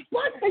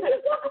 What? They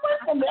just walk away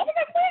from me.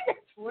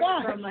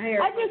 Why?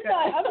 I just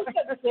thought I'm just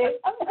going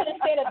to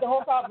stand up the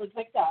whole conference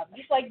next time,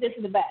 just like this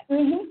in the back.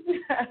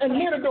 And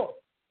near the door.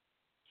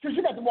 Because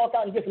you got to walk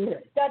out and get some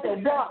hair. Got to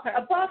walk.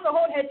 Apostle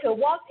Holt had to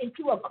walk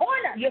into a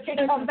corner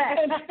and come back.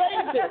 And stay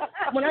there.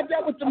 When I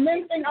dealt with the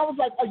men thing, I was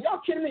like, are y'all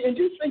kidding me? And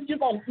you think you're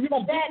going to beat me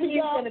down? That is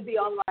going to be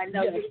online,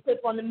 though. Just clip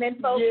on the men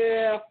folks.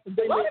 Yeah.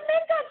 A lot of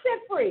men got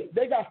set free.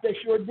 They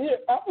sure did.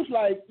 I was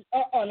like,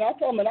 and I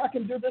told them that I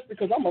can do this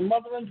because I'm a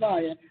mother in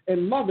Zion,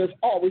 and mothers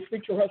always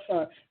speak to her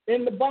son.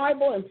 In the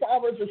Bible, in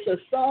Proverbs, it says,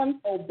 son,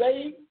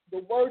 obey the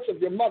words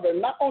of your mother.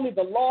 Not only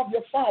the law of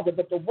your father,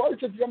 but the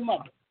words of your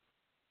mother.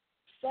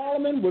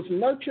 Solomon was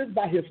nurtured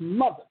by his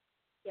mother.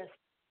 Yes.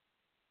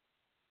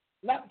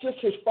 Not just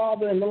his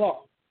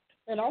father-in-law.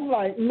 And I'm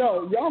like,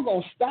 no, y'all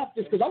going to stop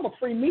this because I'm going to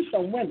free me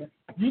some women.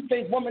 You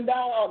think woman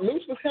down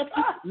loose with him?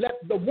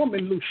 Let the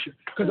woman loose you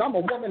because I'm a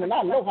woman and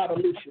I know how to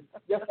loose you.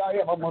 Yes, I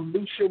am. I'm going to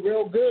loose you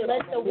real good.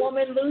 Let the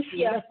woman loose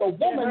you. Let the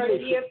woman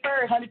loose you.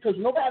 Honey, because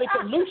nobody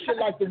can loose you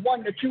like the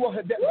one that you are,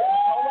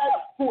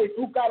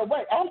 who got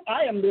away.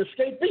 I am the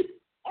escapee.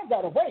 I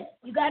got away.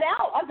 You got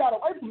out. I got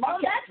away from my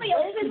captain.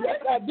 Yes,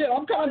 I did.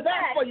 I'm coming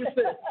back for you,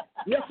 sis.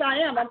 Yes, I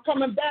am. I'm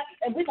coming back,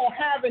 and we're going to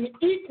have an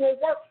equal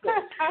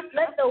workforce.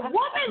 Let the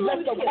woman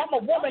loose you. I'm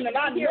a woman, and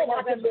I know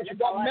I can lose you.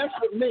 Don't mess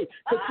with me.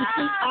 Because, you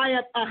see,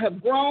 I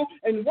have grown.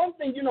 And one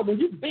thing, you know, when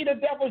you beat a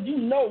devil, you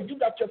know you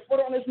got your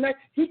foot on his neck.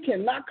 He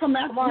cannot come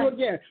after you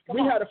again.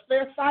 We had a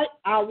fair fight.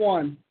 I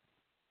won.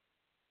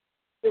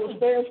 It was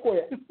fair and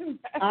square.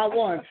 I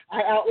won.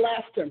 I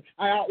outlast him.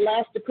 I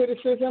outlast the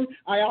criticism.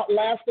 I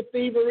outlast the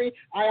thievery.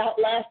 I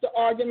outlast the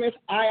arguments.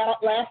 I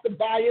outlast the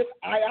bias.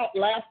 I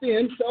outlast the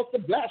insults, the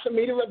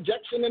blasphemy, the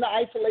rejection, and the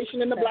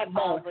isolation, and the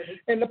blackball,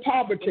 and the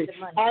poverty.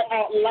 I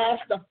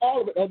outlast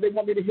all of it. Oh, they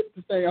want me to hit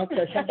the thing.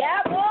 Okay.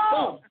 Yeah,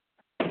 boom.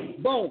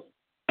 Boom.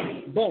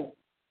 Boom.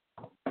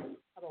 How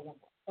about one more?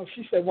 Oh,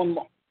 she said one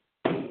more.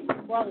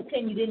 Well, the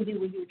 10 you didn't do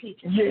when you were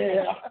teaching.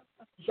 Yeah.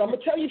 So I'm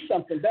gonna tell you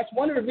something. That's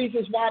one of the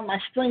reasons why my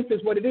strength is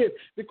what it is.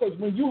 Because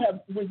when you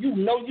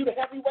know you the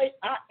heavyweight,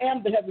 I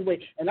am the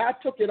heavyweight, and I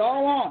took it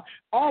all on,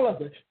 all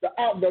of it. The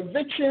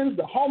evictions,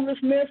 the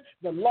homelessness,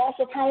 the loss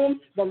of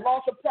homes, the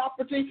loss of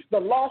property, the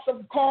loss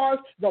of cars,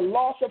 the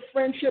loss of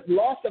friendship,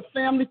 loss of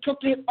family.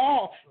 Took it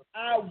all.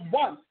 I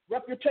won.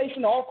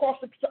 Reputation all across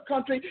the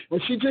country. When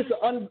she just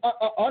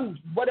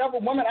whatever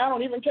woman, I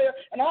don't even care.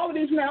 And all of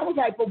these men, I was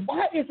like, but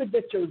why is it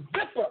that your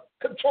zipper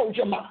controls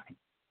your mind?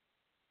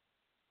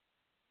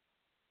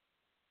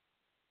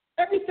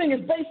 Everything is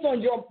based on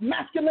your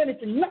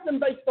masculinity, nothing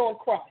based on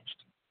Christ.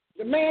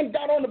 The man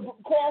got on the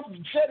cross,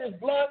 shed his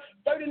blood,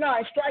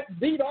 39 strikes,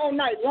 beat all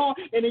night long,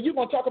 and then you're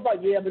going to talk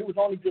about, yeah, but it was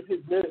only just his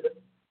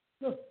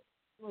blood.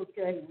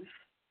 Okay.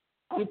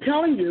 I'm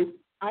telling you,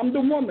 I'm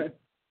the woman,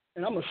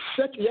 and I'm a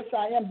set. Yes,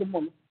 I am the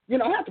woman. You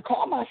know, I have to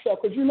call myself,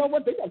 because you know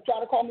what? They're going to try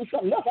to call me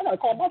something else. I got to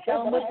call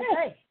myself.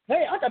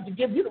 Hey, I got to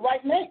give you the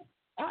right name.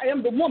 I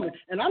am the woman,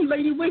 and I'm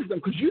Lady Wisdom,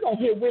 because you don't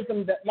hear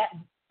wisdom that not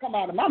come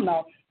out of my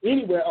mouth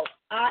anywhere else.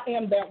 I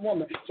am that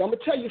woman. So I'm going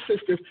to tell you,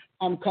 sisters,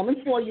 I'm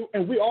coming for you,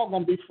 and we're all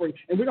going to be free.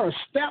 And we're going to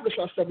establish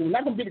ourselves. We're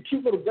not going to be the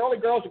cute little girly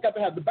girls that got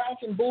to have the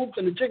bouncing boobs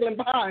and the jiggling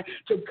behind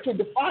to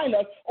define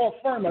us or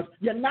affirm us.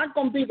 You're not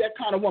going to be that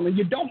kind of woman.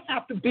 You don't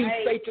have to be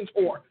Satan's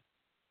whore.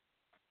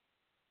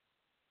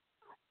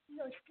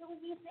 You're still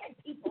being dead,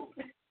 people.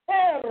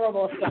 PPI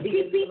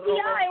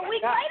a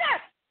week later.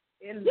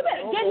 You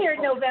better get here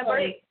in November.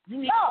 You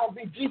need to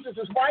be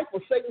Jesus' wife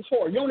or Satan's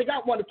whore. You only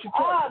got one of two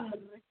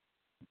choices.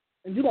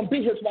 And you're going to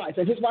be his wife,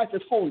 and his wife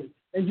is holy.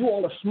 And you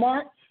all are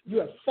smart, You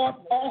have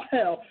fought all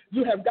hell.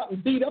 You have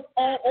gotten beat up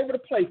all over the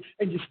place,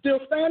 and you still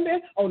stand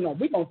there? Oh, no,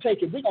 we're going to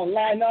take it. We're going to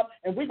line up,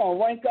 and we're going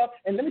to rank up.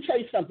 And let me tell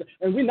you something.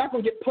 And we're not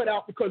going to get put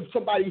out because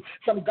some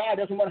guy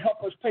doesn't want to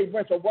help us pay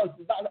rent or what.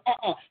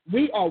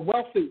 We are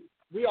wealthy.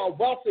 We are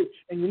wealthy.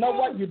 And you know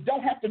what? You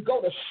don't have to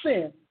go to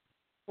sin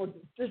for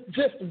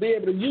just to be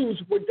able to use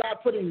what God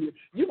put in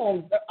you.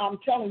 I'm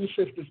telling you,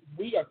 sisters,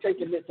 we are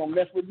taking it. Don't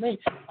mess with me.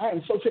 I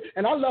am so sick.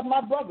 And I love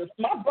my brothers.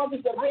 My brothers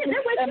that are with me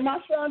and my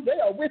son,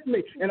 they are with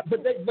me.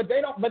 But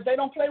they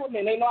don't play with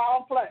me. They know I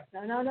don't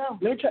play. No.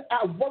 Let me tell you,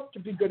 I work to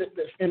be good at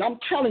this. And I'm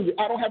telling you,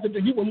 I don't have to do.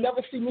 You will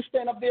never see me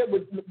stand up there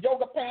with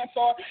yoga pants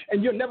on,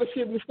 and you'll never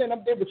see me stand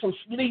up there with some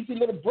sleazy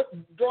little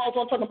drawers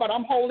on talking about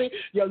I'm holy.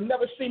 You'll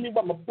never see me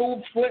with my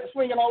boobs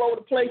swinging all over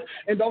the place.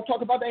 And don't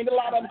talk about there ain't a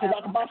lot of them because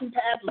I can buy some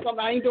pads or something.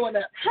 I ain't doing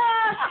that.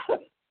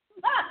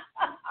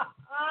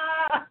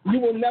 You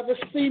will never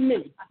see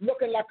me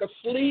looking like a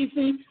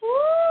sleazy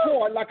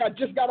whore, like I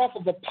just got off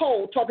of a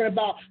pole talking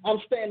about I'm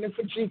standing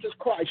for Jesus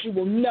Christ. You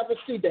will never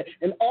see that.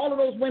 And all of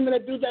those women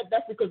that do that,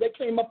 that's because they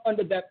came up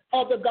under that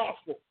other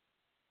gospel,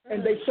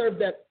 and they serve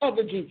that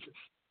other Jesus.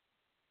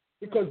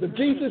 Because the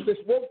Jesus that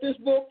wrote this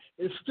book,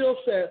 it still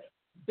says,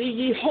 be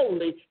ye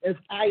holy as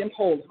I am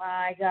holy.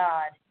 My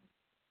God.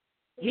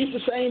 He's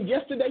the same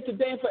yesterday,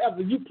 today, and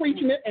forever. You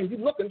preaching it, and you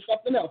looking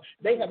something else.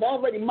 They have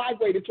already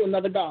migrated to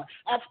another God.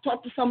 I've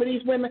talked to some of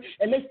these women,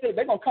 and they said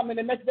they're going to come in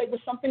the next day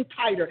with something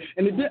tighter.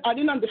 And I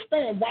didn't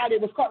understand why they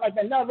was caught like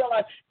that. Now I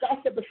realize God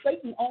said, but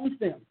Satan owns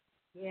them.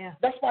 Yeah.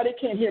 That's why they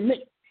can't hear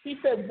me. He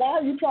said, why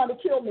are you trying to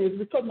kill me? It's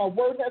because my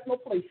word has no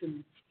place in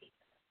me.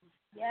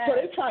 Yes. So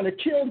they're trying to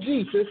kill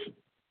Jesus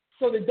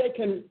so that they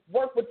can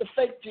work with the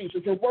fake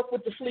Jesus and work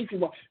with the sleepy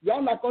one.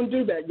 Y'all not going to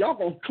do that. Y'all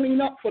going to clean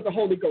up for the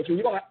Holy Ghost, and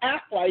you're going to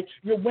act like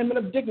you're women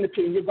of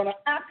dignity, and you're going to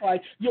act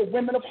like you're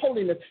women of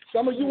holiness.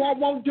 Some of you all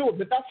won't do it,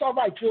 but that's all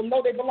right. You'll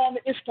know they belong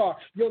to Ishtar.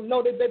 You'll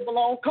know that they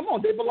belong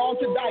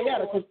to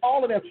Diana, because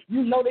all of them,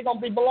 you know they're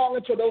going to be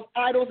belonging to those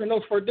idols and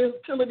those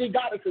fertility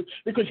goddesses,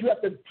 because you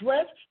have to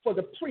dress for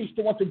the priest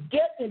to want to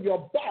get in your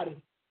body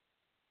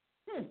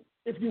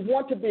if you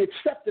want to be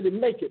accepted and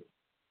make it.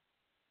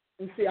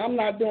 And see, I'm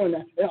not doing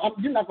that.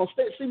 You're not going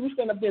to see me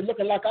stand up there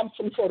looking like I'm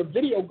some sort of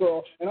video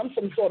girl and I'm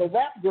some sort of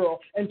rap girl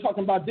and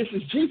talking about this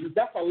is Jesus.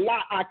 That's a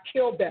lie. I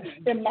killed that.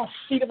 In my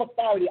seat of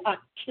authority, I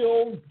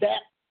killed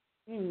that.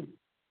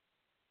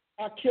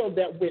 I killed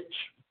that witch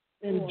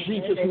in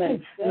Jesus'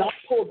 name. And I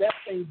pulled that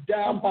thing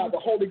down by the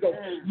Holy Ghost.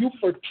 You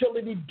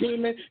fertility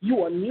demon, you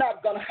are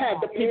not going to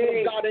have the people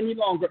of God any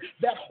longer.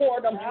 That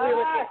whoredom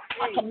spirit,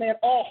 I command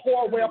all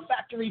whoreware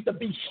factories to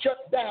be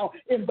shut down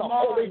in the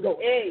Holy Ghost.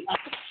 I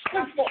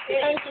speak for the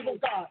angels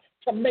of God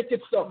to make it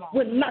so.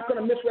 We're not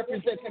going to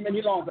misrepresent him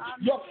any longer.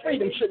 Your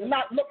freedom should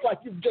not look like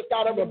you've just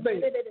got out of a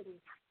bed.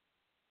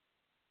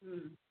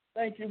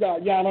 Thank you,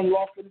 God. Yeah, I'm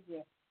lost it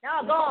again.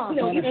 No, go on.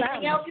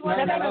 Anything else you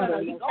want to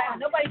say? Go on.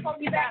 Nobody's supposed to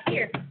be back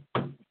here.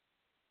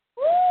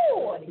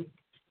 Woo!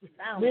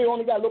 We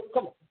only got to look.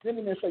 Come on. Let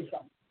me say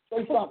something.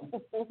 Say something.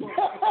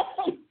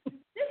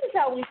 This is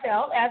how we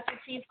felt after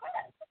Chief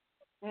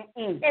Class.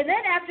 And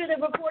then after the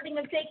reporting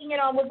of taking it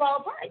on with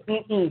Paula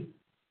Price.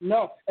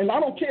 No, and I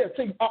don't care.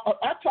 See,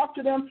 I talked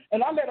to them,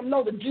 and I let them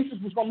know that Jesus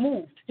was going to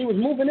move. He was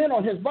moving in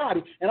on his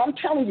body, and I'm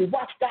telling you,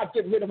 watch God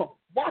get rid of him.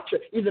 Watch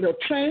it. Either they'll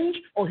change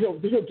or he'll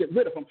get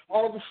rid of them.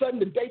 All of a sudden,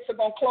 the gates are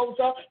going to close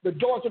up, the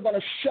doors are going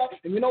to shut,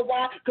 and you know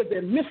why? Because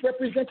they're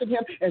misrepresenting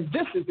him, and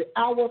this is the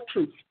hour of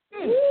truth.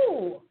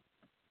 Ooh.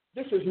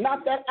 This is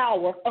not that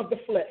hour of the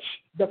flesh.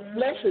 The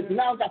flesh has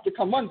now got to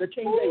come under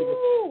King David.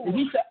 And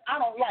he said, I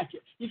don't like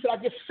it. He said, I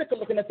get sick of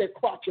looking at their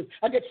crotches.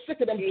 I get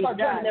sick of them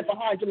running there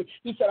behind me.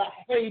 He said, I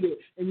hate it.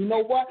 And you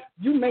know what?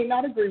 You may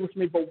not agree with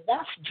me, but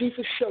watch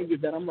Jesus show you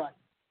that I'm right.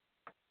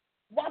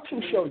 Watch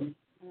him show you.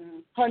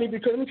 Honey,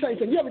 because let me tell you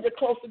something. You ever get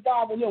close to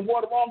God when you're in the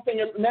wrong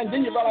thing, and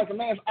then you realize a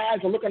man's eyes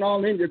are looking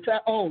all in your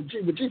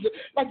with Jesus,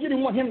 like you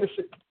didn't want him to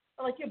see.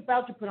 Like you're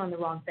about to put on the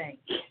wrong thing.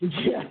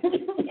 Yeah.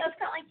 It's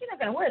kind of like, you're not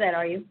going to wear that,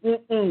 are you?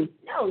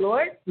 No,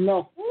 Lord.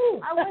 No.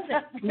 I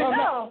wasn't.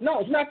 No,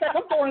 it's not that.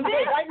 I'm throwing it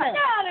right now.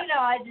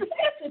 No. I just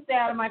took this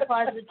out of my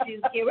closet to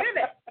get rid of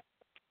it.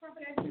 What's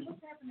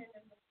happening?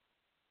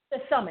 The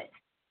summit.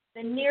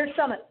 The near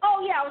summit.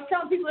 Oh, yeah, I was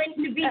telling people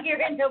they need to be here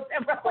in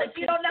November. Like,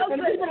 you don't know.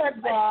 And people are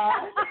like, wow.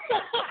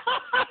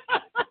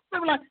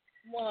 People are like,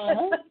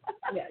 wow.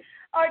 Yes.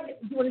 All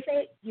right, do you want to say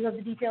it? Do you have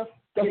the details?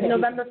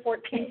 November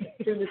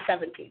 14th through the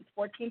 17th.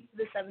 14th to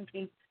the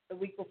 17th, the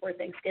week before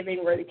Thanksgiving.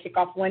 We're going to kick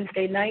off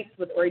Wednesday night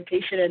with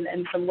orientation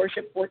and some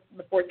worship for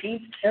the 14th.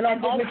 And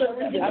also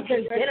the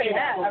dignitaries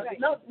dinner.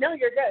 No,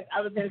 you're good.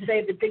 I was going to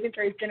say the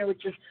dignitaries dinner,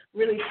 which is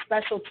really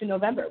special to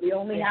November. We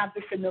only have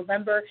this in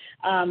November,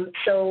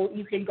 so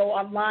you can go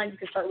online. You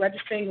can start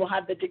registering. We'll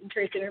have the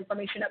dignitaries dinner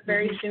information up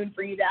very soon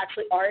for you to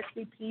actually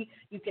RSVP.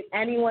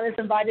 Anyone is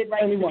invited to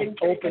the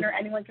dignitaries dinner.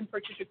 Anyone can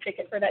purchase a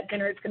ticket for that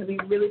dinner. It's going to be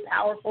really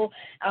powerful.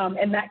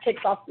 And that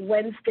kicks off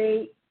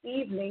Wednesday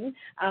evening,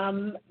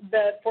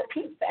 the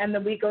 14th, and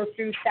then we go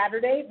through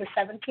Saturday, the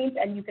 17th,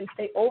 and you can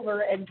stay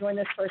over and join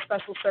us for a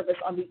special service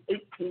on the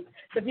 18th.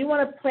 So if you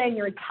want to plan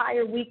your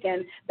entire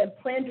weekend, then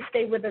plan to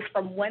stay with us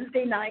from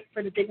Wednesday night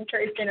for the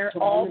dignitaries dinner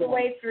all the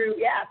way through,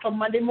 till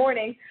Monday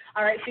morning.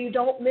 All right, so you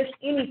don't miss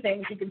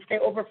anything. So you can stay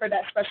over for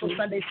that special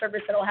Sunday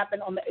service that will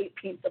happen on the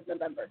 18th of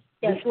November.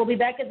 Yes, we'll be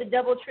back at the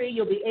DoubleTree.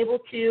 You'll be able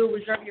to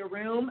reserve your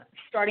room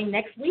starting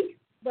next week.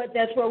 But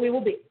that's where we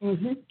will be.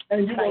 Mm-hmm.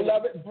 And you will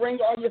love it. Bring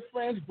all your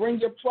friends, bring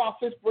your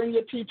prophets, bring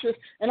your teachers.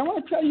 And I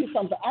want to tell you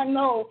something. I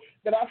know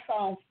that I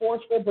sound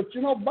forceful, but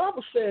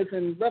Bible says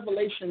in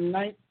Revelation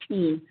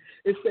 19,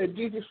 it said,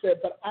 Jesus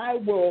said,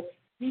 I'm going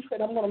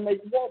to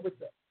make war with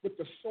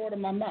the sword of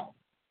my mouth.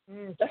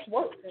 That's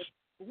words.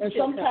 And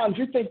sometimes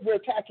you think we're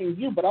attacking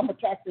you, but I'm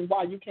attacking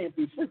why you can't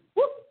be free.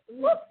 Whoop,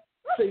 whoop.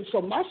 See,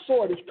 so my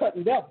sword is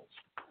cutting devils.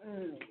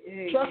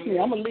 Trust me,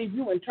 I'm going to leave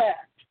you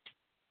intact.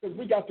 Because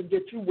we got to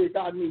get you where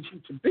God needs you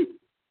to be.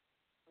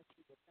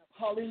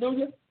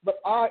 Hallelujah.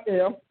 But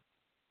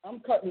I'm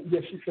cutting,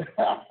 yes, she said.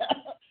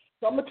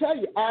 So I'm going to tell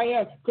you, I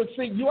am. Because,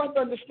 see, you have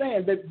to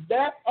understand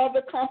that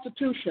other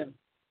constitution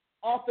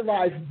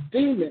authorized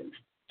demons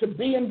to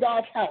be in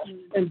God's house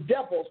and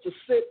devils to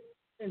sit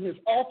in his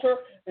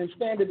altar and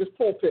stand at his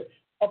pulpit.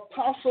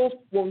 Apostles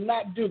will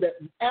not do that.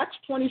 Acts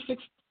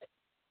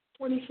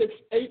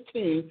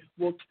 26:18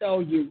 will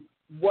tell you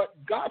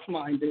what God's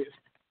mind is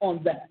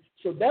on that.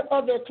 So that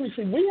other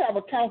ecclesia, we have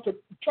a counter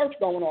church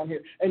going on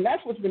here, and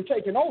that's what's been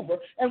taken over.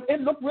 And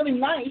it looked really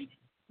nice,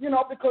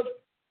 because,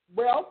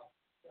 we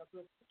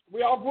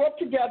all grew up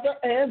together,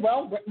 and,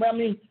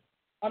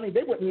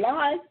 they wouldn't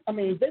lie.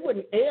 They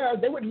wouldn't err.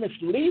 They wouldn't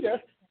mislead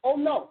us. Oh,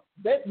 no.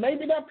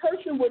 Maybe that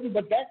person wouldn't,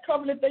 but that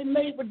covenant they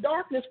made with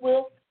darkness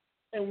will.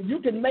 And you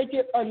can make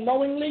it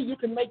unknowingly. You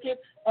can make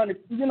it,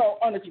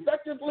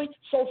 unexpectedly,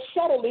 so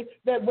subtly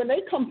that when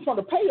they come for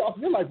the payoff,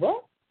 you're like,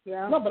 well,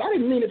 yeah. No, but I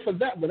didn't mean it for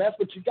that, but that's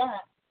what you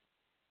got.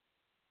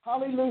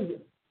 Hallelujah.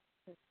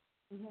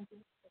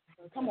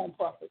 Come on,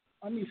 prophet.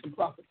 I need some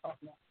prophet talk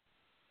now.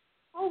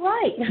 All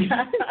right.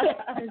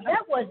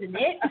 That wasn't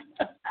it.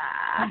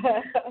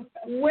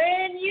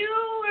 When you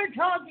were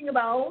talking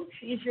about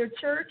is your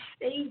church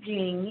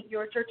staging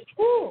your church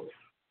schools.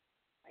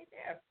 Right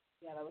there.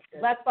 Yeah, that was good.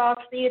 Black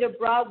Box Theater,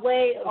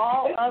 Broadway,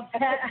 all of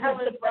that. I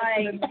was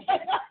right.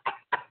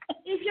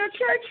 Is your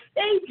church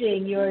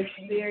staging your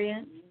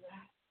experience?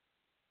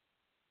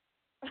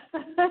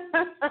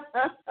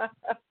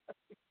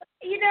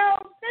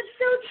 That's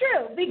so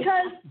true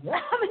because I'm a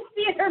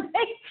theater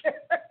major.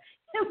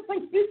 And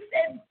when you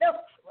said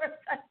those words,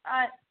 I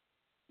thought,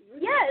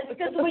 yes,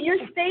 because when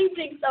you're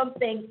staging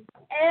something,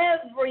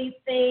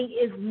 everything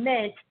is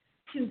meant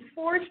to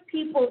force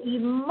people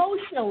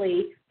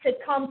emotionally to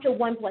come to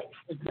one place.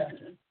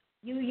 Exactly.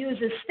 You use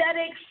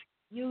aesthetics,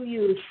 you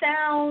use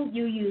sound,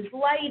 you use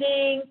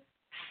lighting,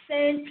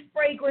 scent,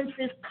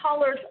 fragrances,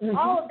 colors.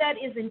 All of that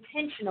is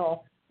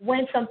intentional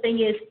when something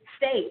is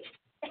staged.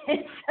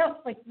 And so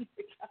when you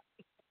were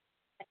talking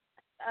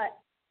about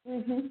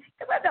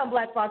because I've done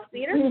Black Box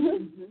Theater.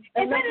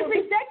 And that is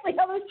exactly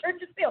how those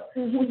churches feel.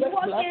 When you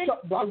walk in,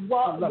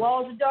 the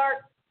walls are dark,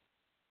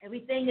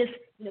 everything is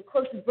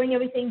close to bring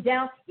everything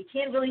down. You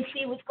can't really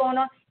see what's going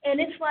on. And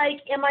it's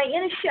like, am I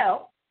in a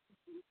show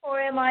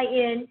or am I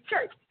in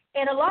church?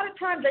 And a lot of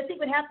times I think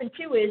what happened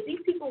too is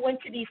these people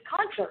went to these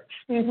concerts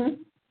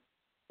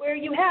where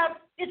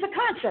it's a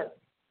concert.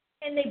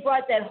 And they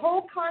brought that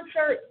whole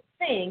concert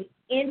thing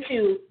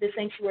into the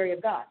sanctuary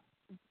of God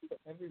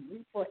every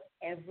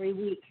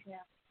week.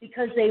 Yeah.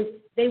 Because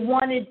they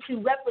wanted to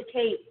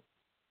replicate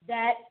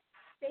that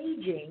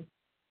staging.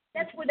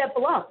 That's where that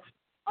belongs.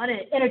 On an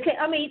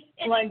entertainment.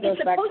 It's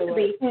supposed to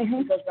be.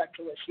 It goes back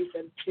to what she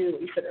said too.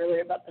 You said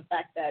earlier about the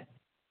fact that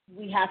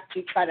we have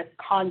to try to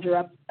conjure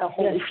up a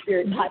Holy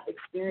Spirit type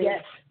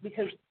experience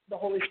because the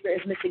Holy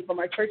Spirit is missing from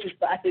our churches.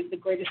 But I think the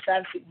greatest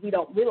tragedy, we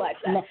don't realize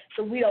that. No.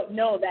 So we don't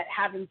know that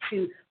having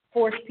to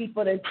force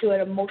people into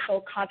an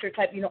emotional concert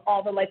type,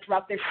 all the lights are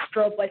out there,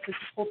 strobe lights, this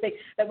whole thing,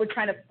 that we're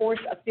trying to force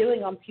a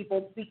feeling on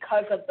people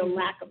because of the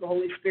lack of the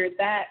Holy Spirit.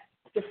 That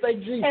to say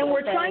Jesus. And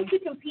we're trying to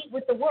compete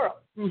with the world.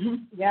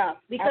 Yeah.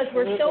 Because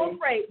we're so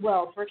afraid.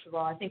 Well, first of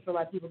all, I think for a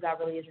lot of people, God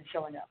really isn't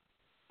showing up.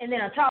 And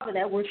then on top of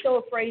that, we're so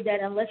afraid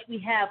that unless we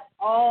have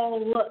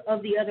all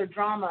of the other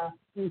drama,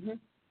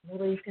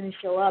 nobody's going to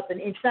show up.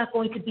 And it's not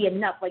going to be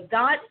enough. Like,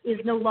 God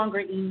is no longer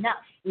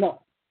enough.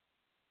 No.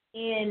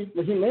 In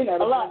he may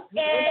not a lot.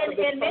 And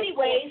in many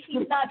ways,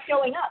 he's not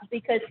showing up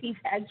because he's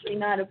actually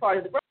not a part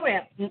of the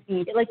program.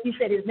 Like you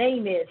said, his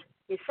name is,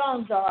 his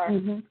songs are,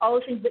 all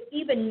those things. But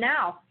even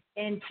now,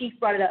 and Chief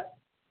brought it up,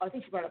 I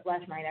think she brought it up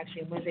last night,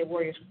 actually, in Wednesday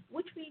Warriors,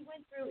 which we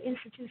went through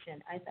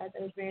institution. I thought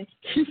that was very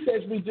interesting. She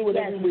says we do it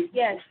every week.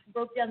 Yes,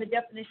 broke down the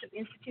definition of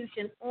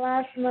institution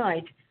last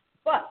night.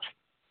 But,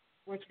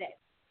 for today,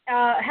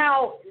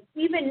 how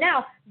even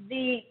now,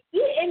 the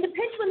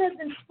pendulum has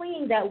been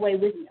swinging that way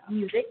with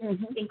music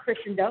in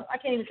Christendom. I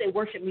can't even say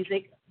worship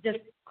music, just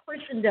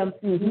Christendom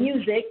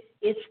music.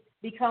 It's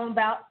become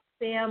about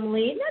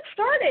family. And that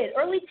started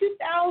early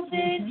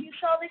 2000s. You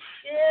saw the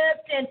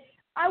shift, and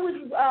I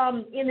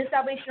in the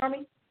Salvation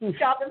Army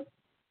shopping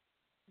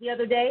the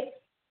other day,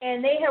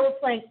 and they were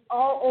playing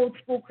all old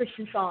school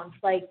Christian songs,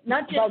 like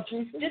not just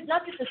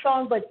a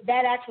song, but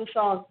that actual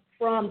song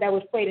that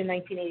was played in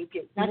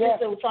 1982, not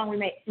just a song we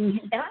made. And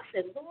I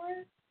said,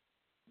 Lord,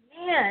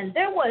 man,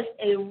 there was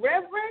a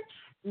reverence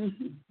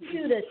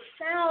to the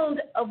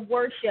sound of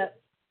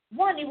worship.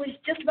 One, it was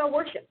just about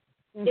worship.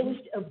 It was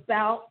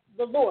about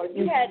the Lord.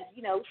 You had,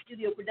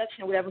 studio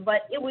production or whatever,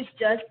 but it was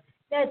just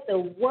that the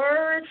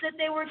words that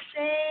they were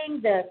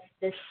saying, the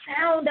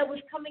sound that was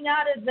coming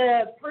out of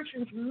the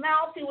person's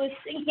mouth who was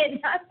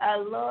singing,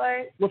 oh,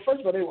 Lord. Well,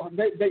 first of all,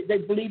 they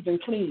believed in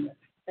cleanness.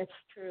 That's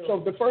true. So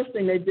the first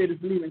thing they did is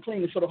believe in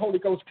cleanness. So the Holy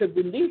Ghost could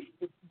release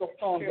the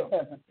songs of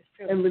heaven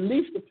and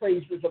release the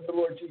praises of the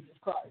Lord Jesus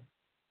Christ.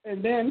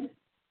 And then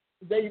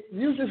they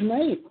use his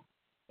name.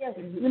 Yes.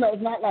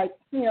 It's not like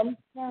him,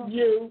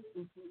 you,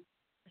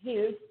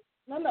 his.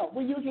 No,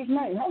 we use his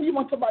name. How do you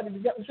want somebody to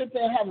sit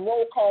there and have a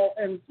roll call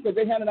because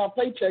they handing out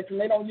paychecks and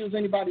they don't use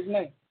anybody's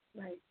name?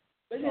 Right.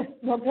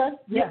 Okay?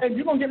 Yeah. And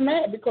you're going to get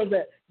mad because of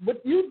that.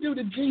 What you do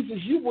to Jesus,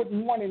 you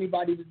wouldn't want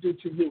anybody to do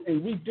to you.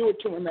 And we do it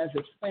to him as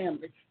his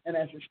family and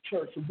as his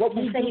church. And what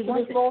we do to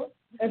his Lord,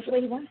 that's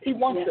what he wants. He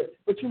wants it.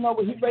 But you know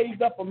what? He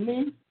raised up of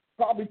me,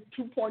 probably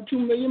 2.2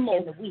 million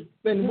more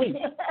than we.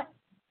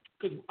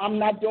 Because I'm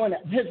not doing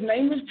that. His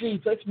name is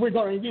Jesus. We're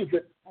going to use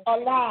it.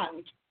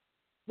 Aligned.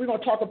 We're going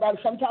to talk about it.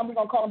 Sometimes we're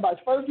going to call him by his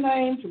first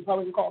name. Sometimes we're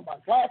going to call him by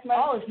his last name.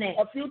 All his names.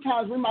 A few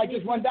times we might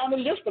just run down the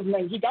list of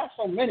names. He got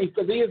so many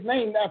because he is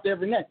named after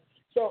every name.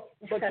 So,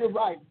 but you're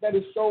right. That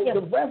is so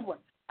the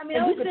reverence. I mean,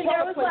 I was sitting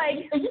there, I was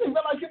like, and you didn't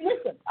realize you're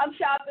missing. I'm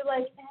shopping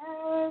like,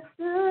 I was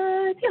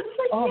like, yes,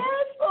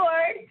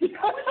 Lord. This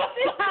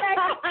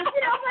jacket, I'm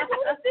like,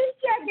 what is this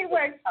jacket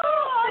work?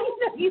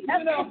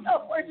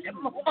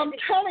 I'm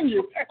telling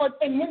you.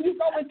 And when you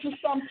go into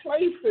some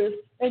places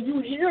and you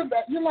hear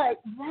that, you're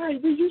like,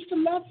 right, we used to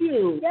love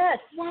you. Yes.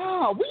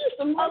 Wow, we used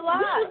to love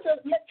you. We used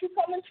to let you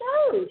come in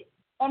church.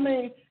 I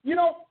mean,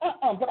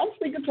 but I'm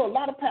speaking to a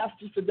lot of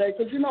pastors today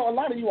because, a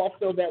lot of you all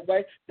feel that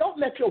way. Don't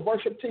let your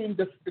worship team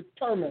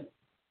determine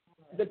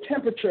the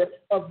temperature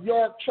of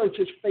your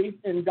church's faith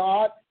in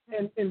God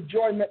and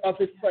enjoyment of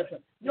his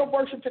presence. Your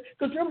worship team,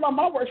 because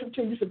my worship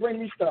team used to bring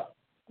me stuff.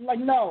 I'm like,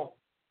 no.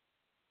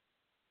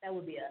 That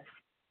would be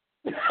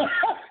us.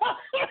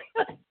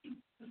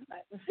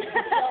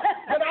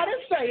 But I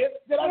didn't say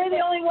it. You're the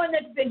only one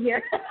that's been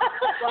here.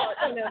 Well,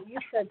 you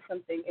said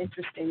something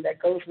interesting that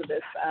goes with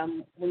this.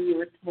 When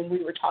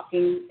we were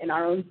talking in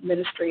our own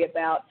ministry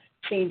about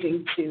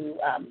changing to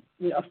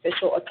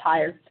official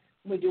attire,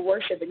 we do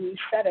worship, and you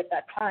said at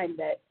that time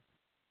that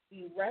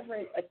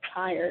irreverent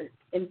attire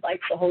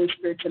invites the Holy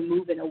Spirit to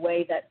move in a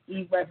way that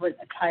irreverent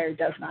attire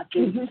does not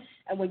do. Mm-hmm.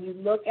 And when you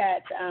look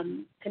at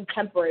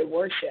contemporary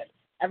worship,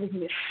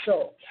 everything is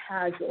so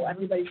casual.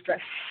 Everybody's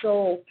dressed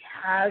so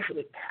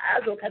casual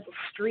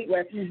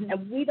streetwear. Mm-hmm.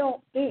 And we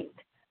don't think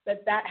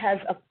that has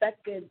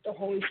affected the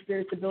Holy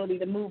Spirit's ability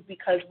to move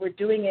because we're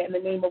doing it in the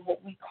name of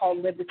what we call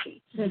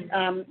liberty.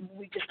 Mm-hmm.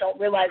 We just don't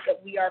realize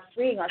that we are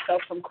freeing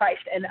ourselves from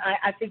Christ. And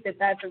I think that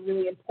that's a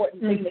really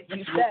important thing that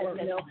you said,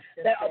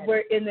 that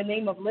we're in the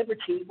name of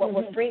liberty. What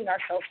we're freeing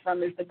ourselves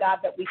from is the God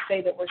that we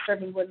say that we're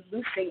serving. We're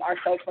loosing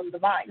ourselves from the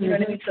vine. You know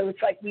what I mean? So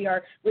it's like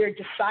we're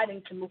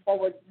deciding to move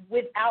forward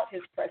without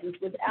his presence,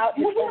 without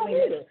his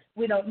holiness.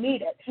 We don't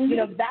need it.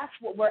 Mm-hmm. That's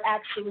what we're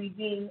actually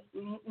being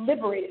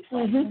liberated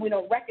from. Mm-hmm. We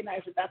don't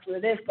recognize that that's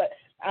what it is, but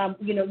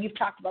you've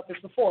talked about this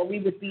before. We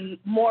would be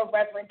more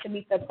reverent to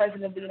meet the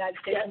President of the United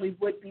States than we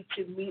would be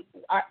to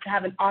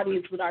have an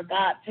audience with our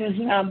God.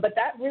 Mm-hmm. But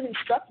that really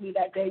struck me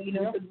that day,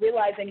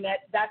 realizing that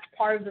that's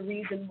part of the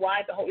reason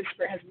why the Holy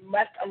Spirit has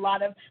left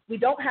we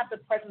don't have the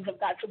presence of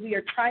God, so we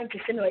are trying to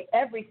simulate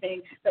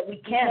everything that we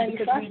can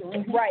because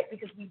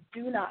we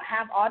do not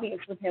have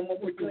audience with him when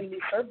we're doing these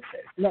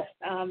services. No.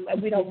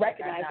 And we don't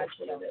recognize that's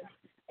what it is.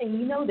 And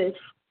you know this,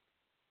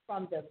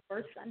 from the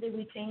first Sunday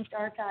we changed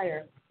our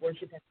attire,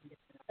 worship has been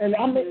different.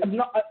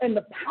 And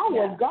the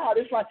power of God,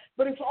 it's like,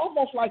 but it's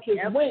almost like his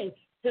wing.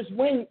 His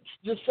wing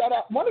just set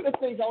up. One of the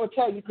things I would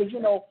tell you, because,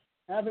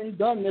 having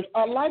done this,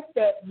 I like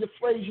the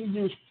phrase you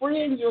use,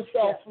 freeing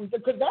yourself from,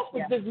 because that's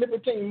what this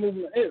libertine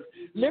movement is.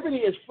 Liberty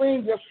is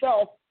freeing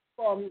yourself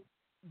from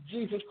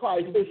Jesus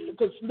Christ,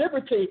 because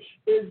liberty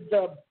is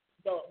the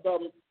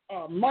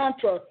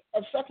mantra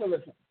of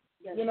secularism.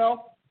 Yes.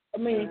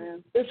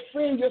 It's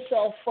freeing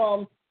yourself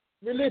from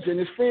religion.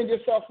 It's freeing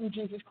yourself from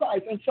Jesus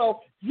Christ. And so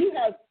you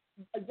have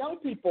young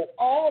people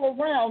all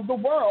around the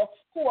world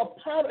who are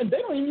proud, and they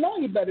don't even know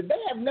any better. They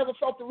have never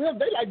felt the real.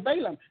 They like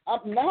Balaam.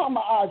 Now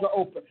my eyes are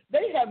open.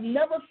 They have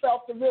never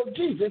felt the real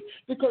Jesus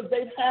because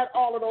they've had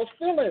all of those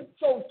feelings.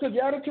 So because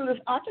the attitude is,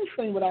 I can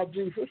sing without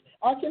Jesus.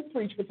 I can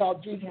preach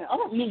without Jesus. I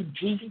don't need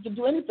Jesus to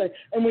do anything.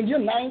 And when you're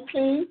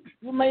 19,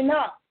 you may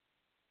not,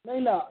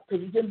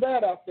 because it's getting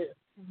bad out there.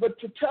 But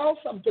to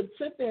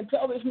sit there and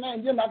tell this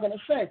man you're not going to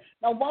sing.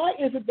 Now, why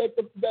is it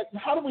that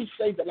how do we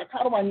say that? Like,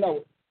 how do I know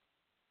it?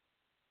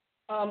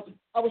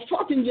 I was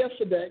talking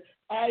yesterday.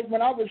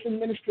 When I was in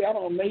ministry, I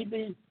don't know,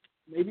 maybe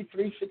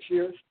 3-6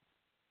 years,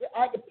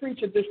 I had to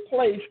preach at this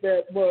place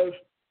that was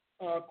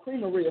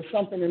creamery or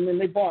something, and then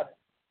they bought it.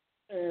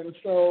 And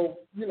so,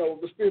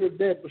 the spirit of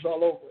death was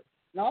all over it.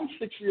 Now, I'm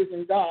 6 years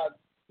in God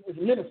as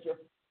a minister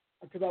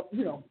because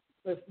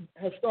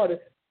has started,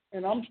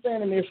 and I'm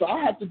standing there, so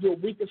I have to do a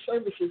week of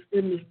services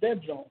in this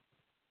dead zone.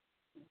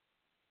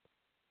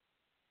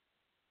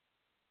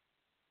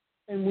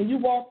 And when you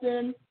walked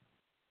in,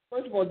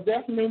 first of all,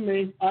 death knew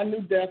me, I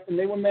knew death, and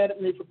they were mad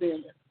at me for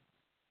being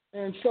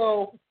there. And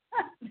so,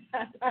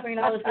 I mean,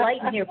 I was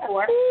light in here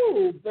for.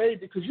 Ooh, baby,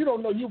 because you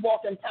don't know you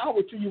walk in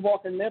power till you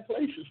walk in their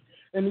places.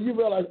 And then you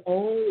realize,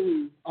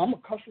 I'm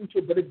accustomed to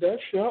it, but it does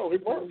show.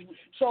 It works.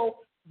 So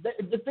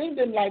the thing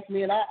didn't like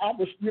me, and I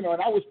was, and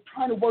I was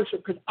trying to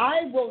worship because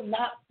I will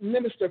not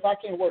minister if I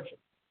can't worship.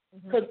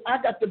 Because I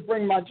got to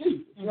bring my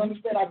Jesus. You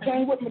understand? I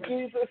came with my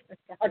Jesus.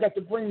 I got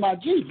to bring my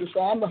Jesus.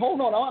 So I'm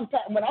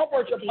unpacking. When I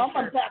worship, I'm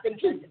unpacking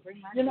Jesus.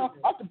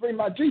 I have to bring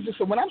my Jesus.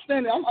 So when I'm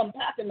standing, I'm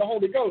unpacking the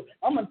Holy Ghost.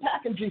 I'm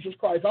unpacking Jesus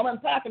Christ. I'm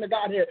unpacking the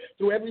Godhead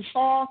through every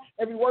song,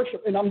 every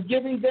worship, and I'm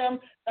giving them,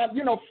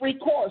 free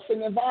course in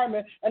the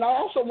environment. And I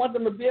also want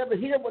them to be able to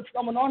hear what's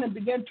going on and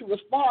begin to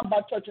respond by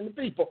touching the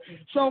people.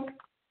 So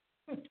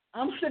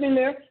I'm sitting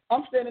there.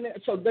 I'm standing there.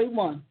 So day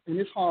one, and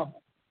it's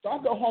horrible. So I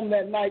go home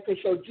that night,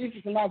 because so Jesus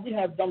and I, we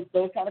have done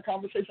those kind of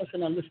conversations. I said,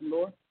 now listen,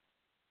 Lord,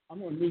 I'm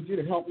going to need you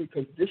to help me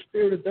because this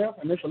spirit of death,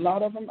 and there's a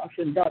lot of them, I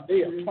said, God,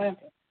 they are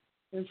planted.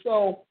 And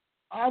so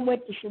I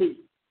went to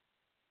sleep.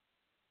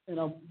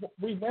 And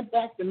we went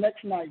back the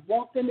next night,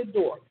 walked in the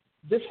door.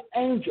 This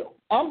angel,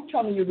 I'm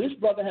telling you, this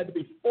brother had to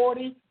be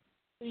 40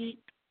 feet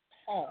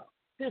tall.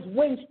 His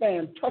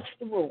wingspan touched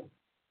the room.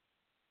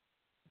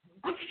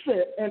 I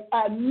said, and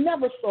I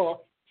never saw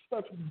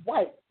such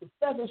white. The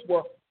feathers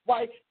were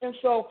white. And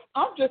so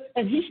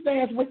and he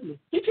stands with me.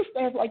 He just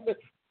stands like this.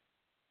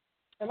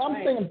 And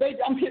I'm saying, baby,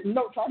 I'm hitting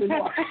notes. I didn't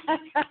know.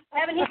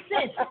 Haven't hit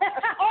since.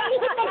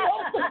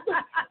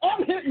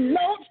 I'm hitting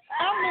notes.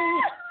 I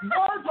mean,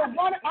 words are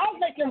running. I'm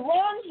making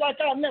runs like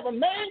I've never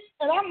made.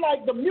 And I'm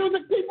like, the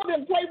music people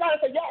didn't play right.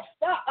 I said, y'all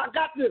stop. I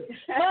got this.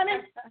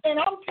 Honey, and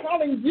I'm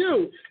telling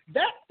you,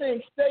 that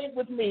thing stayed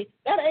with me.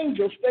 That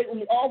angel stayed with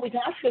me all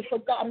weekend. I said, so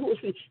God, who is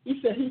he? He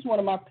said, he's one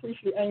of my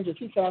priestly angels.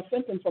 He said, I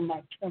sent him from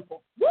my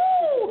temple.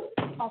 Woo!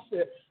 I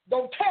said,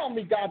 don't tell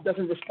me God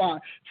doesn't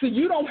respond. See,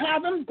 you don't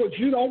have him because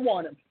you don't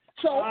want him.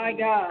 So, my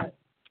God,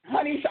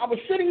 honey, I was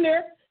sitting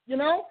there,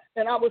 and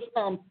I was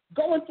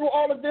going through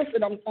all of this,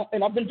 and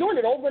I've been doing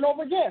it over and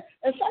over again.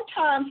 And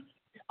sometimes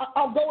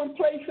I'll go in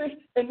places,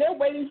 and they're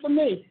waiting for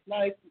me.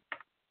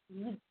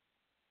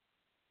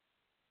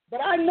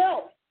 But I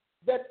know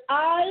that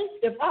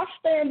if I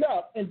stand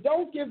up and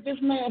don't give this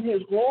man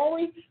his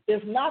glory,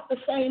 it's not the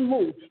same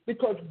move,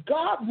 because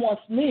God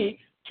wants me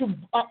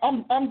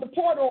I'm the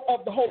portal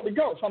of the Holy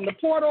Ghost. I'm the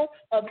portal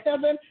of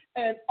heaven,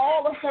 and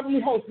all the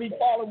heavenly hosts be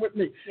following with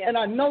me. Yes. And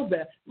I know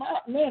that.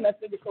 Man, that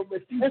thing is so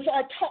rich. And so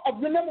I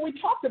remember we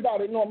talked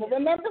about it, Norma,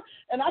 remember?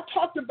 And I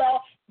talked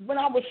about when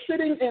I was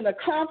sitting in a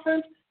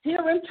conference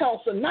here in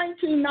Tulsa,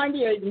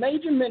 1998,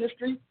 major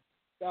ministry,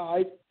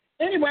 guys.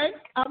 Anyway,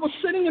 I was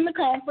sitting in the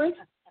conference,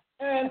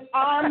 and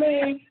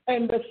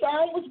and the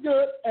sound was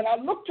good, and I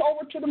looked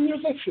over to the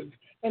musicians,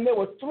 and there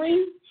were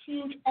 3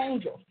 huge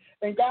angels.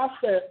 And God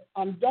said,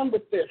 I'm done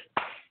with this.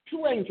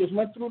 2 angels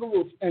went through the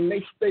roof, and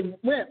they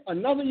went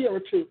another year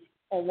or 2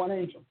 on 1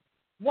 angel.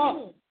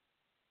 1.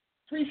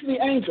 Priestly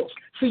angels.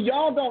 See,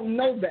 y'all don't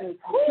know that.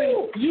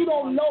 See, you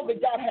don't know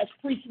that God has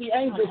priestly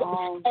angels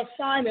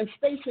assigned and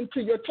stationed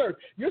to your church.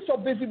 You're so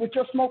busy with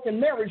your smoke and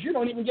mirrors, you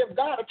don't even give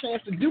God a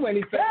chance to do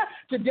anything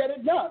to get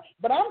it done.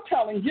 But I'm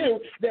telling you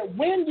that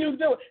when you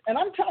do it, and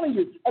I'm telling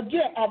you,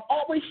 again, I've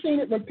always seen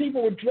it when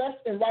people were dressed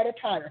in right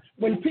attire.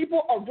 When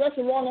people are dressed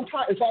in wrong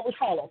attire, it's always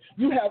hollow.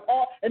 You have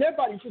and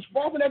everybody's just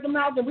frothing at the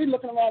mouth, and we're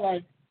looking around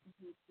like,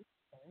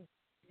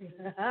 this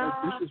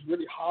is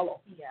really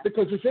hollow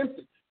because it's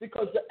empty.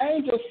 Because the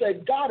angel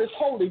said God is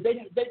holy.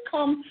 They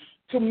come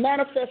to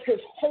manifest his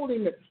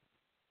holiness.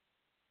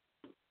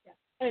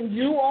 And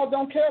you all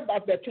don't care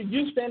about that. So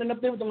you standing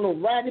up there with them little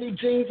raggedy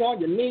jeans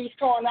on, your knees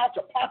torn out,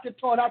 your pocket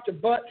torn out your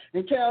butt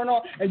and carrying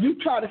on, and you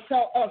trying to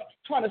sell us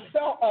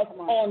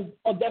on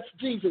that's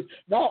Jesus.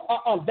 No,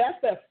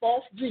 that's that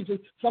false Jesus.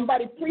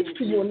 Somebody preached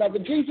to you another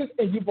Jesus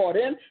and you bought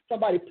in.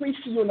 Somebody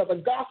preached to you another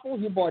gospel,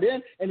 you bought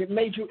in, and it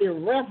made you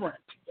irreverent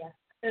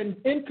and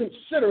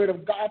inconsiderate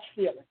of God's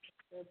feelings.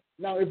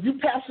 Now, if you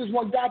pastors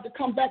want God to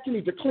come back, you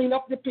need to clean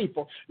up your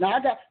people.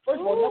 Now, first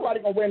of all, nobody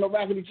going to wear no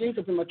raggedy jeans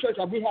up in my church.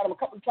 We had them a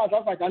couple of times. I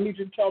was like, I need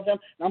you to tell them.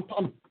 I'm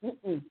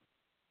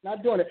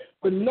not doing it.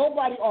 But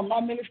nobody on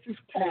my ministry's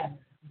path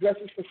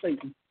dresses for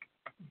Satan.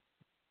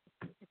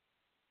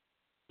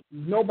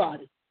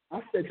 Nobody. I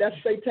said, that's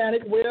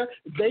satanic wear.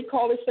 They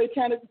call it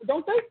satanic,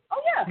 don't they?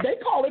 Oh, yeah. They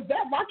call it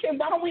that.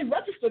 Why don't we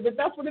register that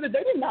that's what it is?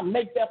 They did not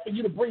make that for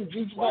you to bring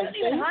Jesus on stage.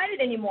 They don't even hide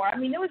it anymore. I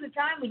mean, there was a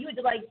time when you had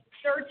to,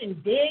 search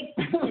and dig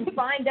and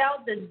find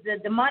out the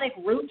demonic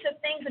roots of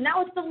things, and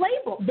now it's the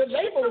label. The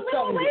label is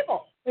telling you.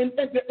 And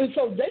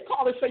so they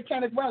call it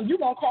satanic wear, and you're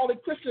going to call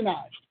it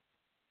Christianized.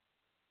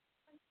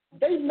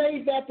 They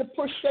made that to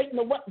push Satan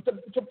away,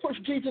 to push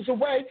Jesus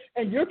away,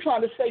 and you're trying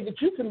to say that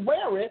you can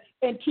wear it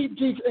and keep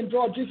Jesus and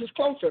draw Jesus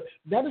closer.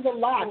 That is a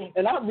lie.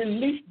 And I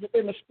release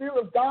in the Spirit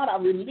of God. I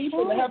release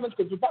in the heavens,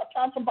 because it's about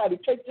time somebody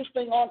take this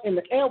thing on in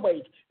the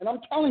airwaves. And I'm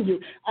telling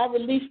you, I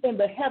release in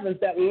the heavens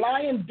that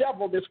lying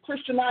devil, this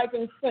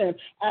Christianizing sin.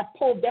 I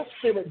pull that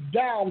spirit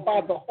down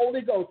by the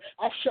Holy Ghost.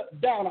 I shut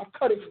down. I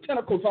cut its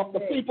tentacles off the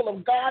people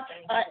of God.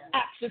 I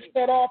axe its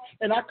head off,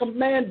 and I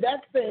command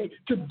that thing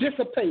to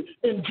dissipate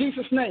in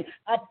Jesus' name.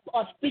 I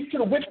speak to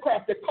the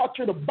witchcraft that caused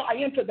you to buy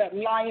into that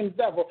lying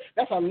devil.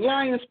 That's a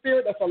lying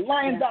spirit. That's a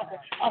lying doctrine.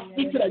 I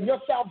speak to that.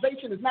 Your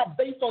salvation is not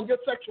based on your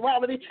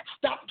sexuality.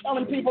 Stop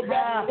telling people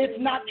that. It's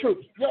not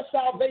true. Your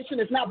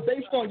salvation is not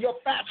based on your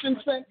fashion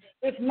sense.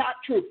 It's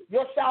not true.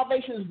 Your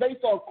salvation is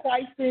based on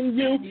Christ in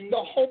you,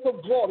 the hope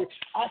of glory.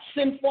 I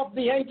send forth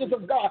the angels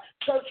of God,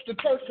 church to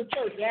church to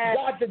church. Yes.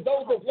 God, to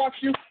those that want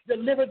you,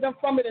 deliver them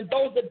from it, and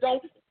those that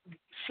don't,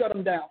 shut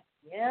them down.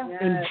 Yeah.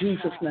 In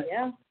Jesus' name.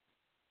 Yeah.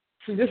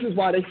 See, this is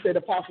why they said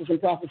apostles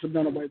and prophets have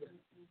done away with it.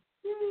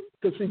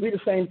 Because, see, we the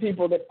same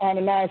people that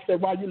Ananias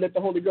said, why you let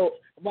the Holy Ghost,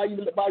 why you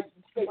let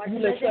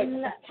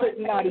Satan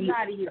out of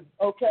you.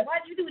 Okay?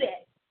 Why'd you do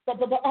that?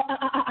 But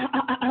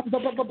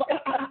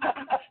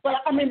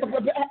I mean, I'm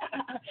afraid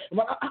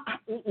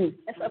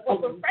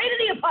of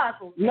the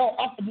apostles. No,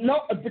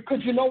 because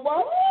you know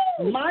what?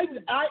 I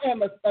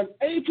am an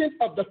agent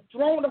of the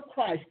throne of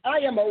Christ. I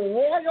am a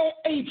royal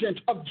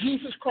agent of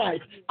Jesus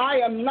Christ. I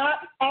am not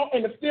out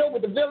in the field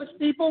with the village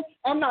people.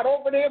 I'm not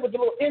over there with the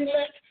little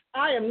inlets.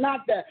 I am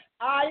not that.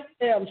 I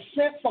am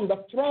sent from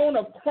the throne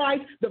of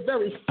Christ, the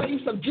very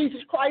face of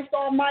Jesus Christ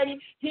Almighty.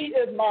 He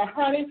is my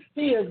honey.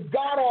 He is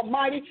God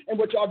Almighty, and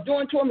what y'all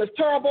doing to him is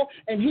terrible,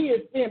 and he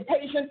is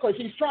impatient because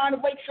he's trying to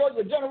make sure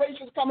your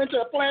generations come into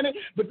the planet.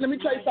 But let me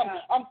tell you something.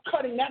 I'm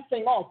cutting that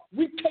thing off.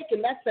 We're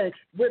taking that thing.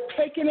 We're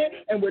taking it,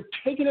 and we're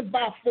taking it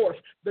by force.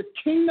 The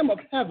kingdom of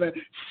heaven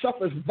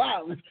suffers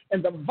violence,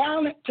 and the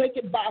violent take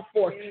it by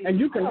force. And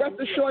you can rest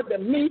assured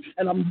that me,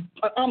 and I'm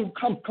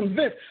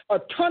convinced, a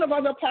ton of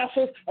other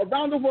apostles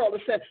around the world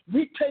have said,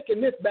 we're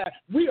taking this back.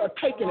 We are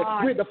taking it.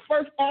 We're the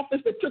first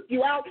office that took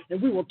you out, and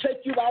we will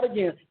take you out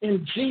again.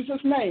 In Jesus'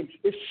 name,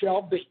 it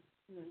shall be.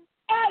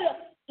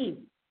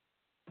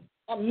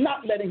 I'm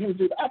not letting him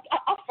do that.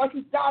 I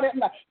fucking God at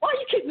night. Why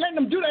you keep letting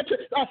him do that to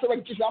I said,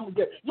 wait, Jesus, I'm going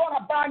to get it. Lord, I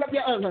bind up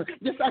your honor.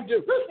 Yes, I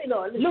do. Loose me,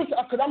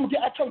 because I'm going to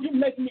get, I told you,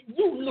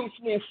 you loose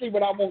me and see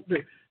what I won't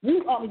do.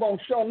 I'm going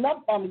to show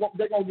enough.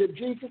 They're going to get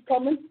Jesus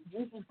coming,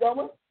 Jesus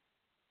going,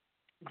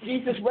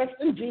 Jesus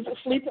resting, Jesus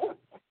sleeping,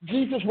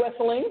 Jesus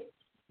wrestling,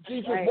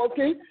 Jesus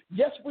working.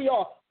 Yes, we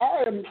are.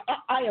 I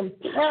am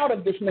proud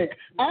of this man.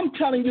 I'm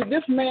telling you,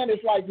 this man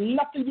is like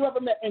nothing you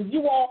ever met. And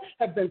you all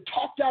have been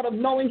talked out of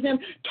knowing him,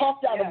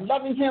 talked out of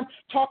loving him,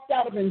 talked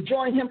out of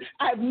enjoying him.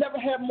 I've never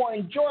had more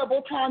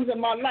enjoyable times in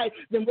my life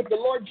than with the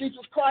Lord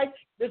Jesus Christ.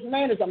 This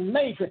man is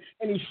amazing.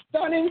 And he's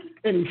stunning,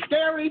 and he's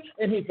scary,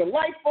 and he's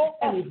delightful,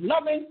 and he's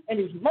loving, and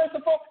he's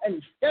merciful, and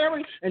he's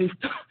scary, and he's...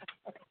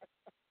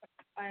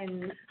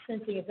 I'm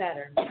sensing a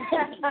pattern.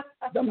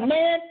 The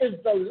man is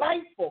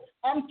delightful.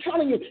 I'm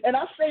telling you. And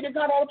I say to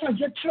God all the time,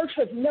 your church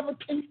has never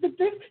tasted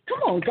this.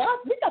 Come on, God.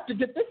 We got to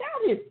get this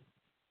out here.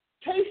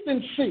 Taste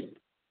and see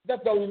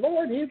that the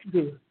Lord is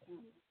good.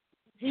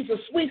 He's a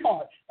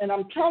sweetheart. And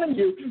I'm telling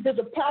you, his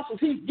apostles,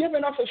 he's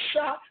given us a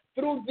shot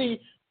through the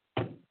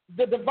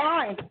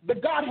divine, the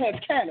Godhead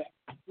canon,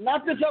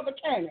 not this other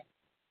canon.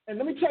 And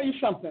let me tell you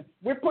something.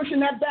 We're pushing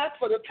that back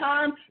for the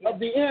time of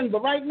the end.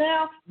 But right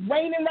now,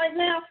 reigning right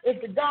now is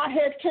the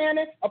Godhead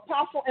canon,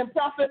 apostle and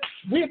prophet.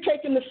 We're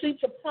taking the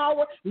seats of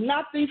power,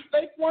 not these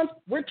fake ones.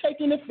 We're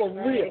taking it for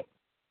real.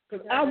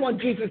 Because I want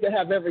Jesus to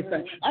have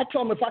everything. I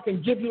told him if I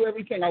can give you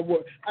everything, I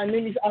would. I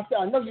said,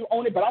 I know you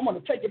own it, but I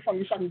want to take it from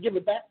you so I can give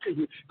it back to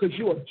you because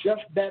you are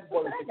just that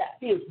worthy.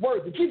 He is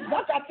worthy. Jesus,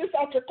 I got this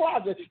out your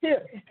closet.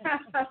 Here.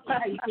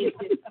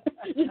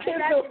 You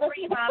can't do it.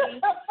 Free,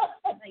 Mommy.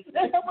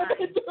 That's what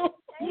they do.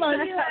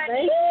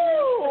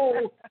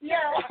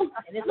 Yeah.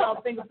 And it's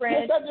all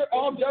fingerprints. It's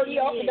all dirty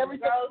up and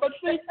everything. But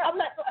see, I'm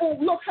not,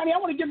 look, honey, I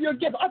want to give you a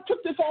gift. I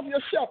took this off your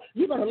shelf.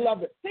 You're going to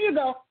love it. Here you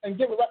go. And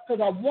give it up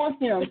because I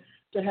want him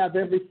to have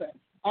everything.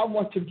 I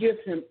want to give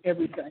him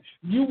everything.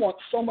 You want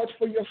so much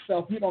for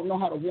yourself, you don't know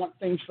how to want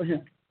things for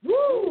him.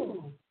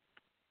 Woo!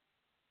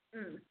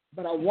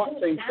 But I want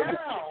things for him.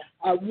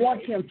 I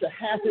want him to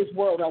have his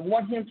world. I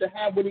want him to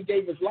have what he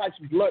gave his life's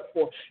blood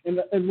for. And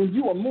when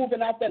you are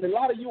moving out there, and a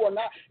lot of you are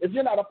not, if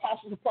you're not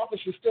apostles or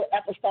prophets, you're still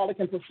apostolic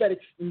and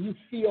prophetic, and you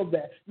feel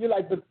that. You're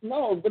like, but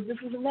this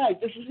isn't right.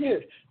 This is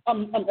his.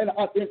 And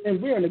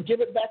we're going to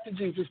give it back to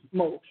Jesus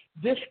mode.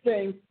 This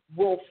thing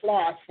will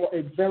fly for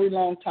a very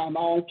long time.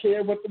 I don't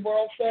care what the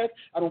world says.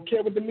 I don't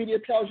care what the media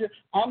tells you.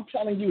 I'm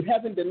telling you,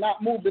 heaven did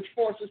not move its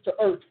forces to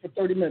earth for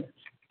 30 minutes.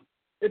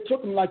 It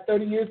took them like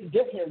 30 years to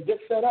get here and get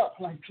set up.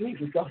 Like,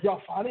 Jesus,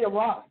 y'all finally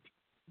arrived.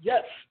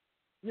 Yes.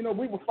 You know,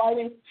 we were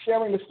fighting,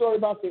 sharing the story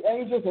about the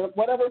angels or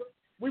whatever.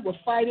 We were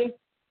fighting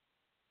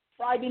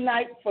Friday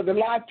night for the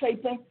live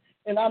taping,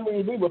 And I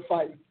mean, we were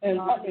fighting. And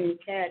I mean,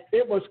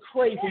 it was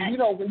crazy. You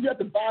know, when you have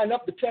to bind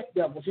up the tech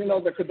devils, you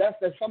know, because that's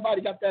that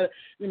somebody got that,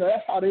 you know,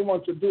 that's how they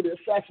want to do the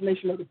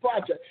assassination of the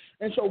project.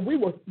 And so we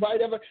were right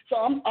ever. So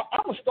I'm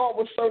a Star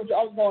Wars soldier.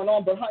 I was going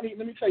on, but honey,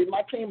 let me tell you,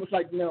 my team was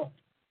like, no,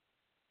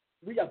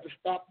 we got to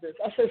stop this.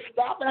 I said,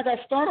 stop, and I got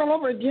to start all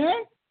over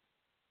again?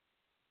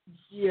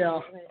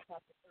 Yeah.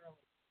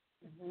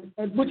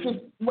 And which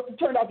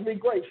turned out to be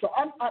great. So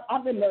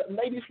I'm in the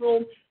ladies'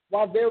 room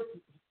while they're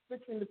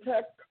fixing the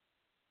tech.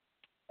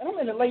 And I'm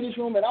in the ladies'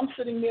 room, and I'm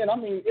sitting there, and I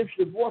mean, it's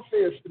the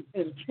warfare is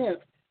intense.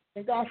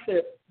 And God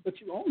said, but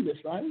you own this,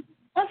 right?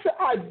 I said,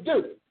 I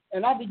do.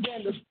 And I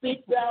began to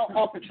speak down.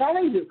 I'm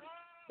telling you,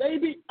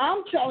 baby,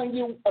 I'm telling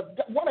you,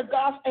 one of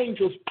God's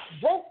angels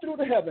broke through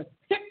the heaven,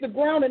 hit the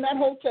ground in that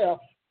hotel.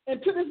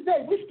 And to this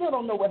day, we still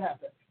don't know what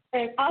happened.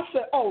 And I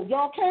said, oh,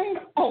 y'all came?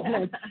 Oh,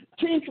 man,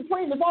 Team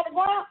Supreme is on the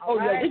ground? Oh,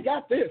 yeah, we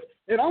got this.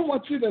 And I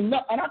want you to know,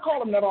 and I call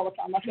them that all the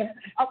time. I said,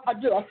 I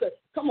do. I said,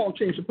 come on,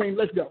 Team Supreme,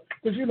 let's go.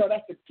 Because, you know,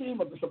 that's the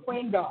team of the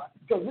Supreme God.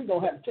 Because we're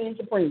going to have Team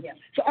Supreme. Yeah.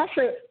 So I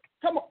said,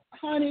 come on,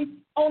 honey,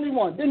 only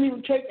one. Didn't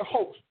even take a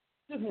host.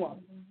 Just one.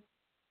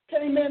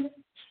 Came in,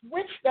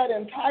 switched that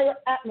entire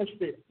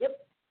atmosphere. Yep.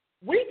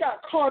 We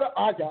got caught up.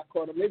 I got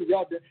caught up. Maybe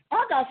y'all did.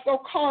 I got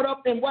so caught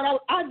up in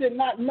what I did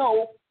not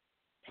know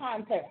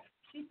time passed.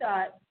 She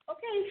thought,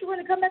 okay, she want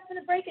to come back to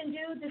the break and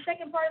do the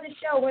second part of the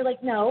show. We're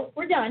like, no,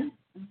 we're done.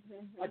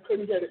 I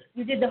couldn't get it.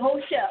 You did the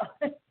whole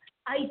show.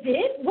 I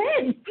did?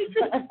 When?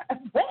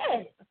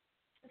 When?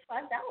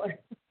 5 hours.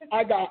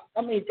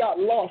 got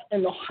lost.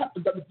 And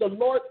the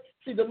Lord,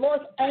 see, the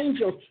Lord's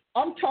angels,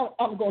 I'm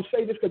going to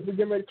say this because we're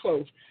getting ready to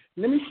close.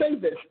 Let me say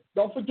this.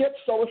 Don't forget,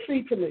 sow a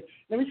seed to me.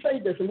 Let me say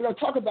this, and we're going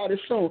to talk about it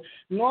soon.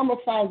 Norma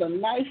found a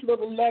nice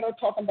little letter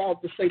talking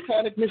about the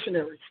satanic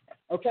missionaries.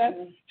 Okay?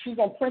 Mm-hmm. She's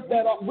going to print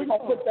that up. We're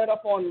going to put that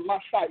up on my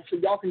site so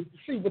y'all can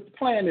see what the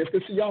plan is,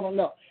 because y'all don't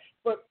know.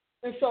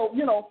 And so,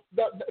 you know,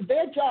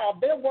 their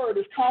job, their word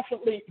is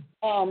constantly,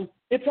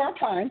 it's our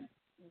time,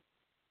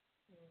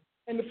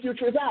 and the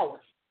future is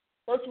ours.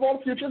 First of all,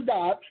 the future is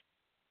God's.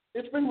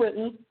 It's been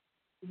written.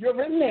 You're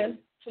written in,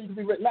 so you can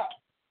be written out.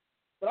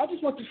 But I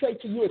just want to say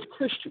to you as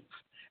Christians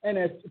and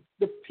as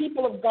the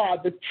people of God,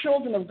 the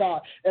children of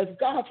God, as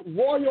God's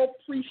royal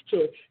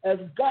priesthood, as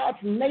God's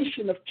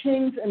nation of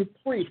kings and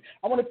priests,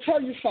 I want to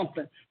tell you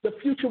something. The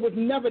future was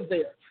never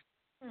theirs,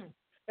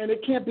 and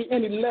it can't be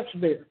any less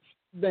theirs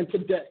than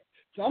today.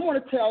 So I'm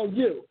going to tell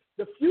you,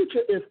 the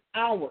future is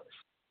ours.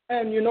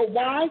 And you know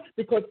why?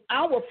 Because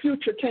our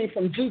future came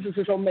from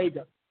Jesus'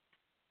 Omega.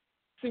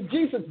 See,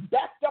 Jesus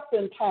backed up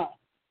in time.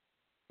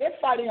 They're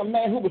fighting a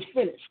man who was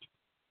finished.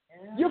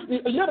 Yeah.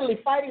 You're literally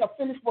fighting a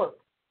finished work.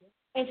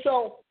 And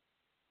so,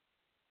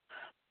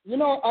 you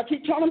know, I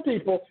keep telling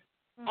people,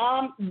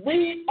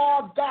 we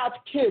are God's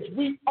kids.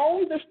 We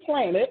own this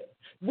planet.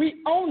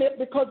 We own it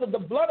because of the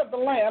blood of the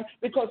Lamb,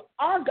 because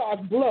our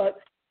God's blood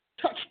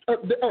touched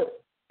the earth.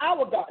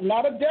 Our God,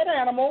 not a dead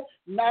animal,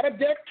 not a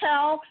dead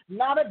cow,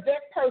 not a dead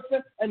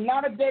person, and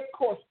not a dead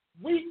corpse.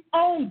 We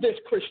own this,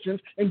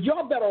 Christians, and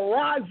y'all better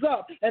rise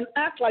up and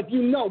act like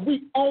you know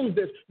we own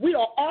this. We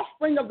are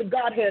offspring of the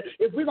Godhead.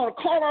 If we're going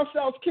to call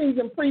ourselves kings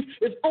and priests,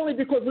 it's only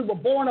because we were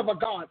born of a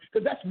God,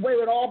 because that's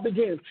where it all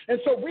begins. And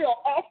so we are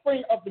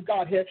offspring of the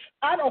Godhead.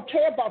 I don't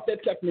care about their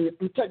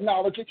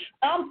technology.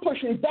 I'm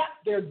pushing back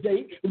their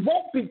date. It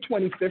won't be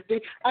 2050.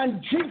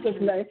 In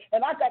Jesus' name,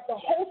 and I got the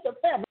host of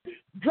heaven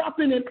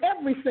dropping in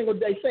every single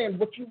day saying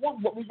what you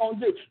want, what we're going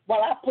to do,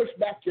 while I push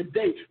back your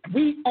date.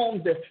 We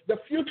own this. The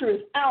future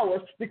is ours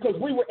because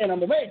we were in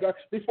Omega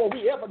before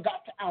we ever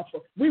got to Alpha.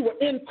 We were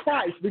in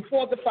Christ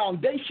before the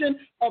foundation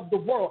of the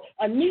world.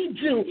 I need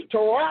you to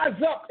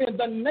rise up in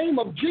the name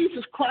of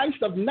Jesus Christ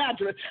of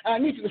Nazareth. I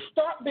need you to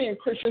start being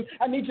Christian.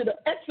 I need you to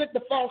exit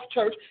the false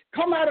church,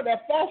 come out of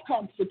that false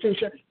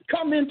constitution,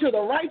 come into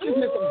the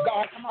righteousness of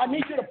God. I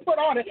need you to put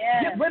on it.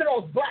 Yes. Get rid of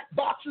those black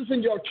boxes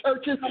in your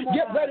churches.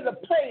 Get ready to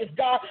praise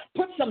God.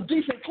 Put some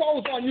decent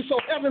clothes on you so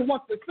everyone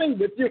wants to sing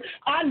with you.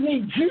 I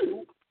need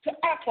you to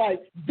act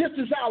like this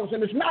is ours,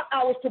 and it's not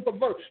ours to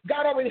pervert.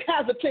 God already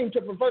has a team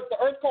to pervert the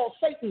earth called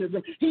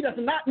Satanism. He does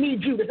not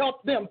need you to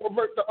help them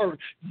pervert the earth.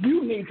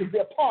 You need to be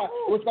a part of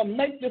what's going to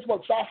make this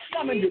work. So I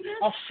summon you.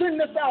 I send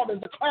this out as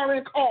a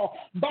clarion call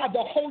by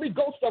the Holy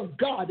Ghost of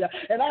God.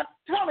 And I'm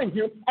telling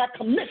you, I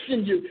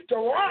commission you to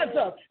rise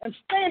up and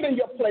stand in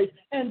your place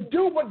and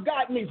do what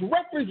God needs.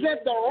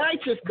 Represent the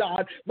righteous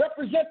God.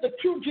 Represent the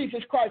true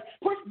Jesus Christ.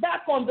 Push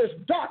back on this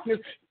darkness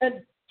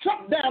and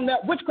shut down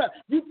that witchcraft.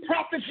 You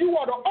prophets, you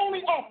are the only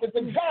office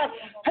that God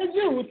has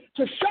used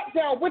to shut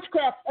down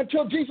witchcraft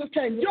until Jesus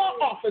came.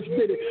 Your office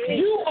did it.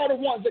 You are the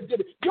ones that did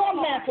it. Your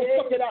mantle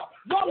took it out.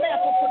 Your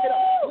mantle took it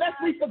out. Lest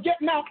we forget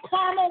Mount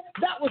Carmel,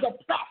 that was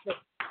a prophet.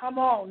 Come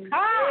on.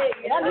 I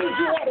need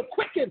you all to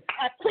quicken.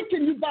 I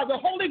quicken you by the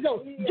Holy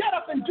Ghost. Get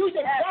up and do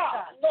your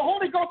job. The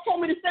Holy Ghost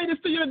told me to say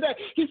this to you today.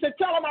 He said,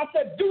 tell them I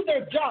said, do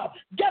their job.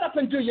 Get up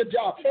and do your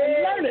job.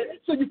 And learn it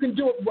so you can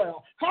do it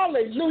well.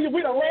 Hallelujah.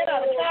 We done ran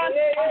out of time.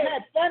 I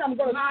had fun. I'm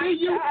going to see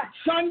you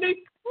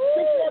Sunday.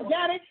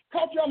 Organic,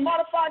 Culture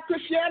Unmodified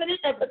Christianity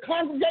as the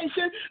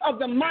congregation of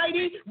the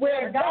mighty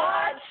where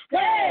God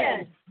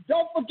stands.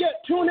 Don't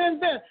forget, tune in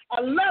then.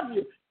 I love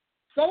you.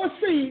 Sow a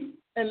seed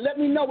and let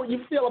me know what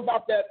you feel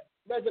about that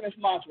resonance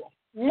module.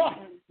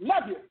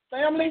 Love you.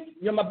 Family,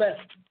 you're my best.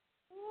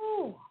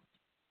 Ooh.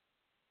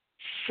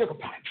 Sugar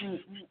pie.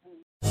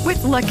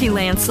 With Lucky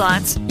Land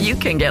Slots, you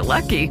can get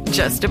lucky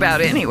just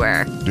about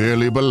anywhere.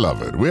 Dearly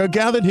beloved, we are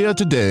gathered here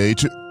today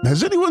to...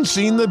 Has anyone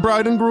seen the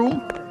bride and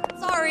groom?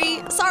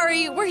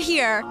 Sorry, we're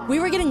here. We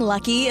were getting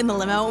lucky in the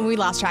limo and we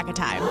lost track of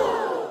time.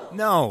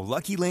 No,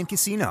 Lucky Land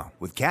Casino,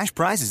 with cash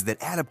prizes that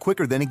add up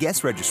quicker than a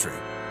guest registry.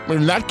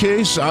 In that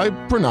case, I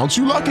pronounce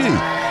you lucky.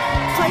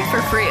 Play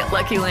for free at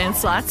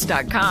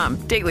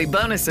LuckyLandSlots.com. Daily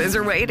bonuses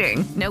are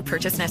waiting. No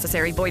purchase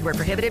necessary. Void where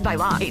prohibited by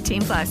law.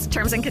 18+.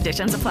 Terms and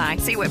conditions apply.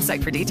 See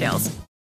website for details.